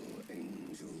little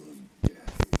angel of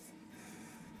death.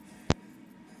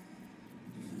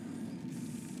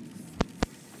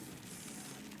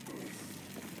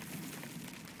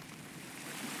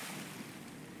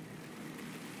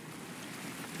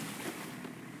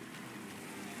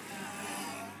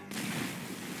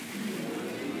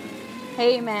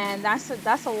 Hey man, that's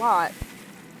a lot.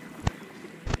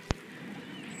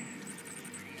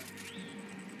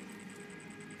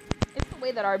 It's the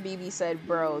way that our BB said,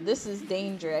 bro, this is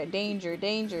danger, danger,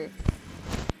 danger.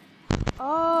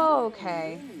 Oh,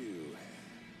 okay.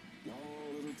 All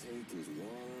it'll take is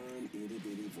one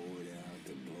itty-bitty void out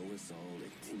to blow us all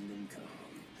to kingdom come.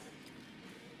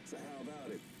 So how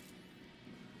about it?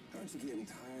 Aren't you getting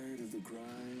tired of the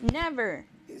grind? Never.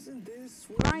 Isn't this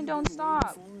Grind don't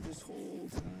stop. for this whole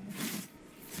time?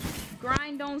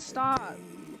 Grind don't stop.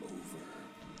 Game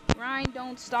over. Grind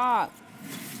don't stop.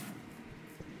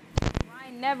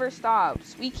 Grind never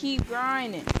stops. We keep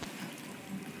grinding.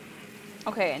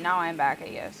 Okay, now I'm back, I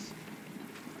guess.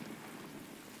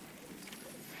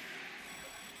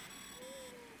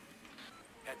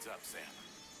 Heads up, Sam.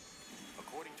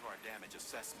 According to our damage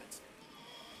assessments,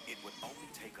 it would only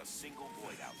take a single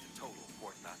void out to total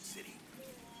Port Knot City.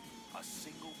 A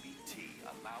single BT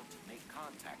allowed to make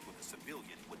contact with a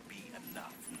civilian would be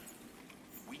enough.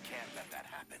 We can't let that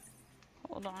happen.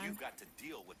 Hold on. You've got to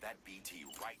deal with that BT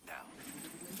right now.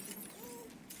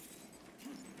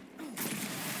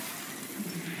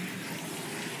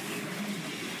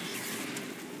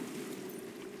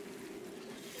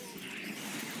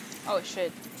 Oh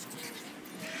shit.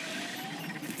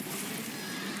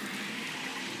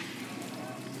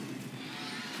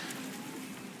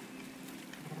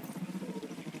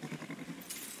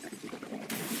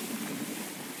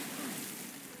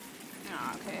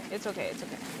 Okay. It's okay, it's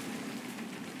okay.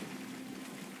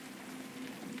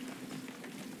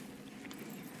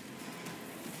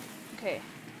 Okay.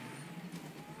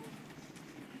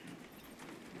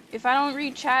 If I don't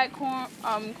read chat,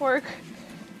 Cork,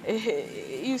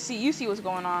 you see what's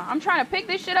going on. I'm trying to pick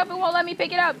this shit up, it won't let me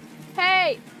pick it up.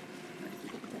 Hey!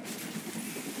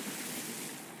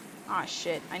 Ah,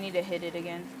 shit. I need to hit it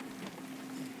again.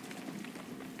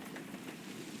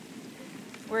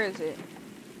 Where is it?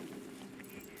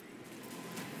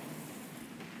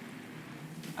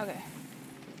 Okay.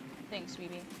 Thanks,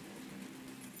 BB.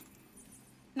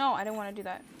 No, I didn't want to do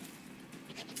that.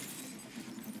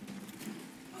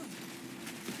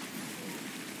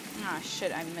 Ah,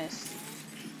 shit, I missed.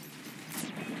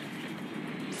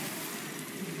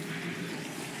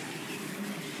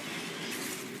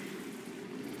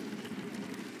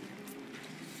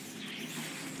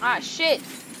 Ah, shit.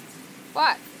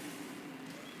 Fuck.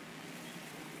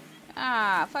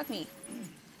 Ah, fuck me.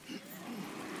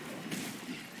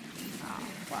 Oh,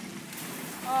 fuck.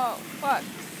 Oh, fuck.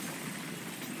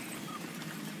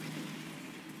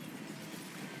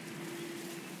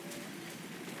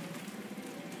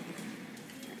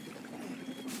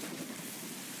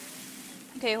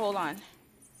 Okay, hold on.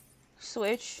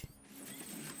 Switch.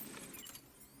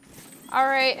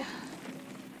 Alright.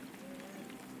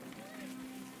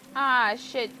 Ah,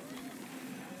 shit.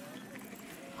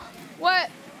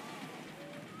 What?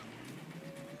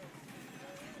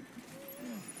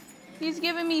 He's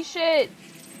giving me shit.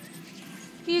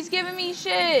 He's giving me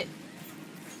shit.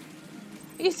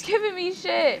 He's giving me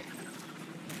shit.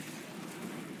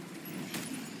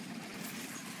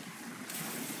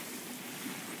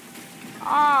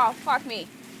 Oh, fuck me.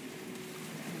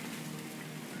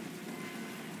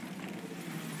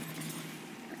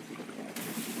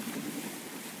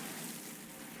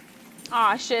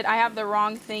 Aw, shit, I have the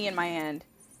wrong thing in my hand.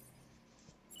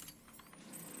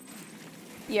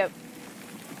 Yep.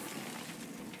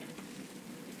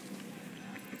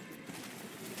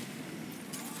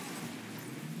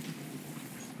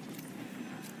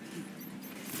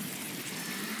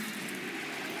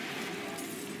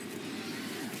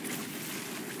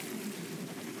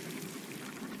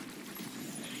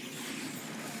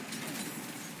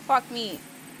 Fuck me.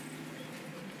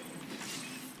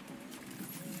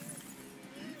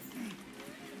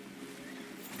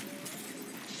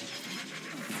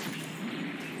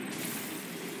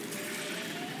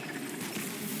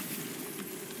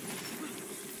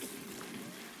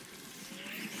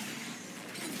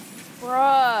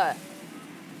 Bruh.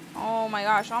 Oh my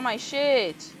gosh, all my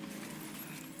shit.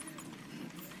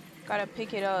 Gotta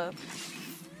pick it up.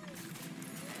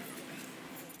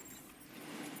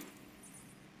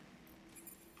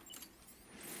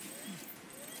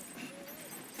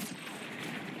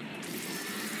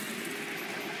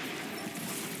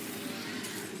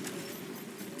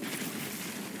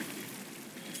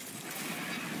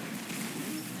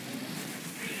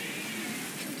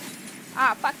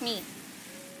 Ah, fuck me.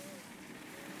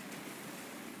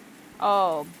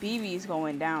 Oh, BB's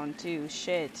going down too.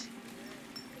 Shit.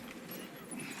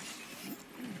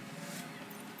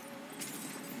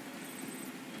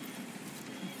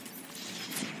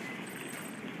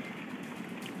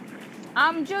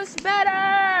 I'm just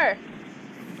better.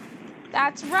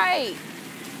 That's right.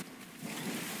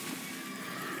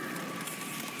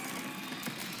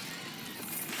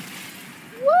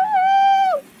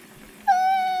 Woo!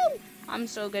 Woo! I'm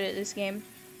so good at this game.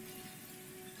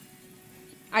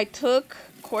 I took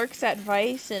Cork's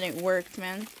advice and it worked,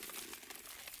 man.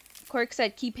 Cork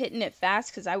said keep hitting it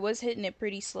fast because I was hitting it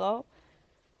pretty slow.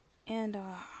 And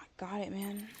got it,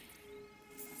 man.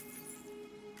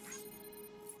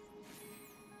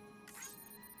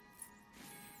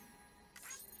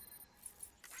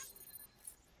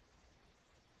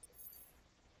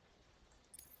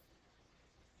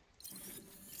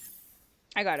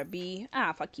 I got a B.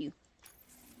 Ah, fuck you.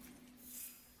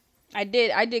 I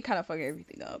did kind of fuck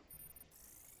everything up.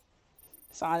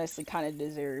 It's honestly kind of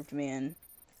deserved, man.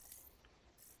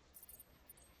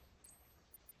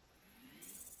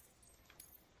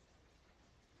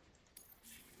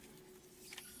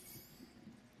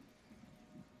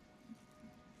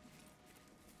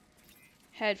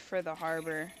 Head for the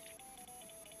harbor.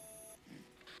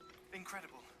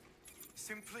 Incredible.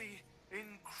 Simply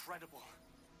incredible.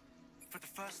 For the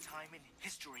first time in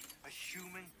history, a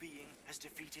human being has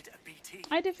defeated a BT.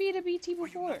 I defeated a BT Were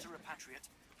you before. not a repatriate,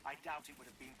 I doubt it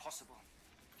would have been possible.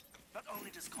 Not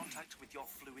only does contact with your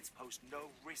fluids pose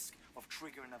no risk of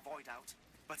triggering a void out,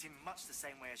 but in much the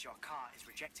same way as your car is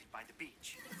rejected by the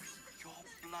beach, your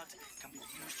blood can be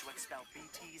used to expel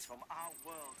BTs from our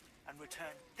world and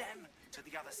return them to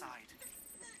the other side.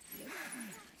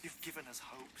 You've given us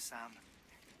hope, Sam.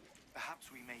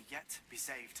 Perhaps we may yet be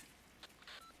saved.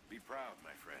 Be proud,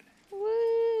 my friend.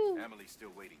 Woo! Emily's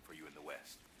still waiting for you in the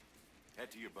west. Head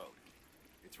to your boat.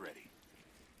 It's ready.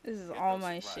 This is Get all those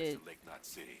my supplies shit. to Lake Knot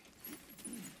City.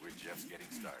 We're just getting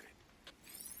started.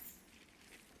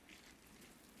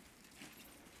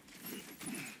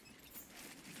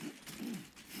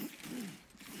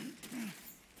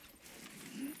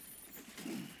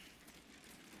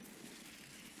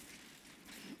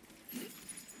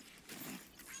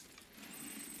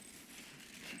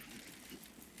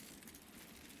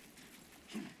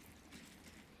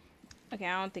 Okay,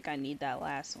 I don't think I need that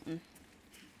last one.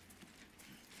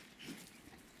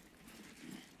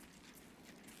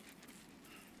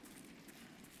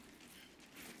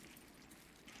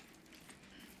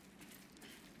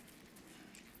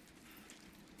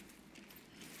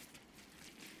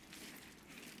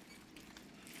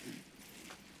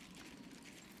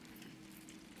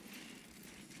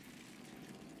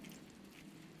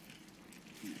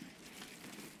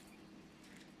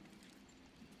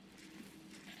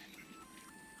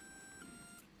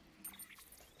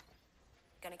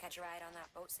 Gonna catch a ride on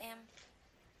that boat, Sam?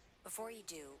 Before you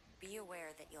do, be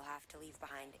aware that you'll have to leave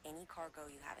behind any cargo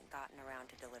you haven't gotten around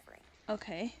to delivering.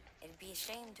 Okay. It'd be a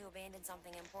shame to abandon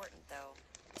something important, though,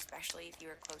 especially if you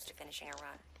were close to finishing a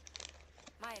run.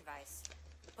 My advice,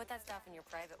 put that stuff in your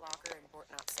private locker in Port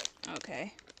Knot City.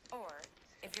 Okay. Or,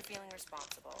 if you're feeling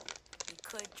responsible, you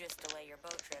could just delay your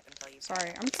boat trip until you... Sorry,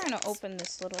 I'm trying to open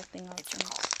this little thing up. It's your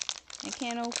call. I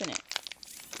can't open it.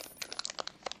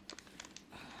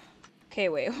 Okay,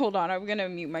 wait, hold on. I'm gonna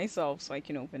mute myself so I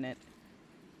can open it.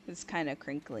 It's kind of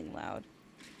crinkling loud.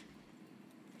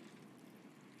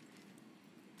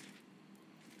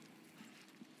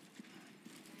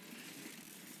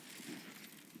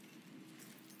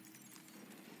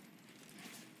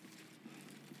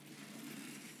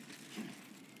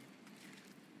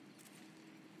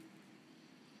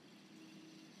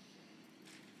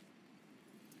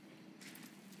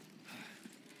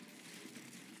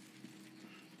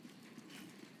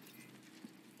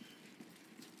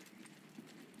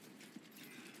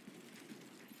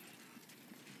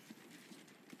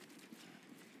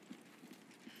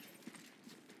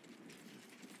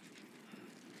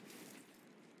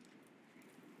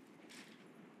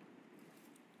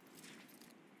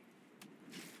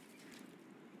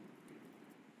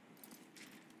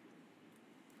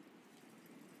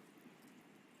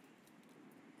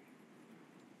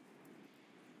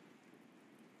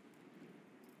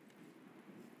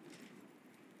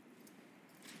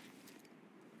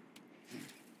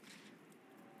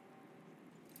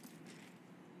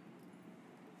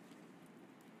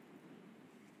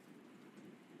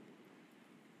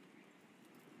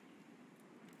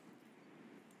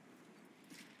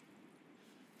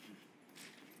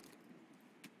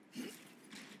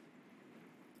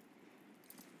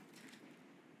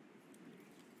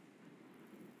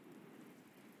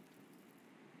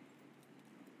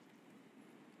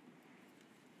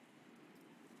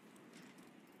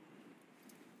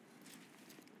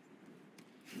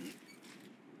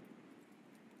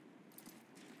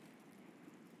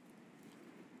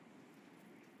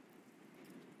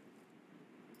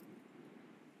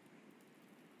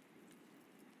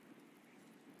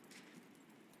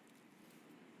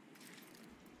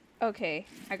 Okay,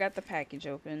 I got the package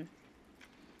open.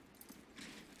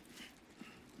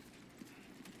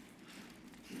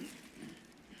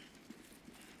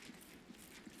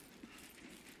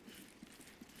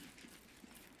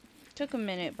 Took a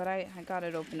minute, but I got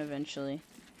it open eventually.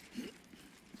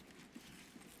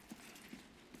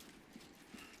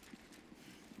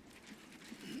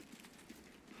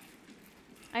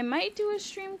 I might do a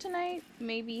stream tonight,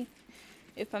 maybe,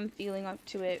 if I'm feeling up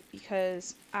to it,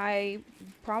 because I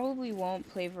probably won't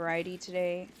play Variety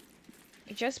today.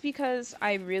 Just because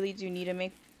I really do need to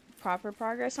make proper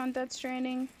progress on Death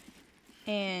Stranding,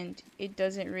 and it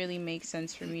doesn't really make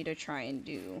sense for me to try and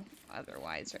do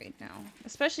otherwise right now.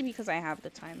 Especially because I have the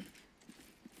time.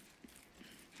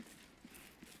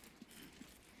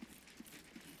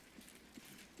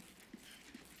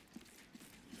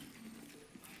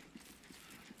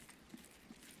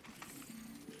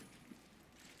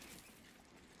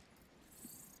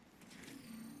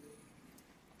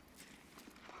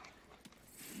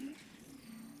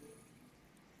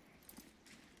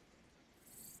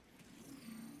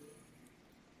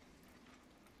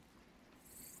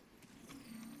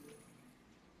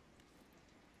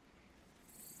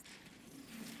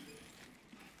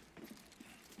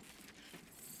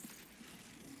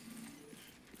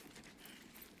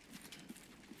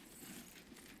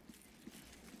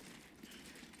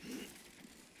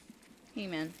 Hey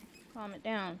man, calm it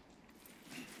down.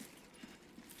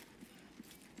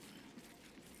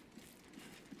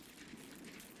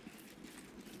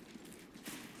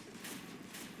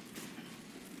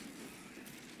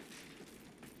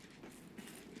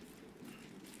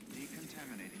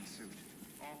 Decontaminating suit.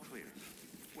 All clear.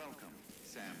 Welcome,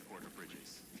 Sam Porter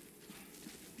Bridges.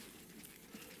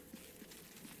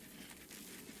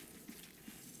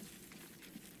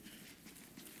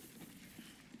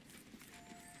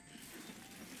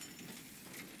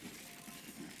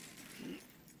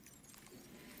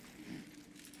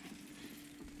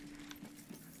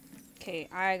 Okay,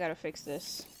 I gotta fix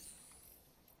this.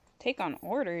 Take on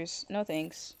orders? No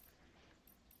thanks.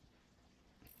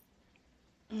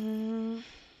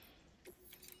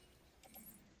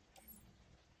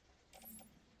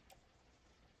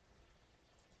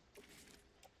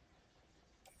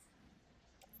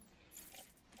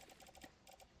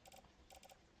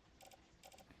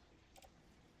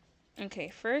 Okay,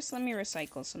 first let me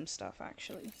recycle some stuff,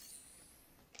 actually.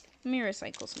 Let me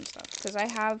recycle some stuff, because I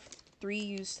have 3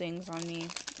 used things on me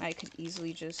I could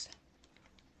easily just,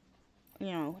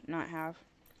 you know, not have.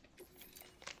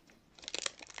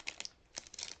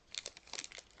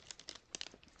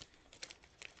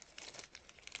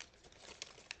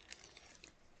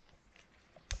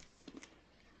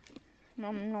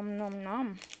 Nom nom nom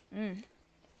nom.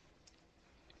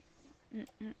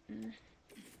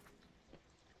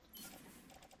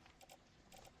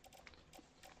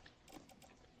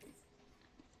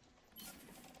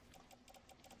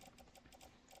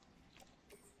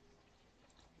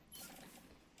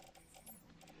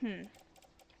 Hmm.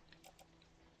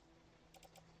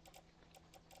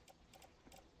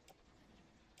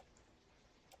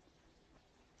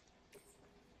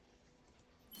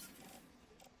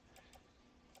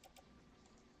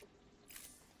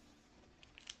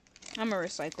 I'm gonna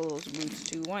recycle those boots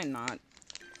too. Why not?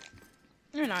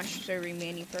 They're not serving me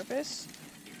any purpose.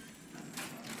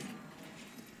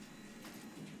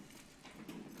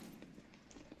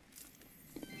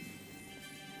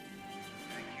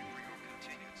 Thank you for your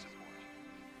continued support.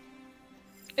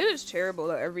 It is terrible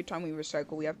that every time we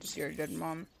recycle, we have to see our dead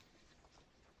mom.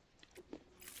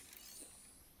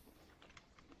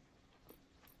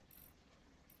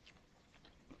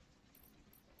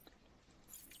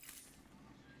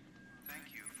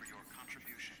 Thank you for your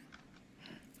contribution.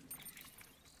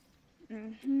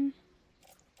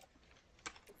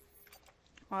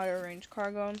 Auto range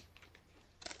cargo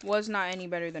was not any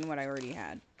better than what I already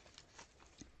had.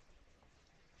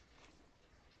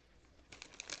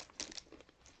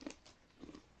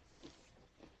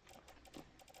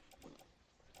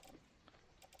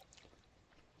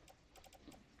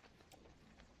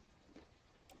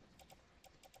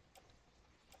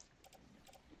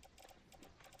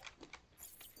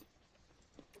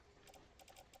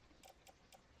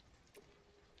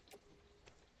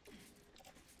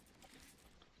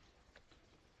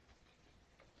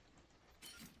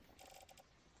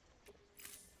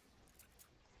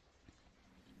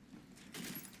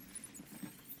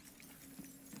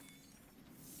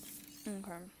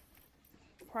 Okay.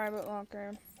 Private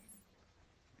locker.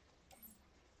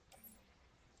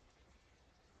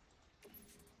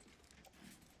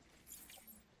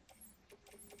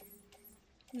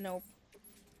 Nope.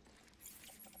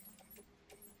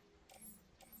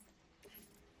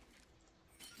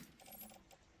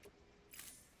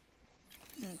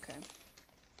 Okay.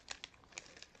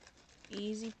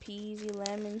 Easy peasy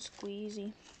lemon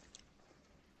squeezy.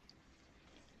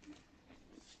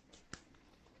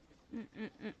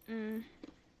 Mm-mm-mm-mm.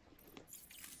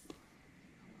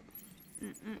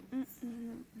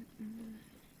 Mm-mm-mm-mm-mm-mm.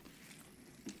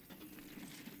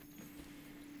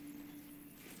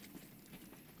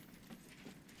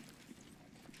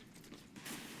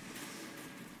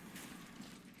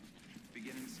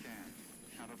 Beginning scan.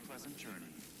 Have a pleasant journey.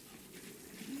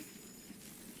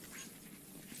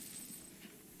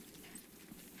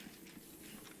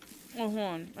 Oh, hold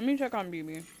on. Let me check on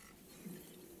BB.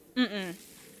 Mm-mm.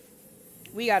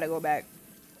 We gotta go back.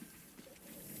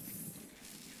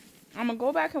 I'm gonna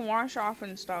go back and wash off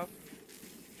and stuff.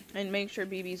 And make sure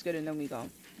BB's good and then we go.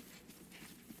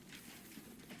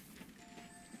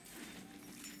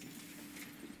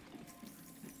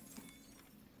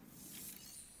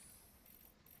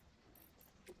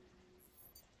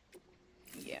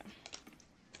 Yeah.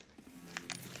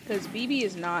 Because BB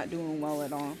is not doing well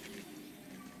at all.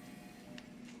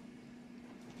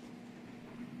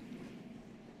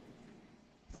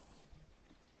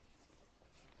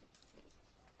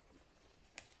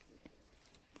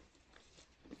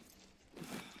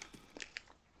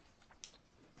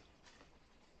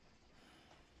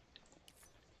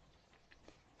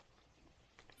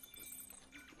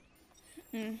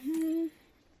 Mm-hmm.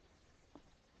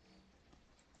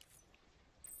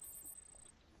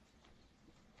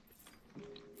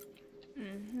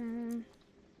 Mm-hmm.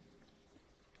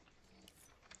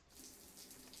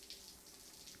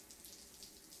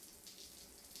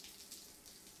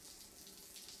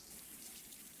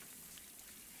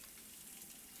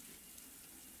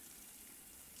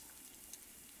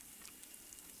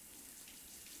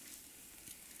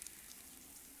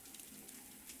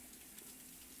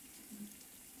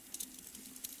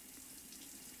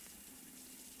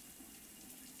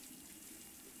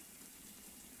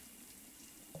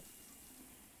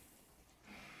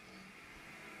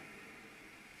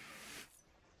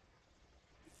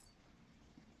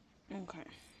 Okay.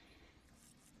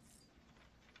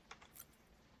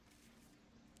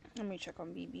 Let me check on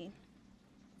BB.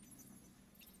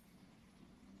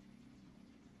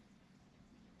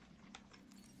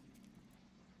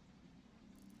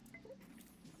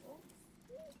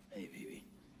 Hey, baby.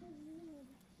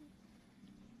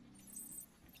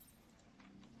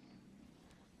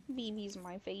 BB's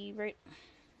my favorite.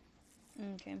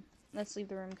 Okay. Let's leave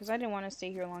the room because I didn't want to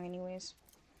stay here long anyways.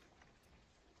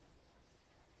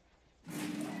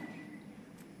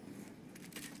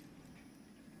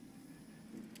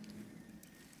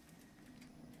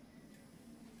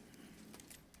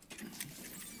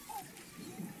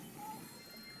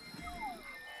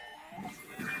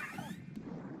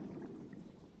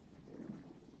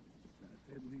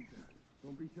 That's it, Lisa.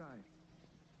 Don't be shy.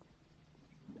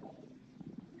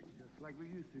 Just like we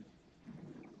used to.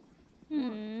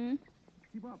 Hmm.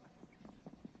 Keep up.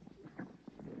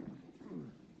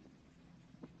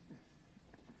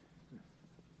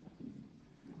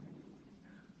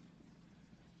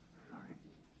 Sorry.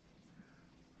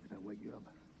 Did I wake you up?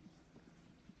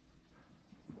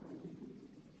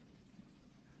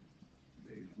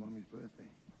 Today's Mommy's birthday.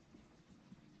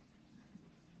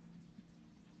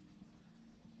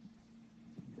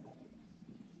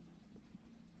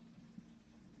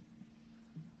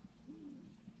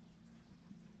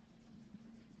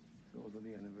 It's also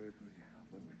the anniversary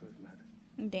of when we first met.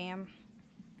 Damn.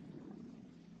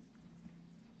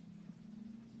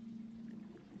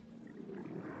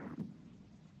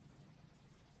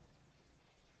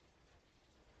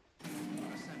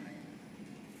 Ascending.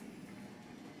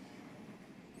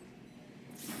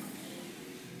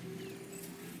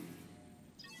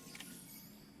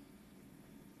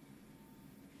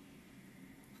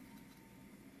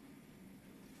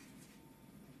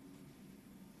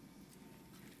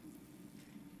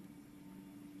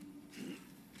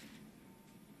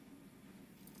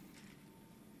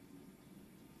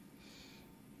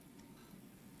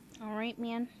 All right,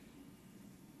 man.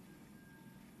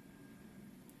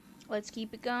 Let's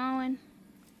keep it going.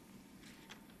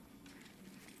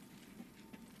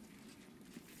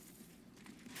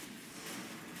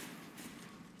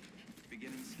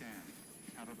 Beginning scan.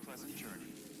 Have a pleasant journey.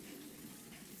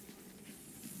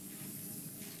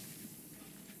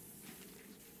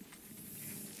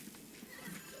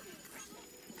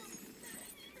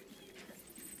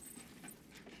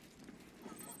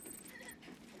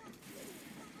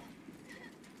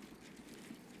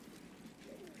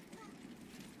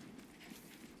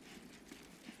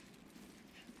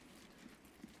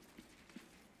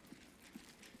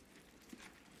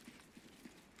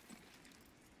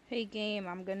 Hey, game,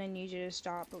 I'm gonna need you to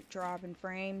stop dropping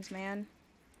frames, man.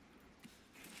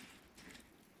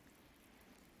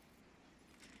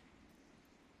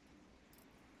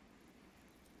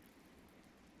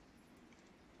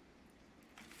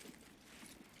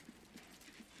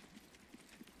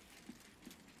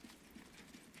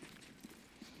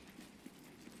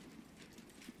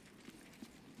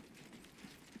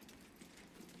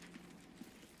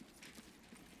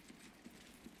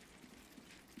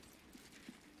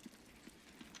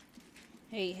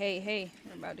 Hey, hey, hey.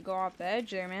 We're about to go off the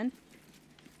edge there, man.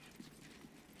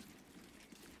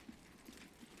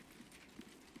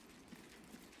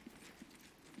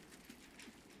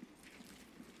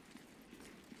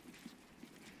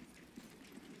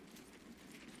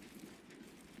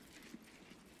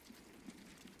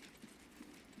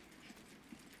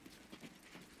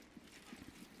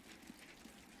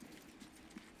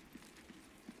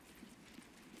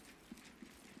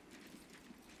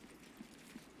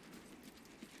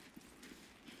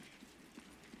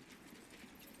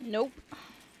 Nope.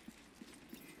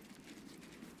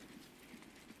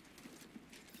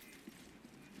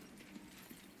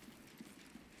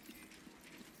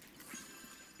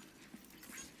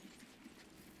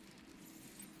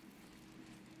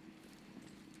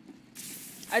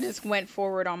 I just went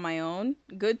forward on my own.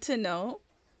 Good to know.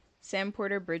 Sam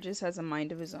Porter Bridges has a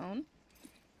mind of his own.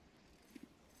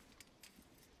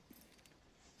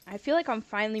 I feel like I'm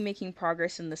finally making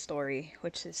progress in the story,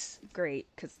 which is great,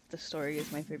 because the story is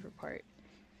my favorite part.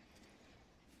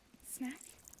 Snack?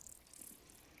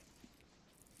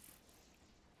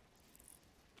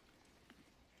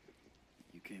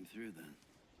 You came through then.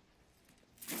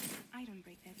 I don't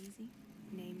break that easy.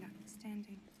 Name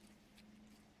notwithstanding.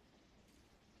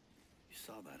 You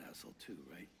saw that asshole too,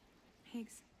 right?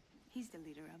 Higgs. He's the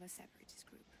leader of a separatist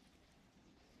group.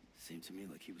 Seemed to me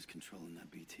like he was controlling that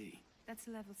BT. That's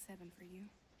level 7 for you.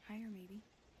 Higher, maybe.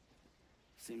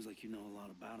 Seems like you know a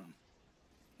lot about him.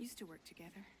 Used to work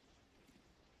together.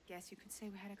 Guess you could say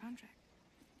we had a contract.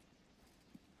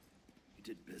 You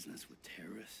did business with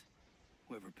terrorists?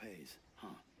 Whoever pays,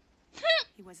 huh?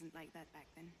 He wasn't like that back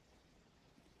then.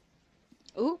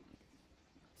 Ooh.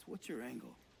 So what's your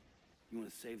angle? You want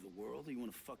to save the world, or you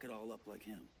want to fuck it all up like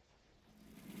him?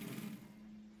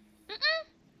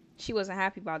 She wasn't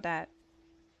happy about that.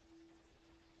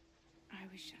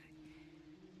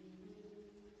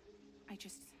 I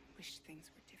just wish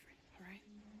things were different, all right?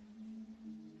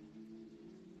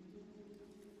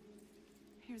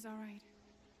 Here's all right.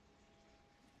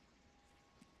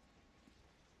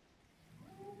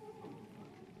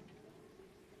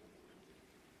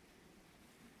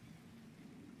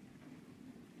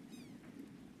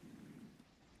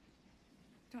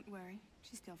 Don't worry,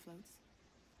 she still floats.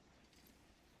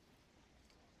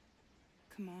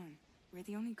 Come on, we're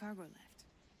the only cargo left.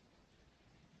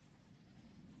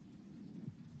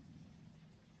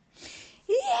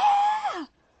 Yeah!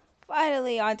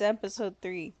 Finally on to episode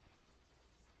 3.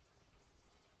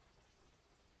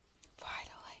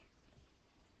 Finally.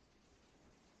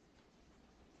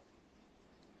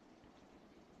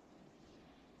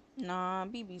 Nah,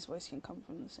 BB's voice can come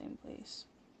from the same place.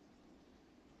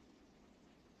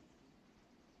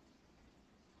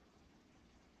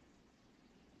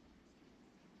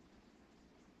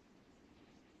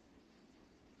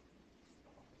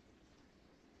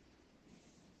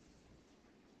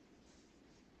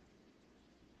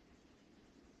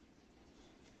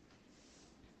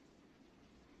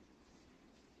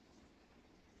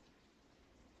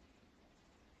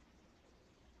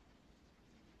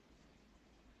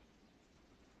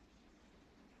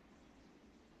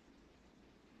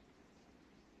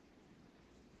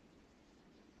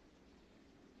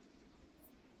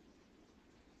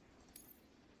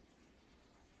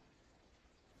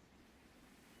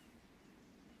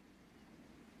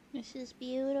 This is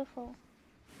beautiful.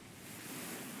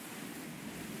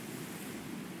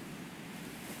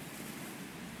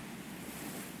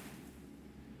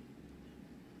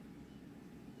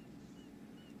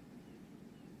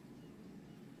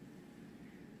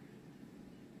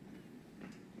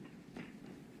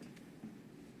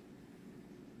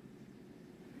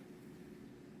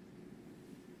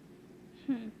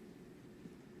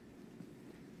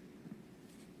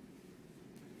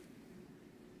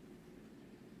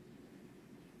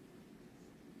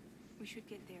 We should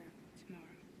get there tomorrow.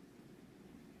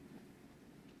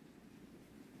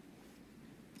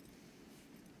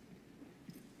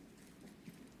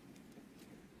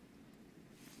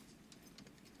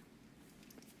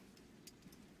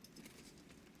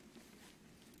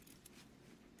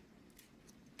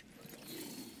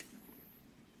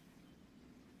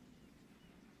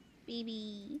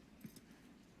 BB.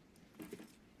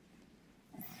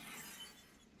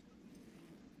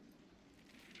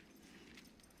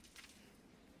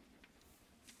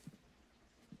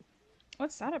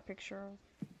 What's that a picture of?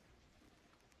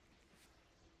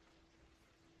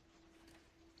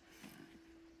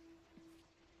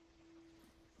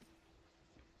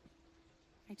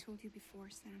 I told you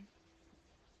before, Sam.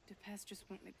 The past just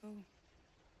won't let go.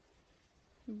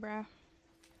 Bruh.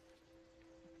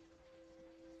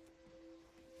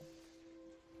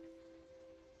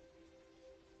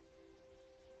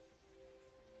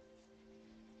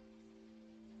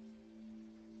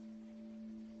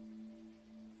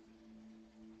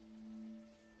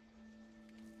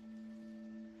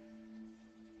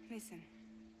 Listen,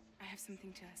 I have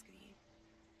something to ask of you.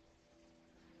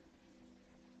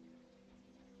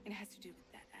 It has to do with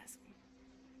that asshole,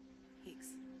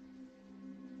 Higgs.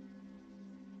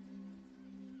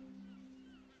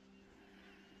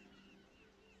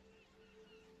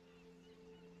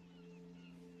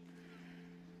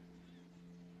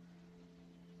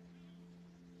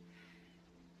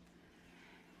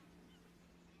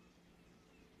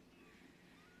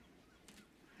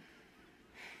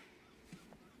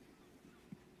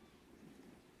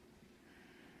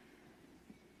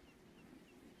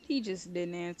 He just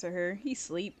didn't answer her. He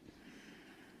sleep.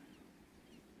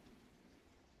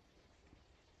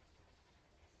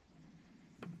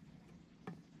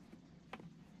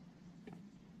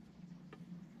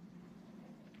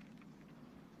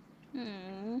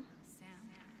 Hmm. Sam.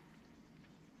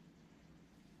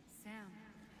 Sam.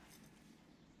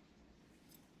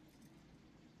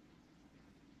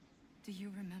 Do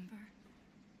you remember?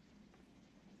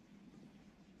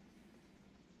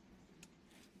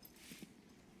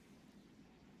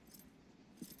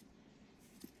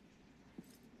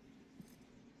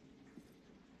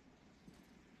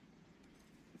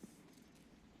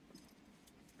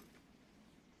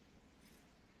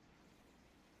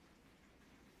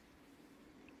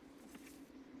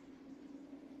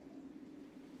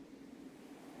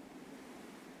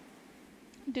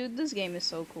 Dude, this game is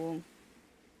so cool.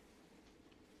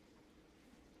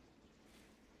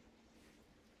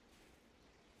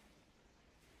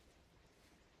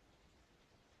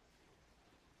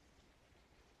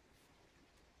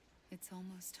 It's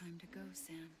almost time to go,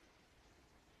 Sam.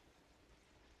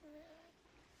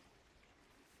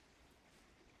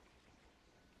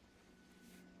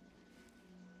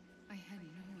 I had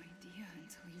no idea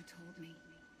until you told me.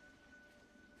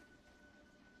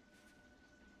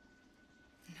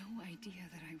 No idea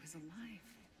that I was alive.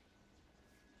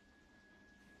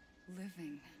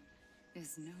 Living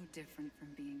is no different from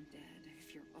being dead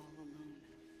if you're all alone.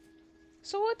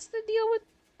 So what's the deal with...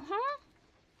 Huh?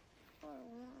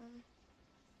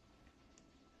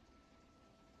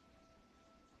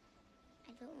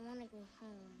 I don't want to go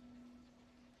home.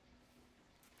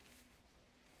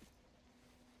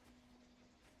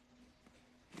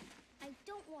 I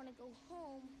don't want to go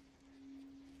home.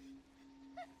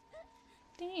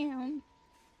 Damn.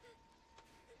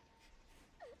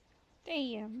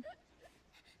 Damn.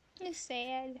 It's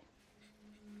sad.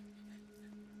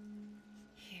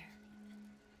 Here.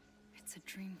 It's a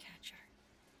dream catcher.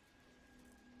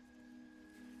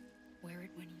 Wear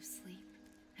it when you sleep,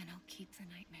 and I'll keep the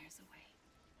nightmares away.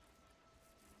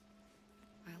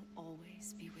 I'll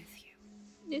always be with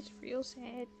you. It's real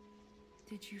sad.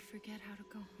 Did you forget how to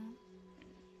go home?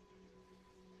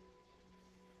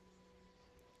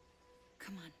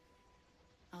 Come on.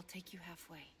 I'll take you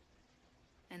halfway.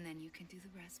 And then you can do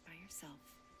the rest by yourself.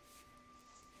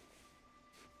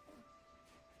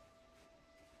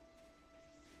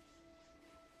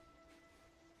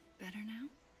 Better now?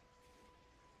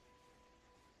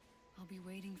 I'll be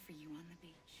waiting for you on the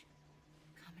beach.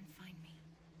 Come and find me.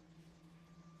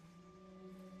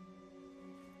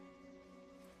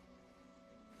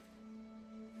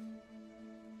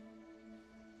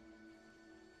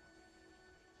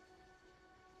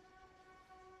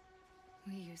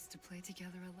 We used to play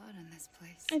together a lot in this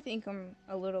place. I think I'm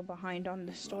a little behind on the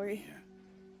Brought me story. here.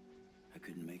 I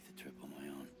couldn't make the trip on my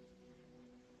own.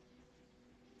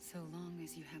 So long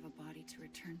as you have a body to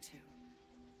return to,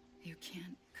 you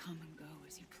can't come and go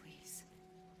as you please.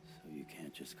 So you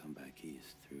can't just come back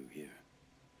east through here.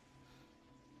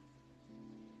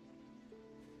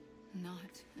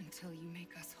 Not until you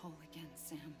make us whole again,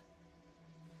 Sam.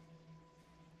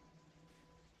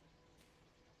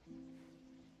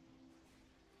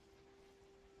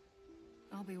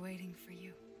 I'll be waiting for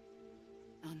you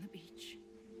on the beach.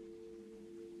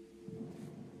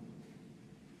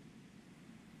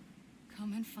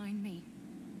 Come and find me.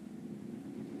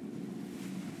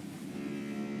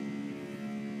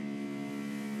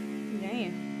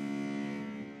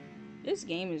 Damn. This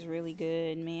game is really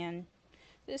good, man.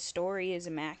 This story is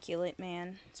immaculate,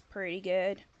 man. It's pretty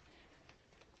good.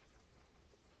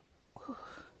 Whew.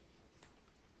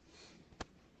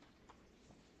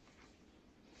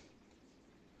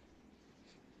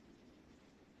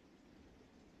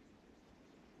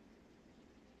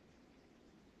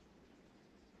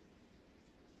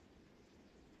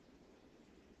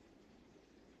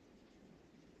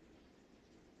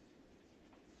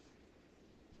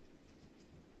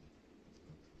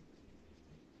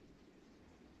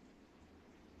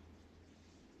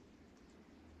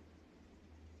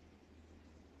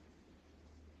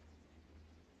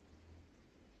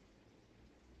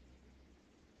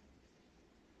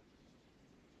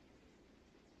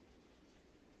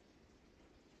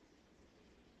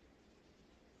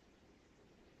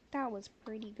 That was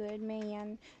pretty good,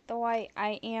 man. Though I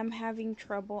am having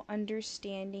trouble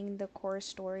understanding the core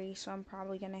story, so I'm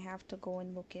probably gonna have to go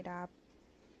and look it up.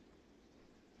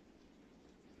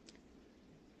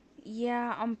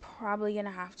 Yeah, I'm probably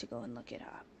gonna have to go and look it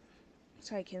up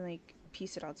so I can like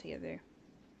piece it all together.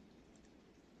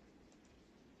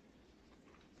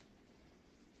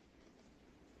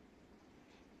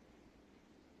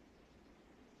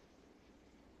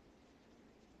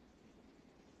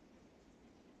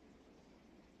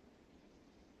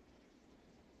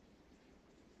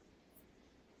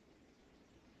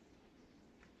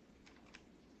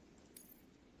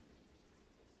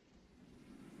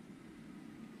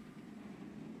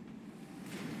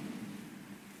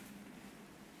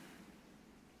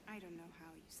 I don't know how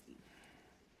you sleep.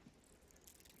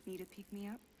 Need to pick me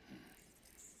up?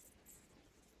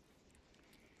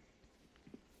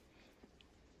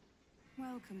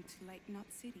 Welcome to Lake Knot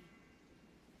City.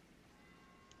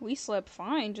 We slept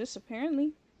fine, just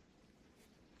apparently.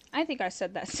 I think I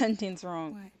said that sentence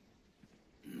wrong.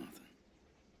 What? Nothing.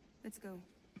 Let's go.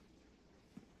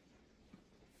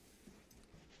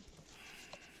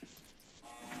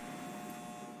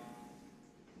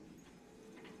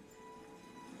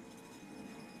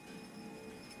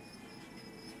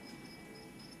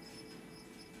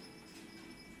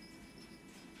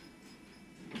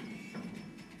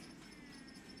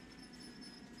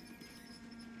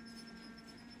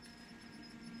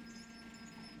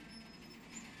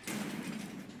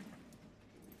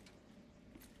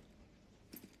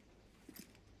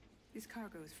 This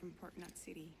cargo is from Port Knot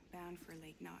City, bound for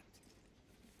Lake Knot.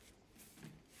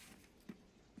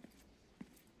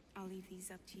 I'll leave these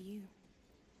up to you.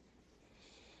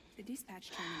 The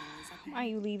dispatch terminal is up Why are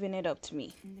you leaving it up to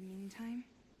me? In the meantime,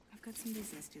 I've got some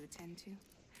business to attend to.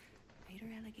 Later,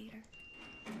 alligator.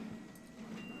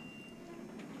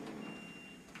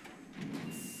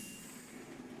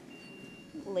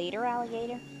 Later,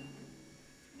 alligator.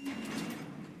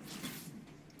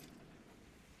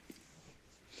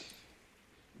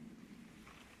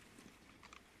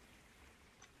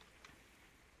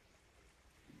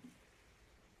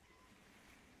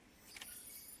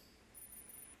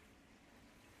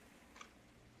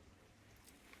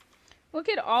 Look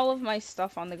at all of my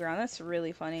stuff on the ground. That's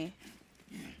really funny.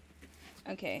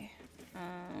 Okay.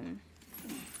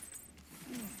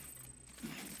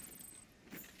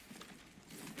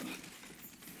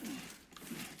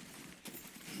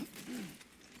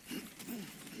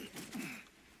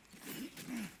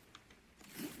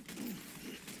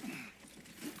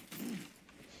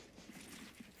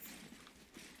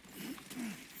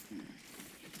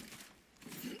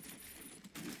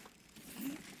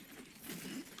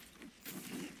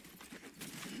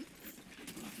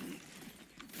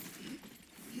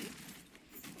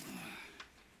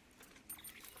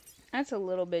 That's a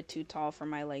little bit too tall for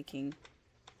my liking.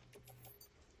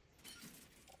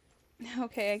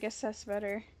 Okay, I guess that's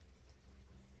better.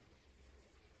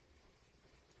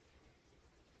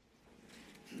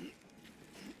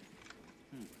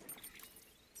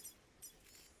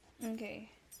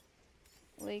 Okay.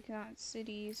 Lake Knot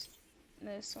Cities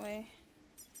this way.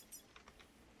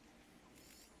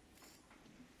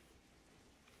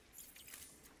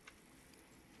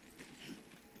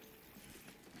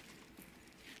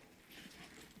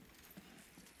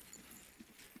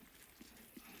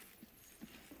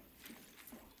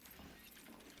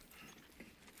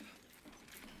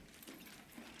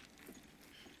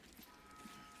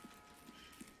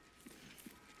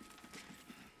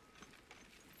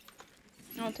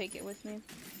 I'll take it with me.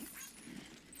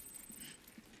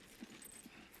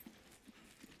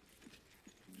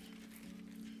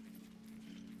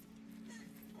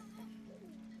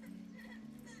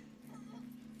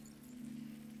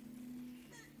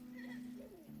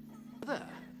 There.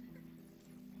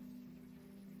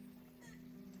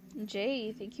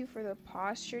 Jay, thank you for the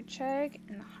posture check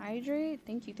and hydrate.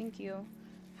 Thank you, thank you.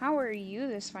 How are you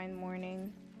this fine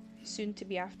morning? Soon to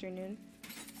be afternoon.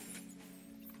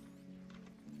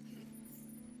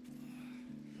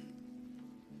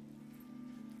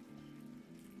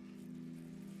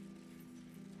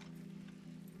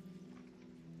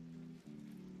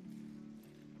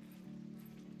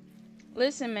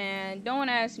 Listen, man, don't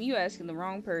ask me. You asking the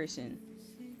wrong person.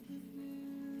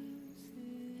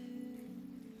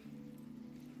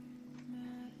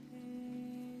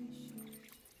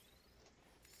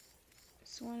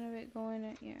 Is one of it going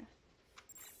at, yeah.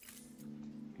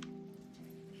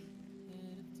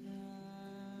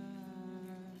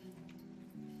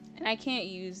 And I can't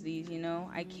use these, you know?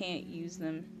 I can't use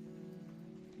them.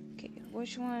 Okay,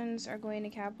 which ones are going to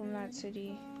Capital Knot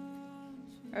City?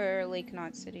 Or Lake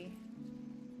Knot City?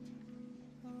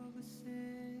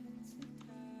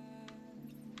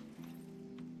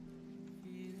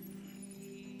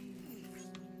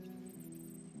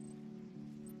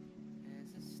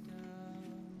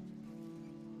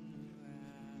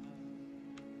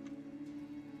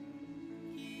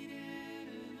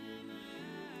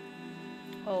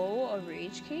 Oh, a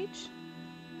rage cage?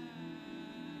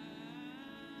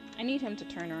 I need him to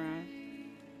turn around.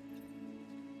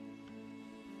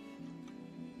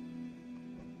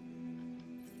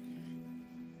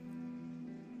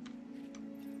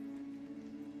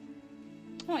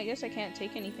 Oh, I guess I can't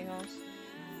take anything else.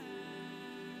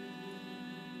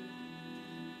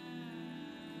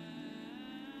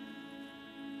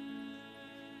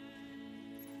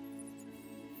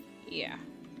 Yeah.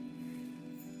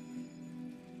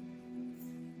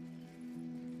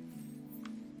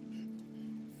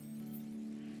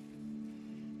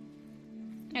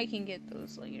 I can get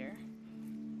those later.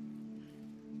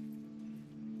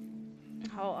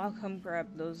 I'll come grab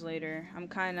those later. I'm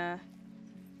kinda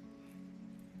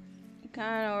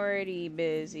already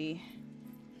busy.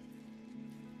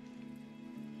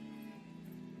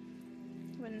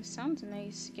 But it sounds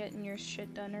nice getting your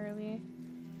shit done early.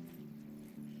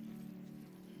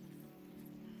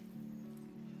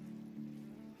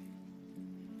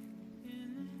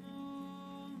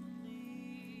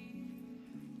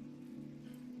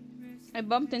 I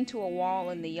bumped into a wall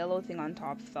and the yellow thing on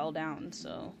top fell down,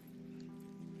 so.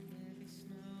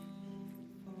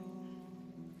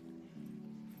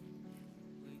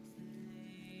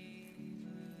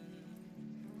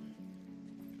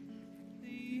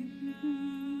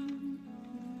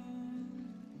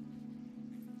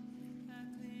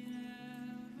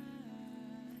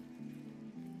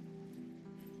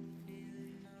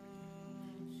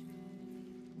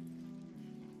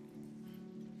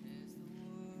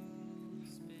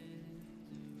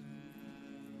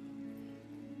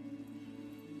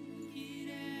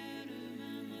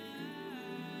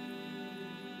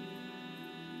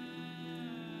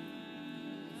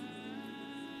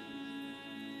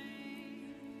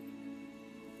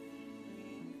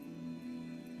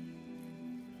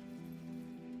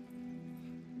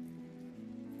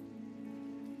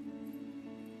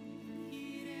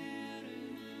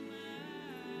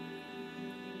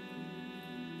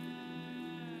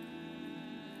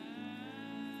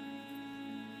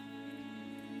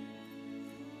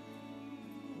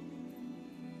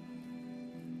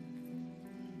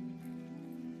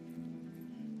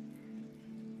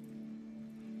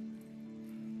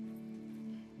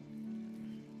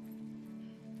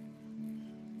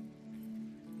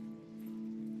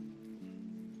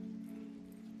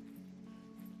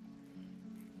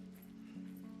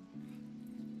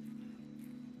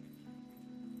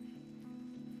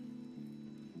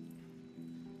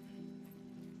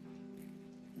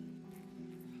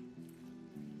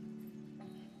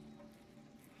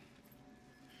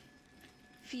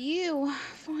 Phew,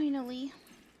 finally.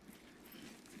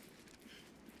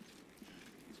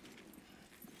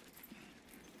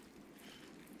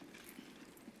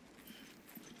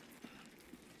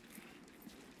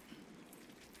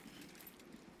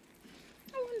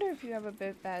 I wonder if you have a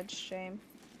bit badge, Shame.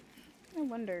 I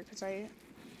wonder, because I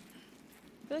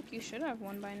feel like you should have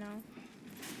one by now.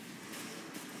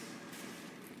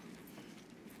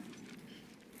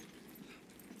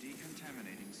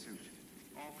 Decontaminating suit.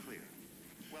 All clear.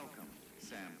 Welcome,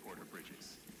 Sam Porter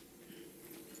Bridges.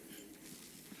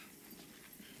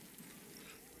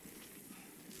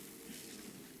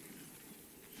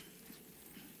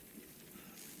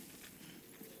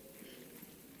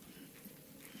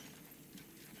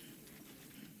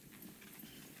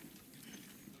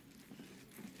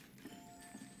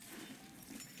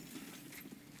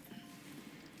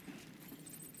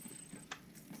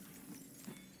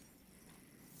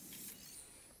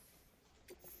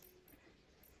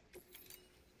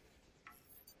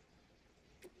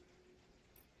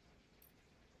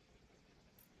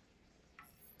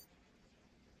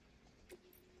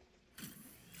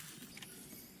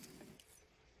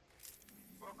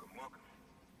 Welcome, welcome.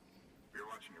 We were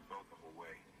watching your boat the whole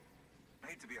way.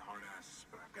 I hate to be a hard ass,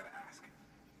 but I've got to ask.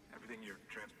 Everything you're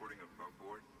transporting above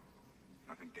board?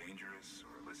 Nothing dangerous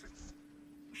or illicit?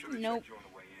 I'm sure they Nope. checked you on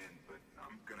the way in, but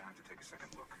I'm gonna have to take a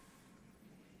second look.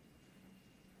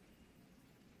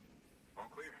 All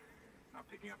clear. Not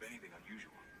picking up anything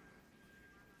unusual.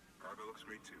 Cargo looks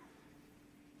great too.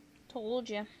 Told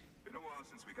ya. Been a while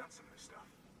since we got some of this stuff.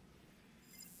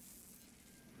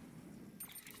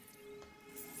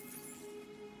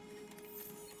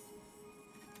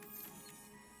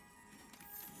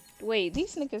 Wait,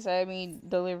 these niggas had me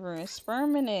delivering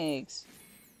sperm and eggs.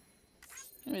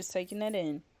 I'm just taking that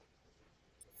in.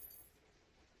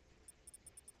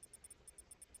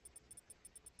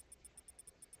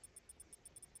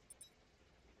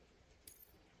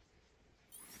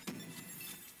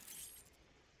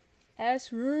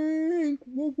 Ass rank.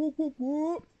 Whoop, whoop, whoop,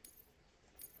 whoop.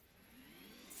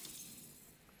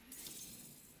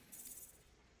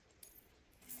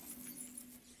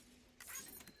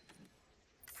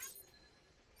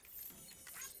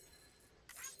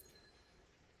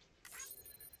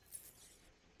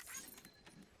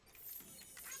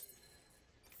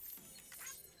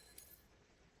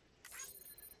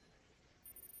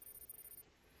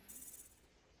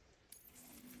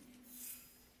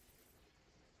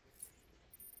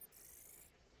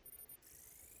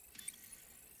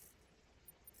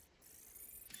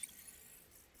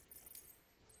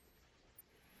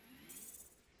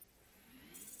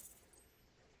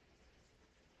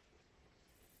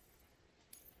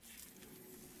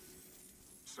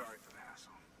 Sorry for the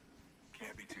hassle.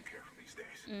 Can't be too careful these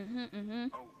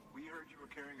days. Oh, we heard you were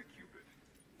carrying a Cupid.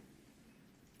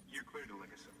 You're clear to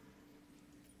link us up.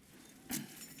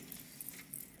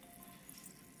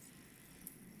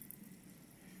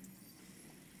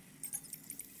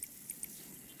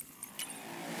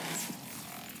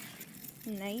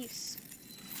 Nice.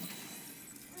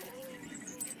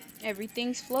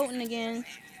 Everything's floating again.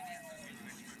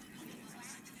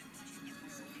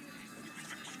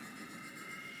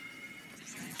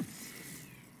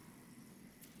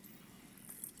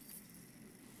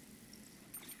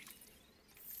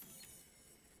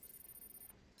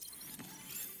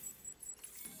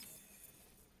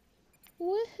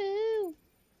 Woohoo!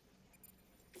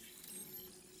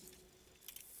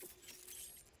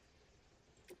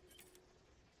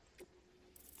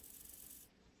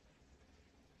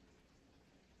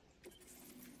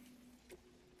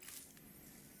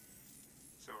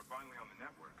 So we're finally on the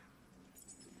network.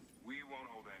 We won't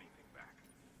hold anything back.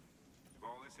 If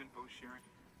all this info's sharing,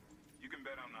 you can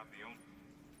bet I'm not the only.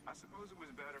 I suppose it was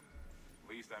better. At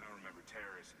least I don't remember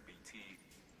terrorists and BT.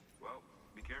 Well,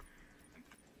 be careful.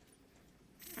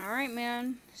 Alright,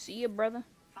 man. See ya, brother.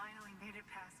 Finally made it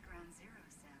past ground zero,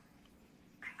 Sam.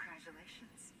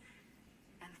 Congratulations.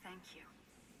 And thank you.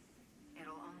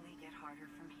 It'll only get harder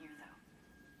from here, though.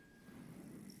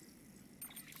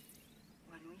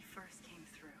 When we first came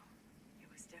through, it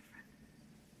was different.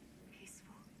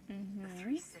 Peaceful. The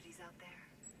three cities out there,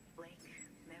 Lake,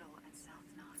 Middle, and South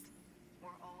Knot,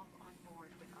 were all on board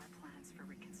with our plans for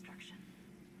reconstruction.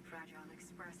 Fragile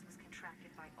Express was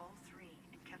contracted by all three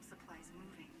and kept supplies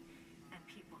moving and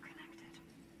people connected.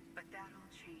 But that all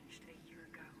changed a year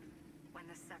ago when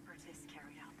the Separatists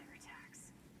carried out their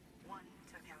attacks. One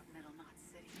took out Middle Knot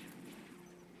City.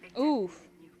 They Oof.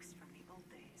 detonated nukes from the old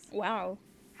days. Wow.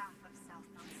 Half of South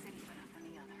Knot City went up on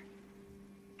the other.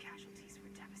 Casualties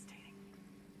were devastating.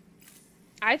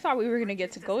 I thought we were gonna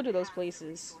get to go to those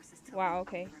places. Wow,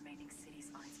 okay. The remaining cities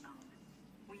on its own.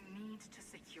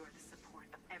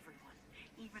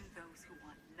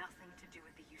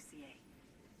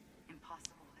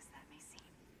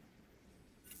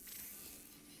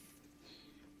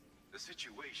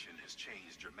 situation has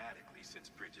changed dramatically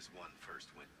since Bridges 1 first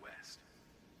went west.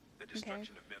 The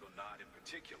destruction of Middle Knot in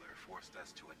particular forced us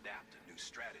to adapt a new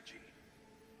strategy.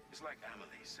 It's like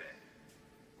Amelie said,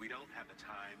 we don't have the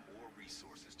time or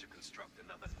resources to construct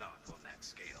another knot on that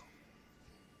scale.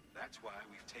 That's why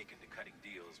we've taken to cutting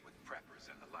deals with preppers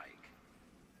and the like.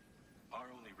 Our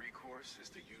only recourse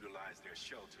is to utilize their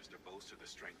shelters to bolster the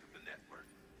strength of the network.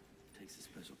 Takes a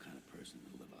special kind of person to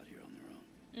live out here on their own.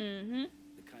 Mm-hmm.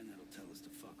 The kind that'll tell us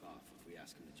to fuck off if we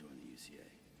ask them to join the UCA.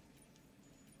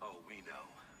 Oh, we know.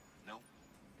 Nope.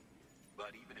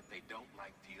 But even if they don't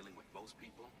like dealing with most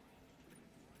people...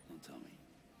 Don't tell me.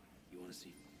 You want to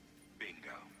see...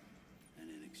 Bingo. And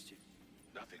in exchange...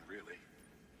 Nothing really.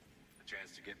 A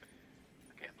chance to get...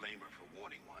 I can't blame her for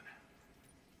wanting one.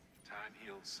 Time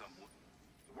heals someone.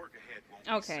 The work ahead won't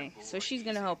be simple so or she's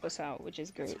gonna easy, help but us out, which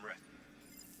is great. some rest.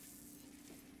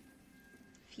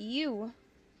 Phew.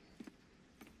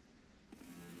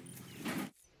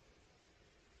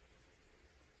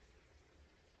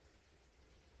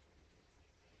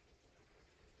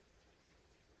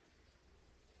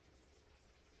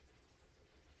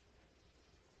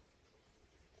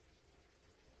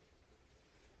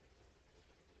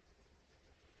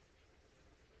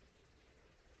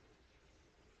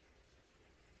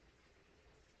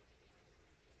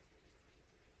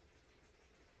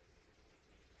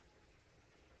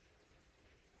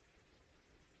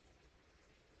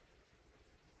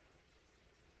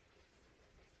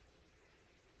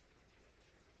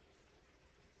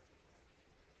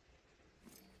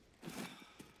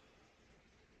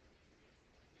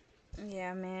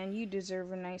 Yeah, man, you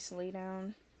deserve a nice lay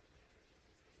down.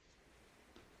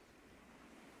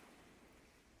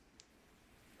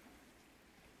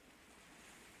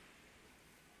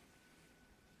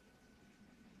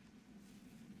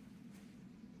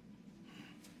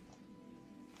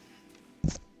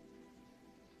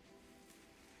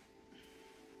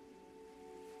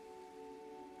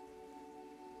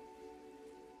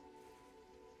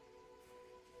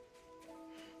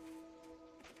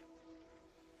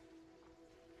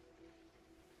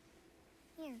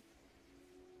 Here.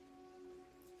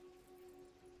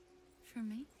 For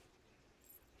me?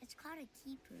 It's called a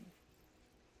keeper.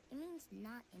 It means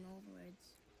knot in old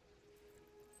words.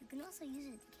 You can also use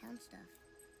it to count stuff.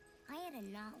 I add a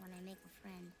knot when I make a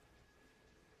friend.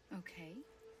 Okay.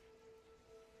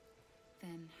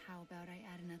 Then how about I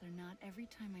add another knot every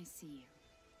time I see you?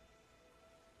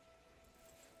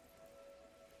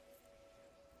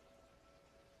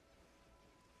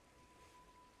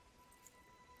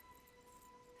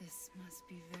 This must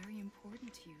be very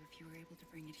important to you if you were able to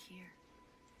bring it here.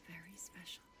 Very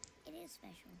special. It is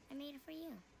special. I made it for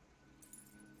you.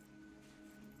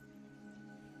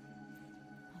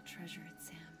 I'll treasure it,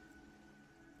 Sam.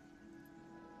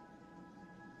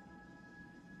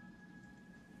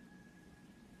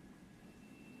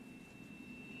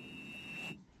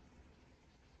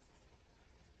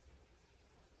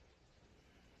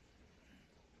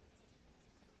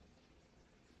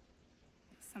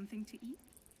 Something to eat?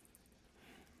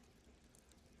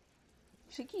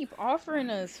 She keep offering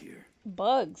Why are you us here?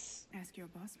 bugs. Ask your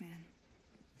boss man.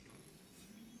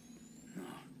 No.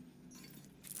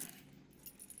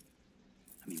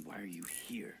 I mean, why are you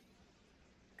here?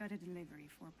 Got a delivery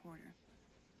for a porter.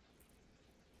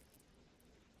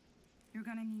 You're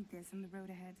gonna need this on the road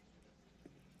ahead.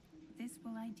 This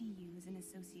will ID you as an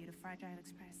associate of Fragile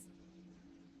Express.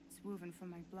 It's woven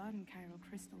from my blood and chiral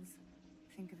crystals.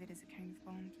 Think of it as a kind of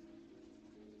bond.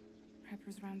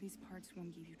 Preppers around these parts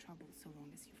won't give you trouble so long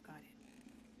as you've got it.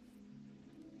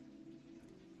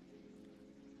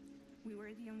 We were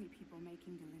the only people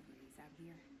making deliveries out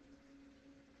here.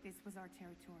 This was our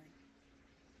territory.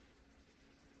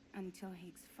 Until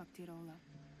Higgs fucked it all up.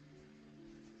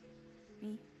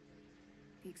 Me,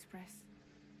 the Express,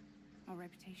 our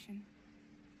reputation,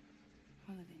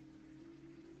 all of it.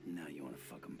 Now you want to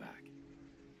fuck him back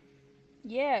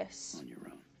Yes. on your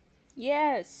own.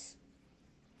 Yes.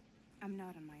 I'm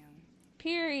not on my own.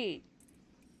 Period.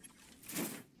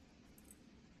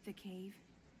 The cave,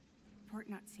 Port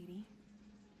Knot City,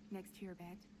 next to your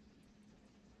bed.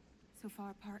 So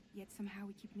far apart, yet somehow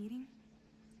we keep meeting.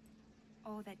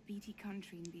 All that BT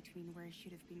country in between where I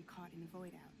should have been caught in a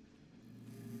void out.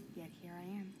 Yet here I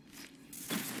am.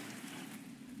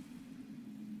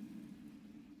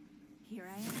 Here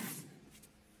I am.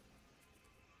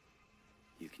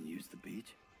 You can use the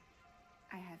beach?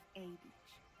 I have a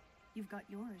beach. You've got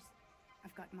yours.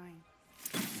 I've got mine.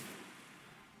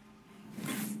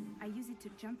 I use it to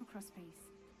jump across space.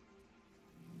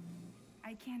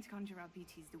 I can't conjure out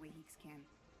BTs the way Higgs can,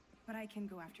 but I can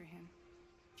go after him,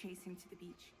 chase him to the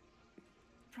beach.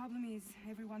 Problem is,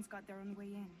 everyone's got their own way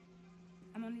in.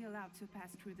 I'm only allowed to pass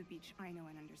through the beach I know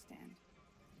and understand.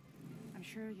 I'm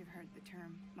sure you've heard the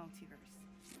term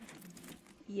multiverse.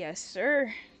 Yes,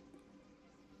 sir.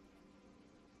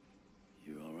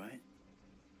 You all right?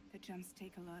 The jumps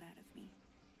take a lot out of me.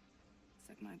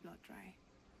 Suck my blood dry.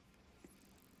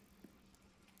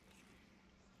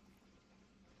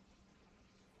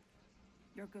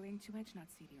 You're going to Edgenut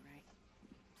City, right?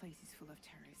 Place is full of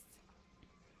terrorists.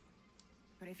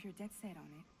 But if you're dead set on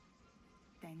it,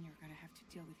 then you're gonna have to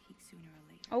deal with heat sooner or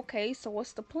later. Okay, so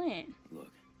what's the plan?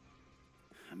 Look,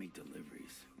 I make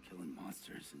deliveries, killing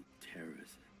monsters and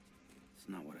terrorists. It's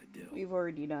not what I do. We've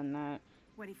already done that.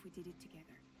 What if we did it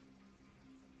together?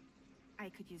 I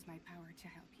could use my power to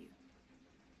help you.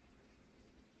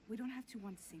 We don't have to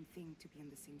want the same thing to be on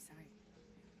the same side.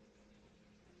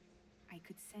 I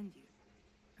could send you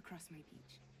across my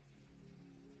beach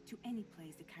to any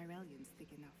place the Chiralian's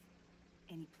thick enough.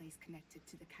 Any place connected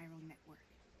to the chiral network.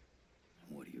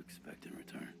 What do you expect in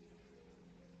return?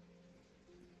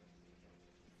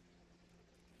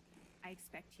 I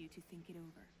expect you to think it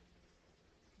over.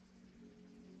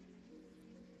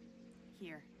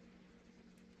 Here.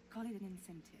 Call it an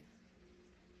incentive.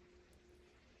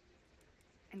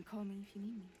 And call me if you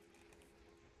need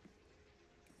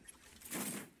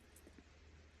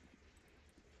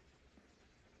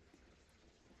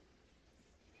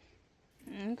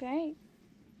me. Okay.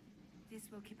 This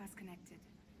will keep us connected.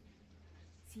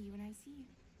 See you when I see you.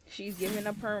 She's giving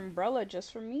up her umbrella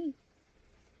just for me.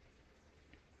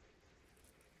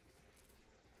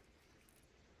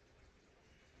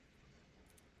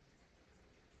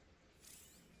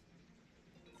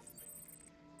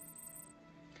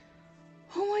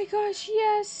 Oh my gosh,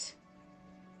 yes!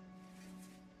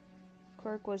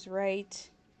 Cork was right.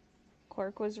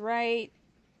 Cork was right.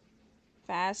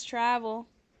 Fast travel.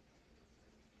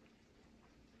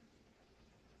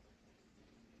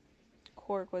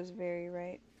 Cork was very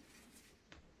right.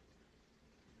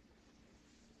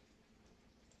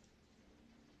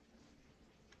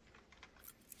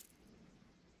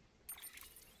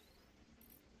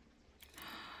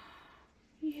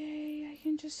 Yay, I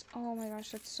can just... Oh my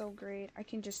gosh, that's so great. I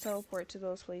can just teleport to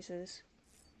those places.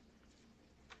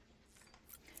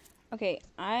 Okay,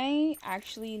 I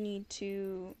actually need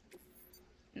to...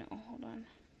 No, hold on.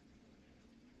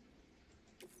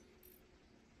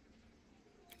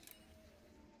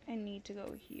 I need to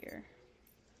go here.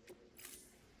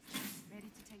 Ready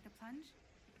to take the plunge?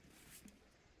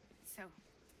 So,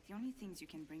 the only things you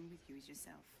can bring with you is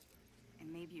yourself.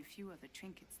 And maybe a few other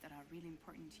trinkets that are really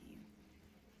important to you.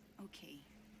 Okay,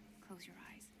 close your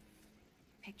eyes.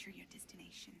 Picture your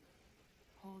destination.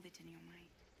 Hold it in your mind.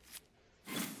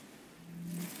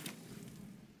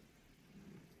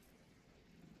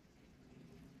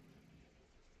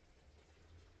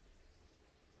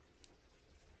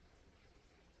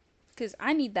 Because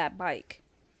I need that bike.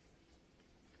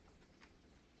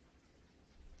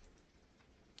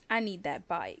 I need that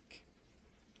bike.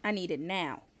 I need it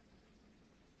now.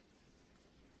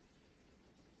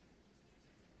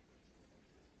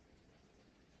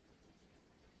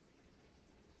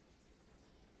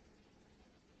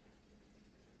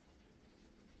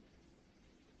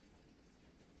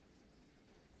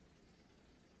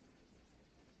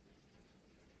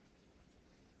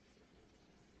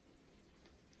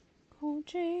 Call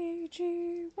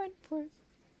J.G. Wentworth.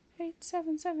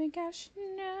 877 cash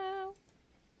now.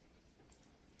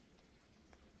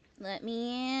 Let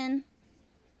me in.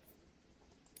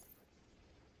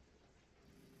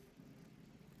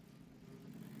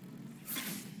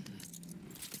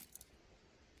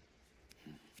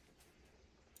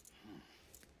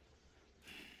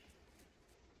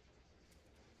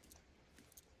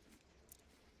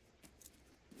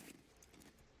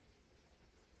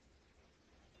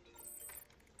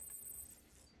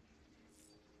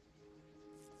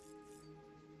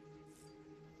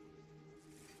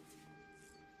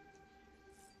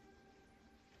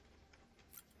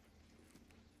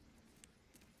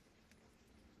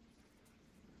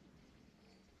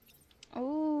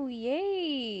 Oh,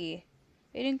 yay!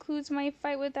 It includes my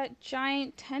fight with that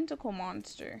giant tentacle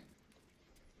monster.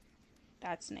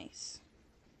 That's nice.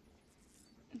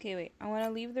 Okay, wait. I want to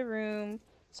leave the room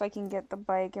so I can get the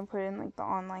bike and put it in like the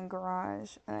online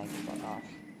garage, and I can get off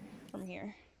from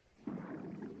here.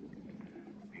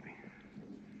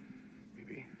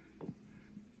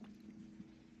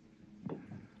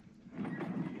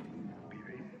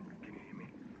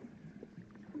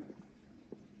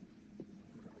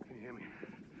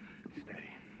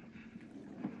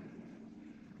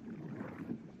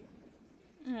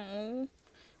 Oh,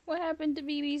 what happened to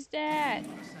BB's dad?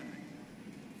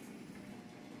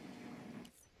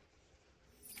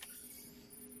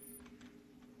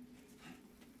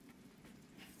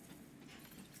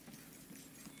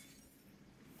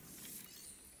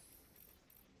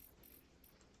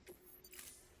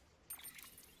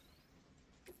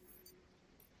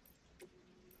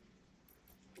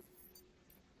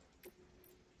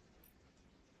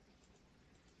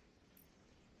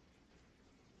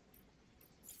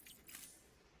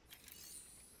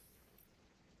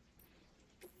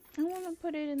 I want to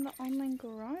put it in the online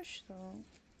garage though.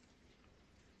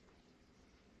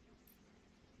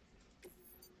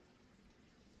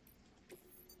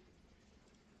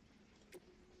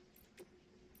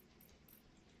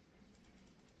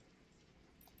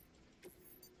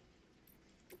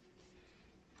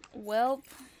 Well,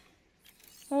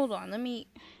 hold on. Let me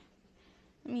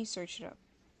search it up.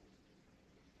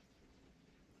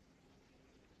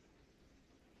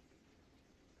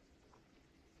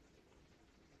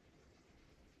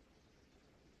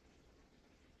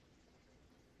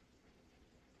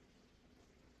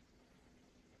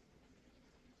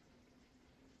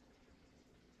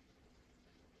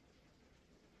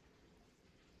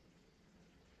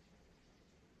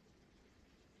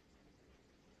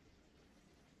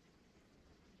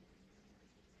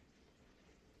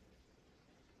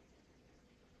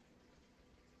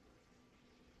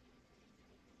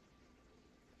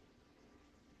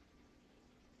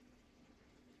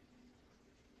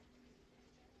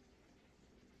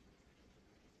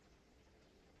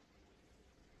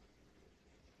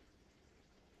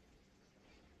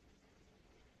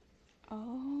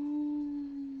 Oh.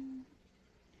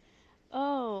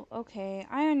 Oh, okay.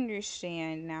 I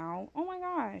understand now. Oh my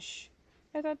gosh.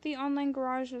 I thought the online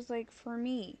garage was like for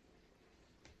me.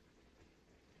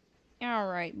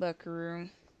 Alright, Buckaroo.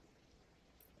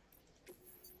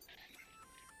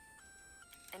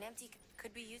 An empty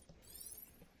could be used.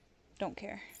 Don't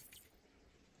care.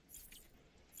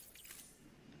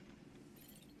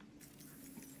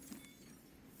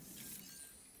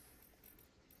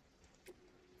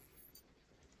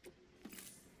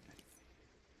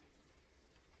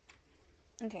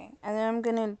 Okay, and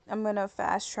then I'm gonna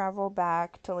fast travel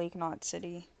back to Lake Knot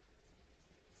City.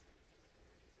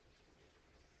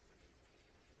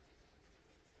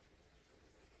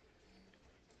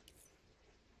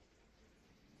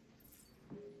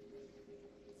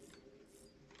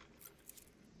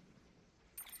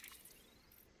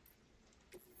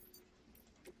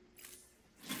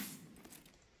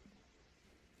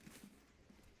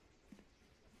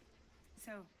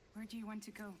 So, where do you want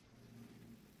to go?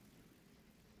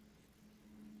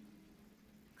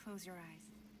 Close your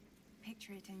eyes.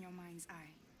 Picture it in your mind's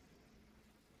eye.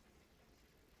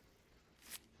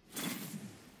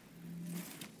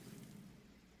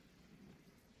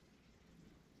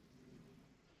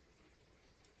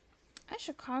 I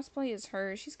should cosplay as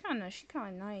her. She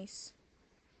kinda nice.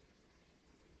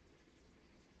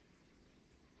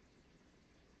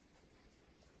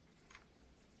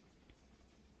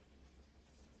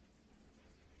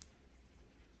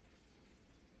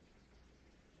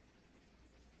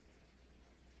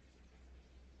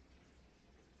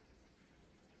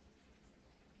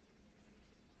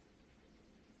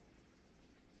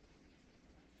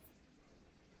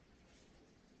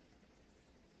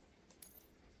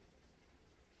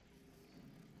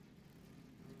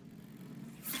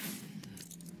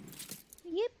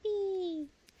 Yippee!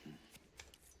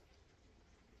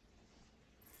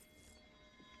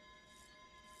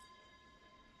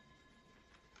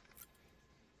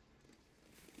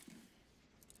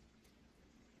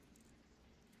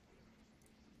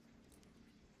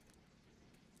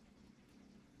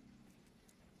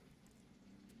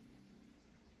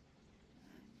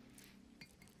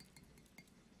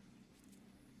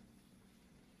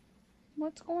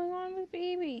 What's going on with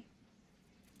baby?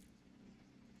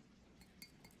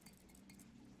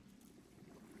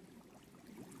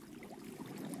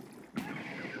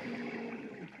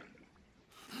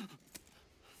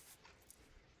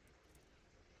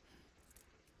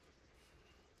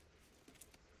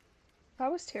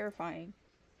 That was terrifying.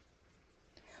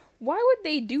 Why would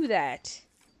they do that?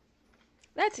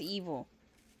 That's evil.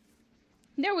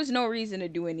 There was no reason to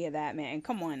do any of that, man.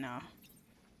 Come on now.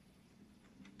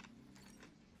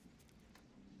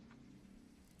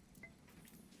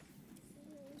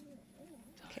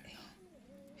 Okay.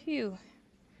 Phew.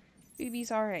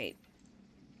 Baby's alright.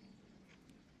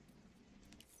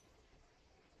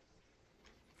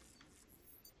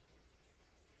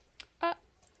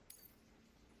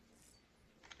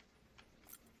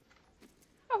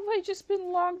 Have I just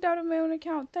been logged out of my own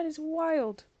account? That is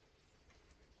wild.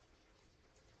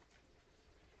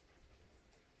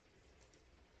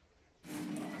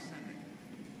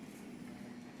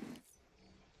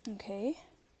 Okay.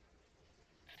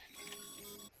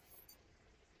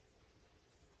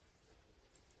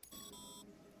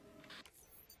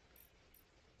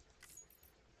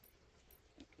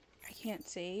 I can't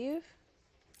save.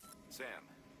 Sam,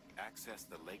 access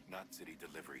the Lake Knot City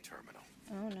delivery terminal.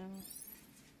 Oh no.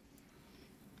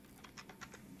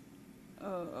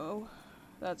 Oh,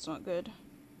 that's not good.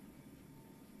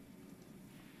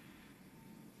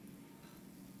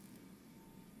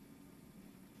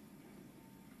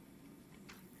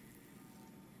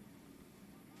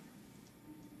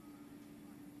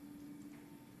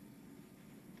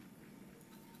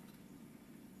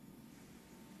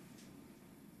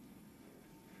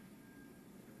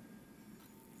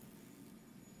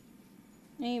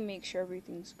 I need to make sure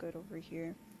everything's good over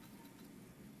here.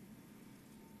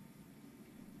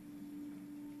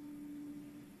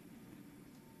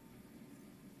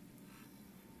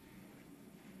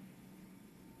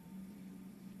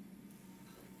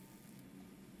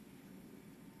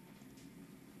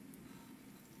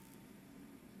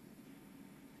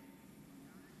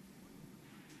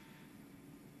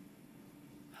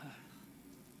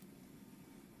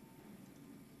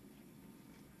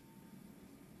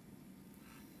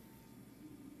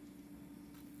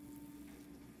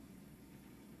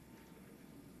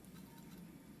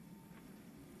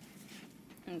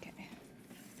 Okay.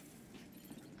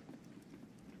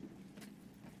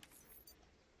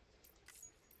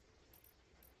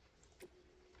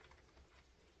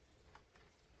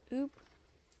 Oop.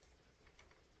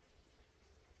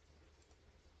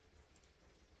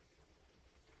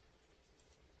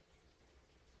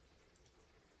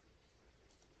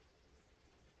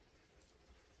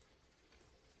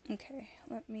 Okay,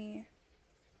 let me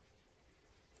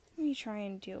try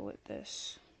and deal with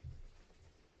this.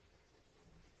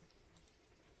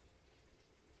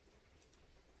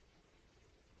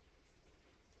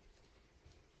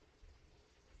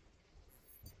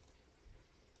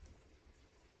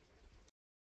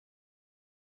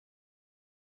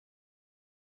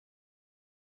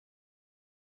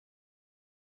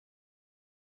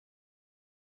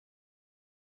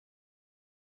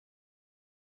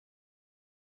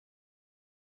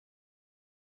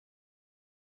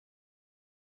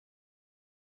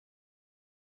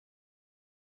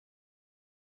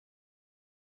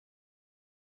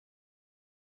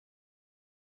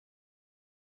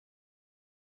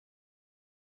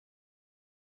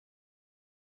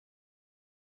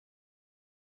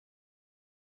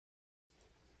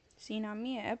 See, now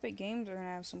me and Epic Games are gonna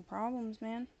have some problems,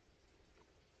 man.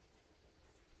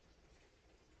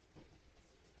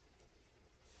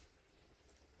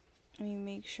 Let me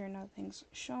make sure nothing's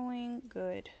showing.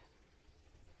 Good.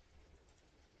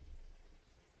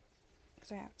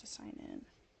 Because I have to sign in.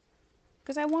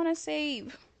 Because I want to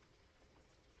save.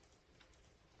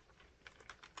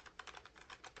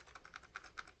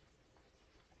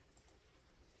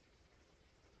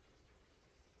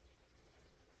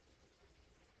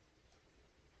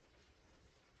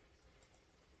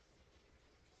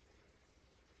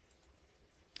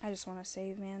 I just want to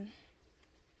save, man.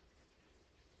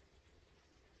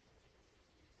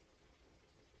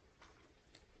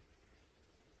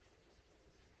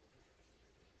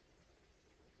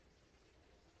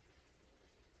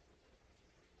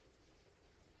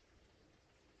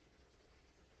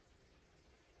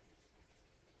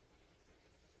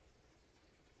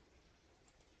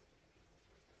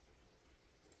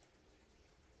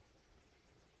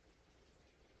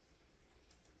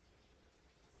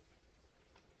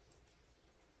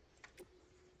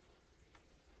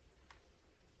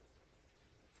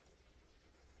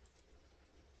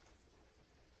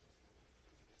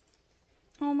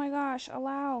 Oh my gosh,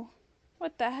 allow.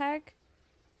 What the heck?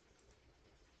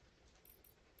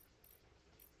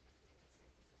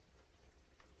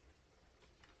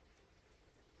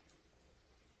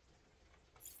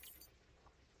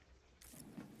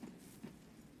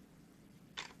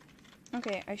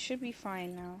 Okay, I should be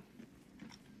fine now.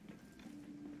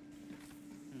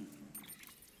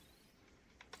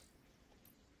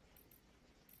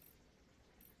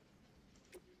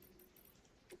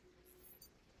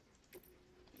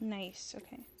 Nice,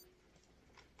 okay.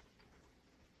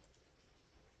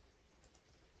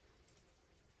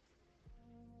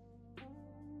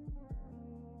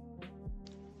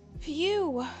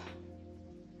 Phew!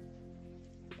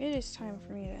 It is time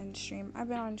for me to end stream. I've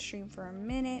been on stream for a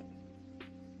minute.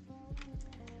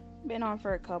 Been on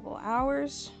for a couple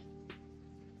hours.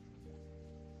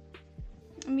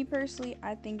 Me personally,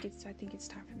 I think it's time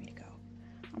for me to go.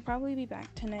 I'll probably be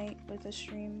back tonight with a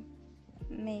stream.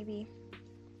 Maybe.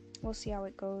 We'll see how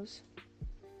it goes.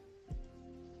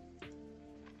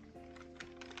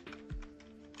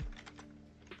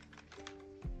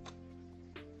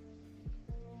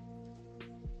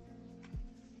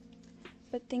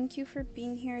 But thank you for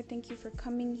being here. Thank you for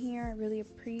coming here. I really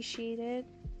appreciate it.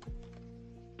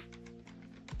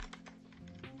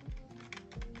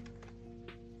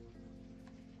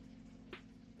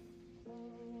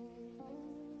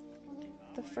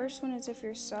 The first one is if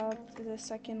you're subbed. The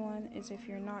second one is if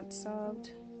you're not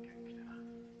subbed.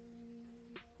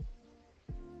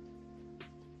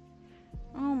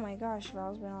 Oh my gosh,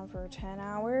 Val's been on for 10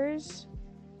 hours.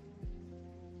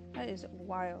 That is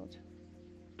wild.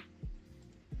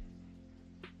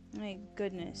 My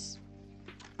goodness.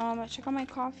 Check out my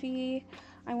Kofi.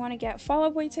 I want to get Fall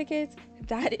Out Boy tickets.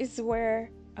 That is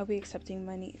where I'll be accepting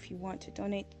money if you want to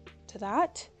donate to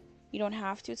that. You don't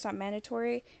have to, it's not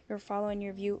mandatory. Your follow and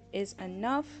your view is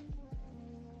enough.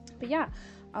 But yeah,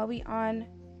 I'll be on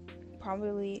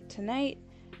probably tonight,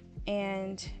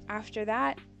 and after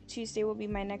that, Tuesday will be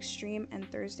my next stream,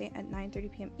 and Thursday at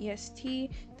 9:30 p.m. EST.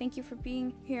 Thank you for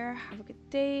being here. Have a good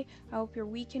day. I hope your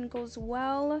weekend goes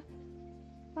well.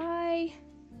 Bye.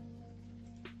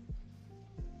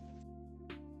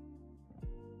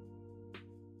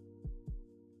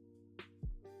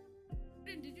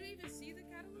 Did you even see the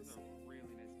catalyst?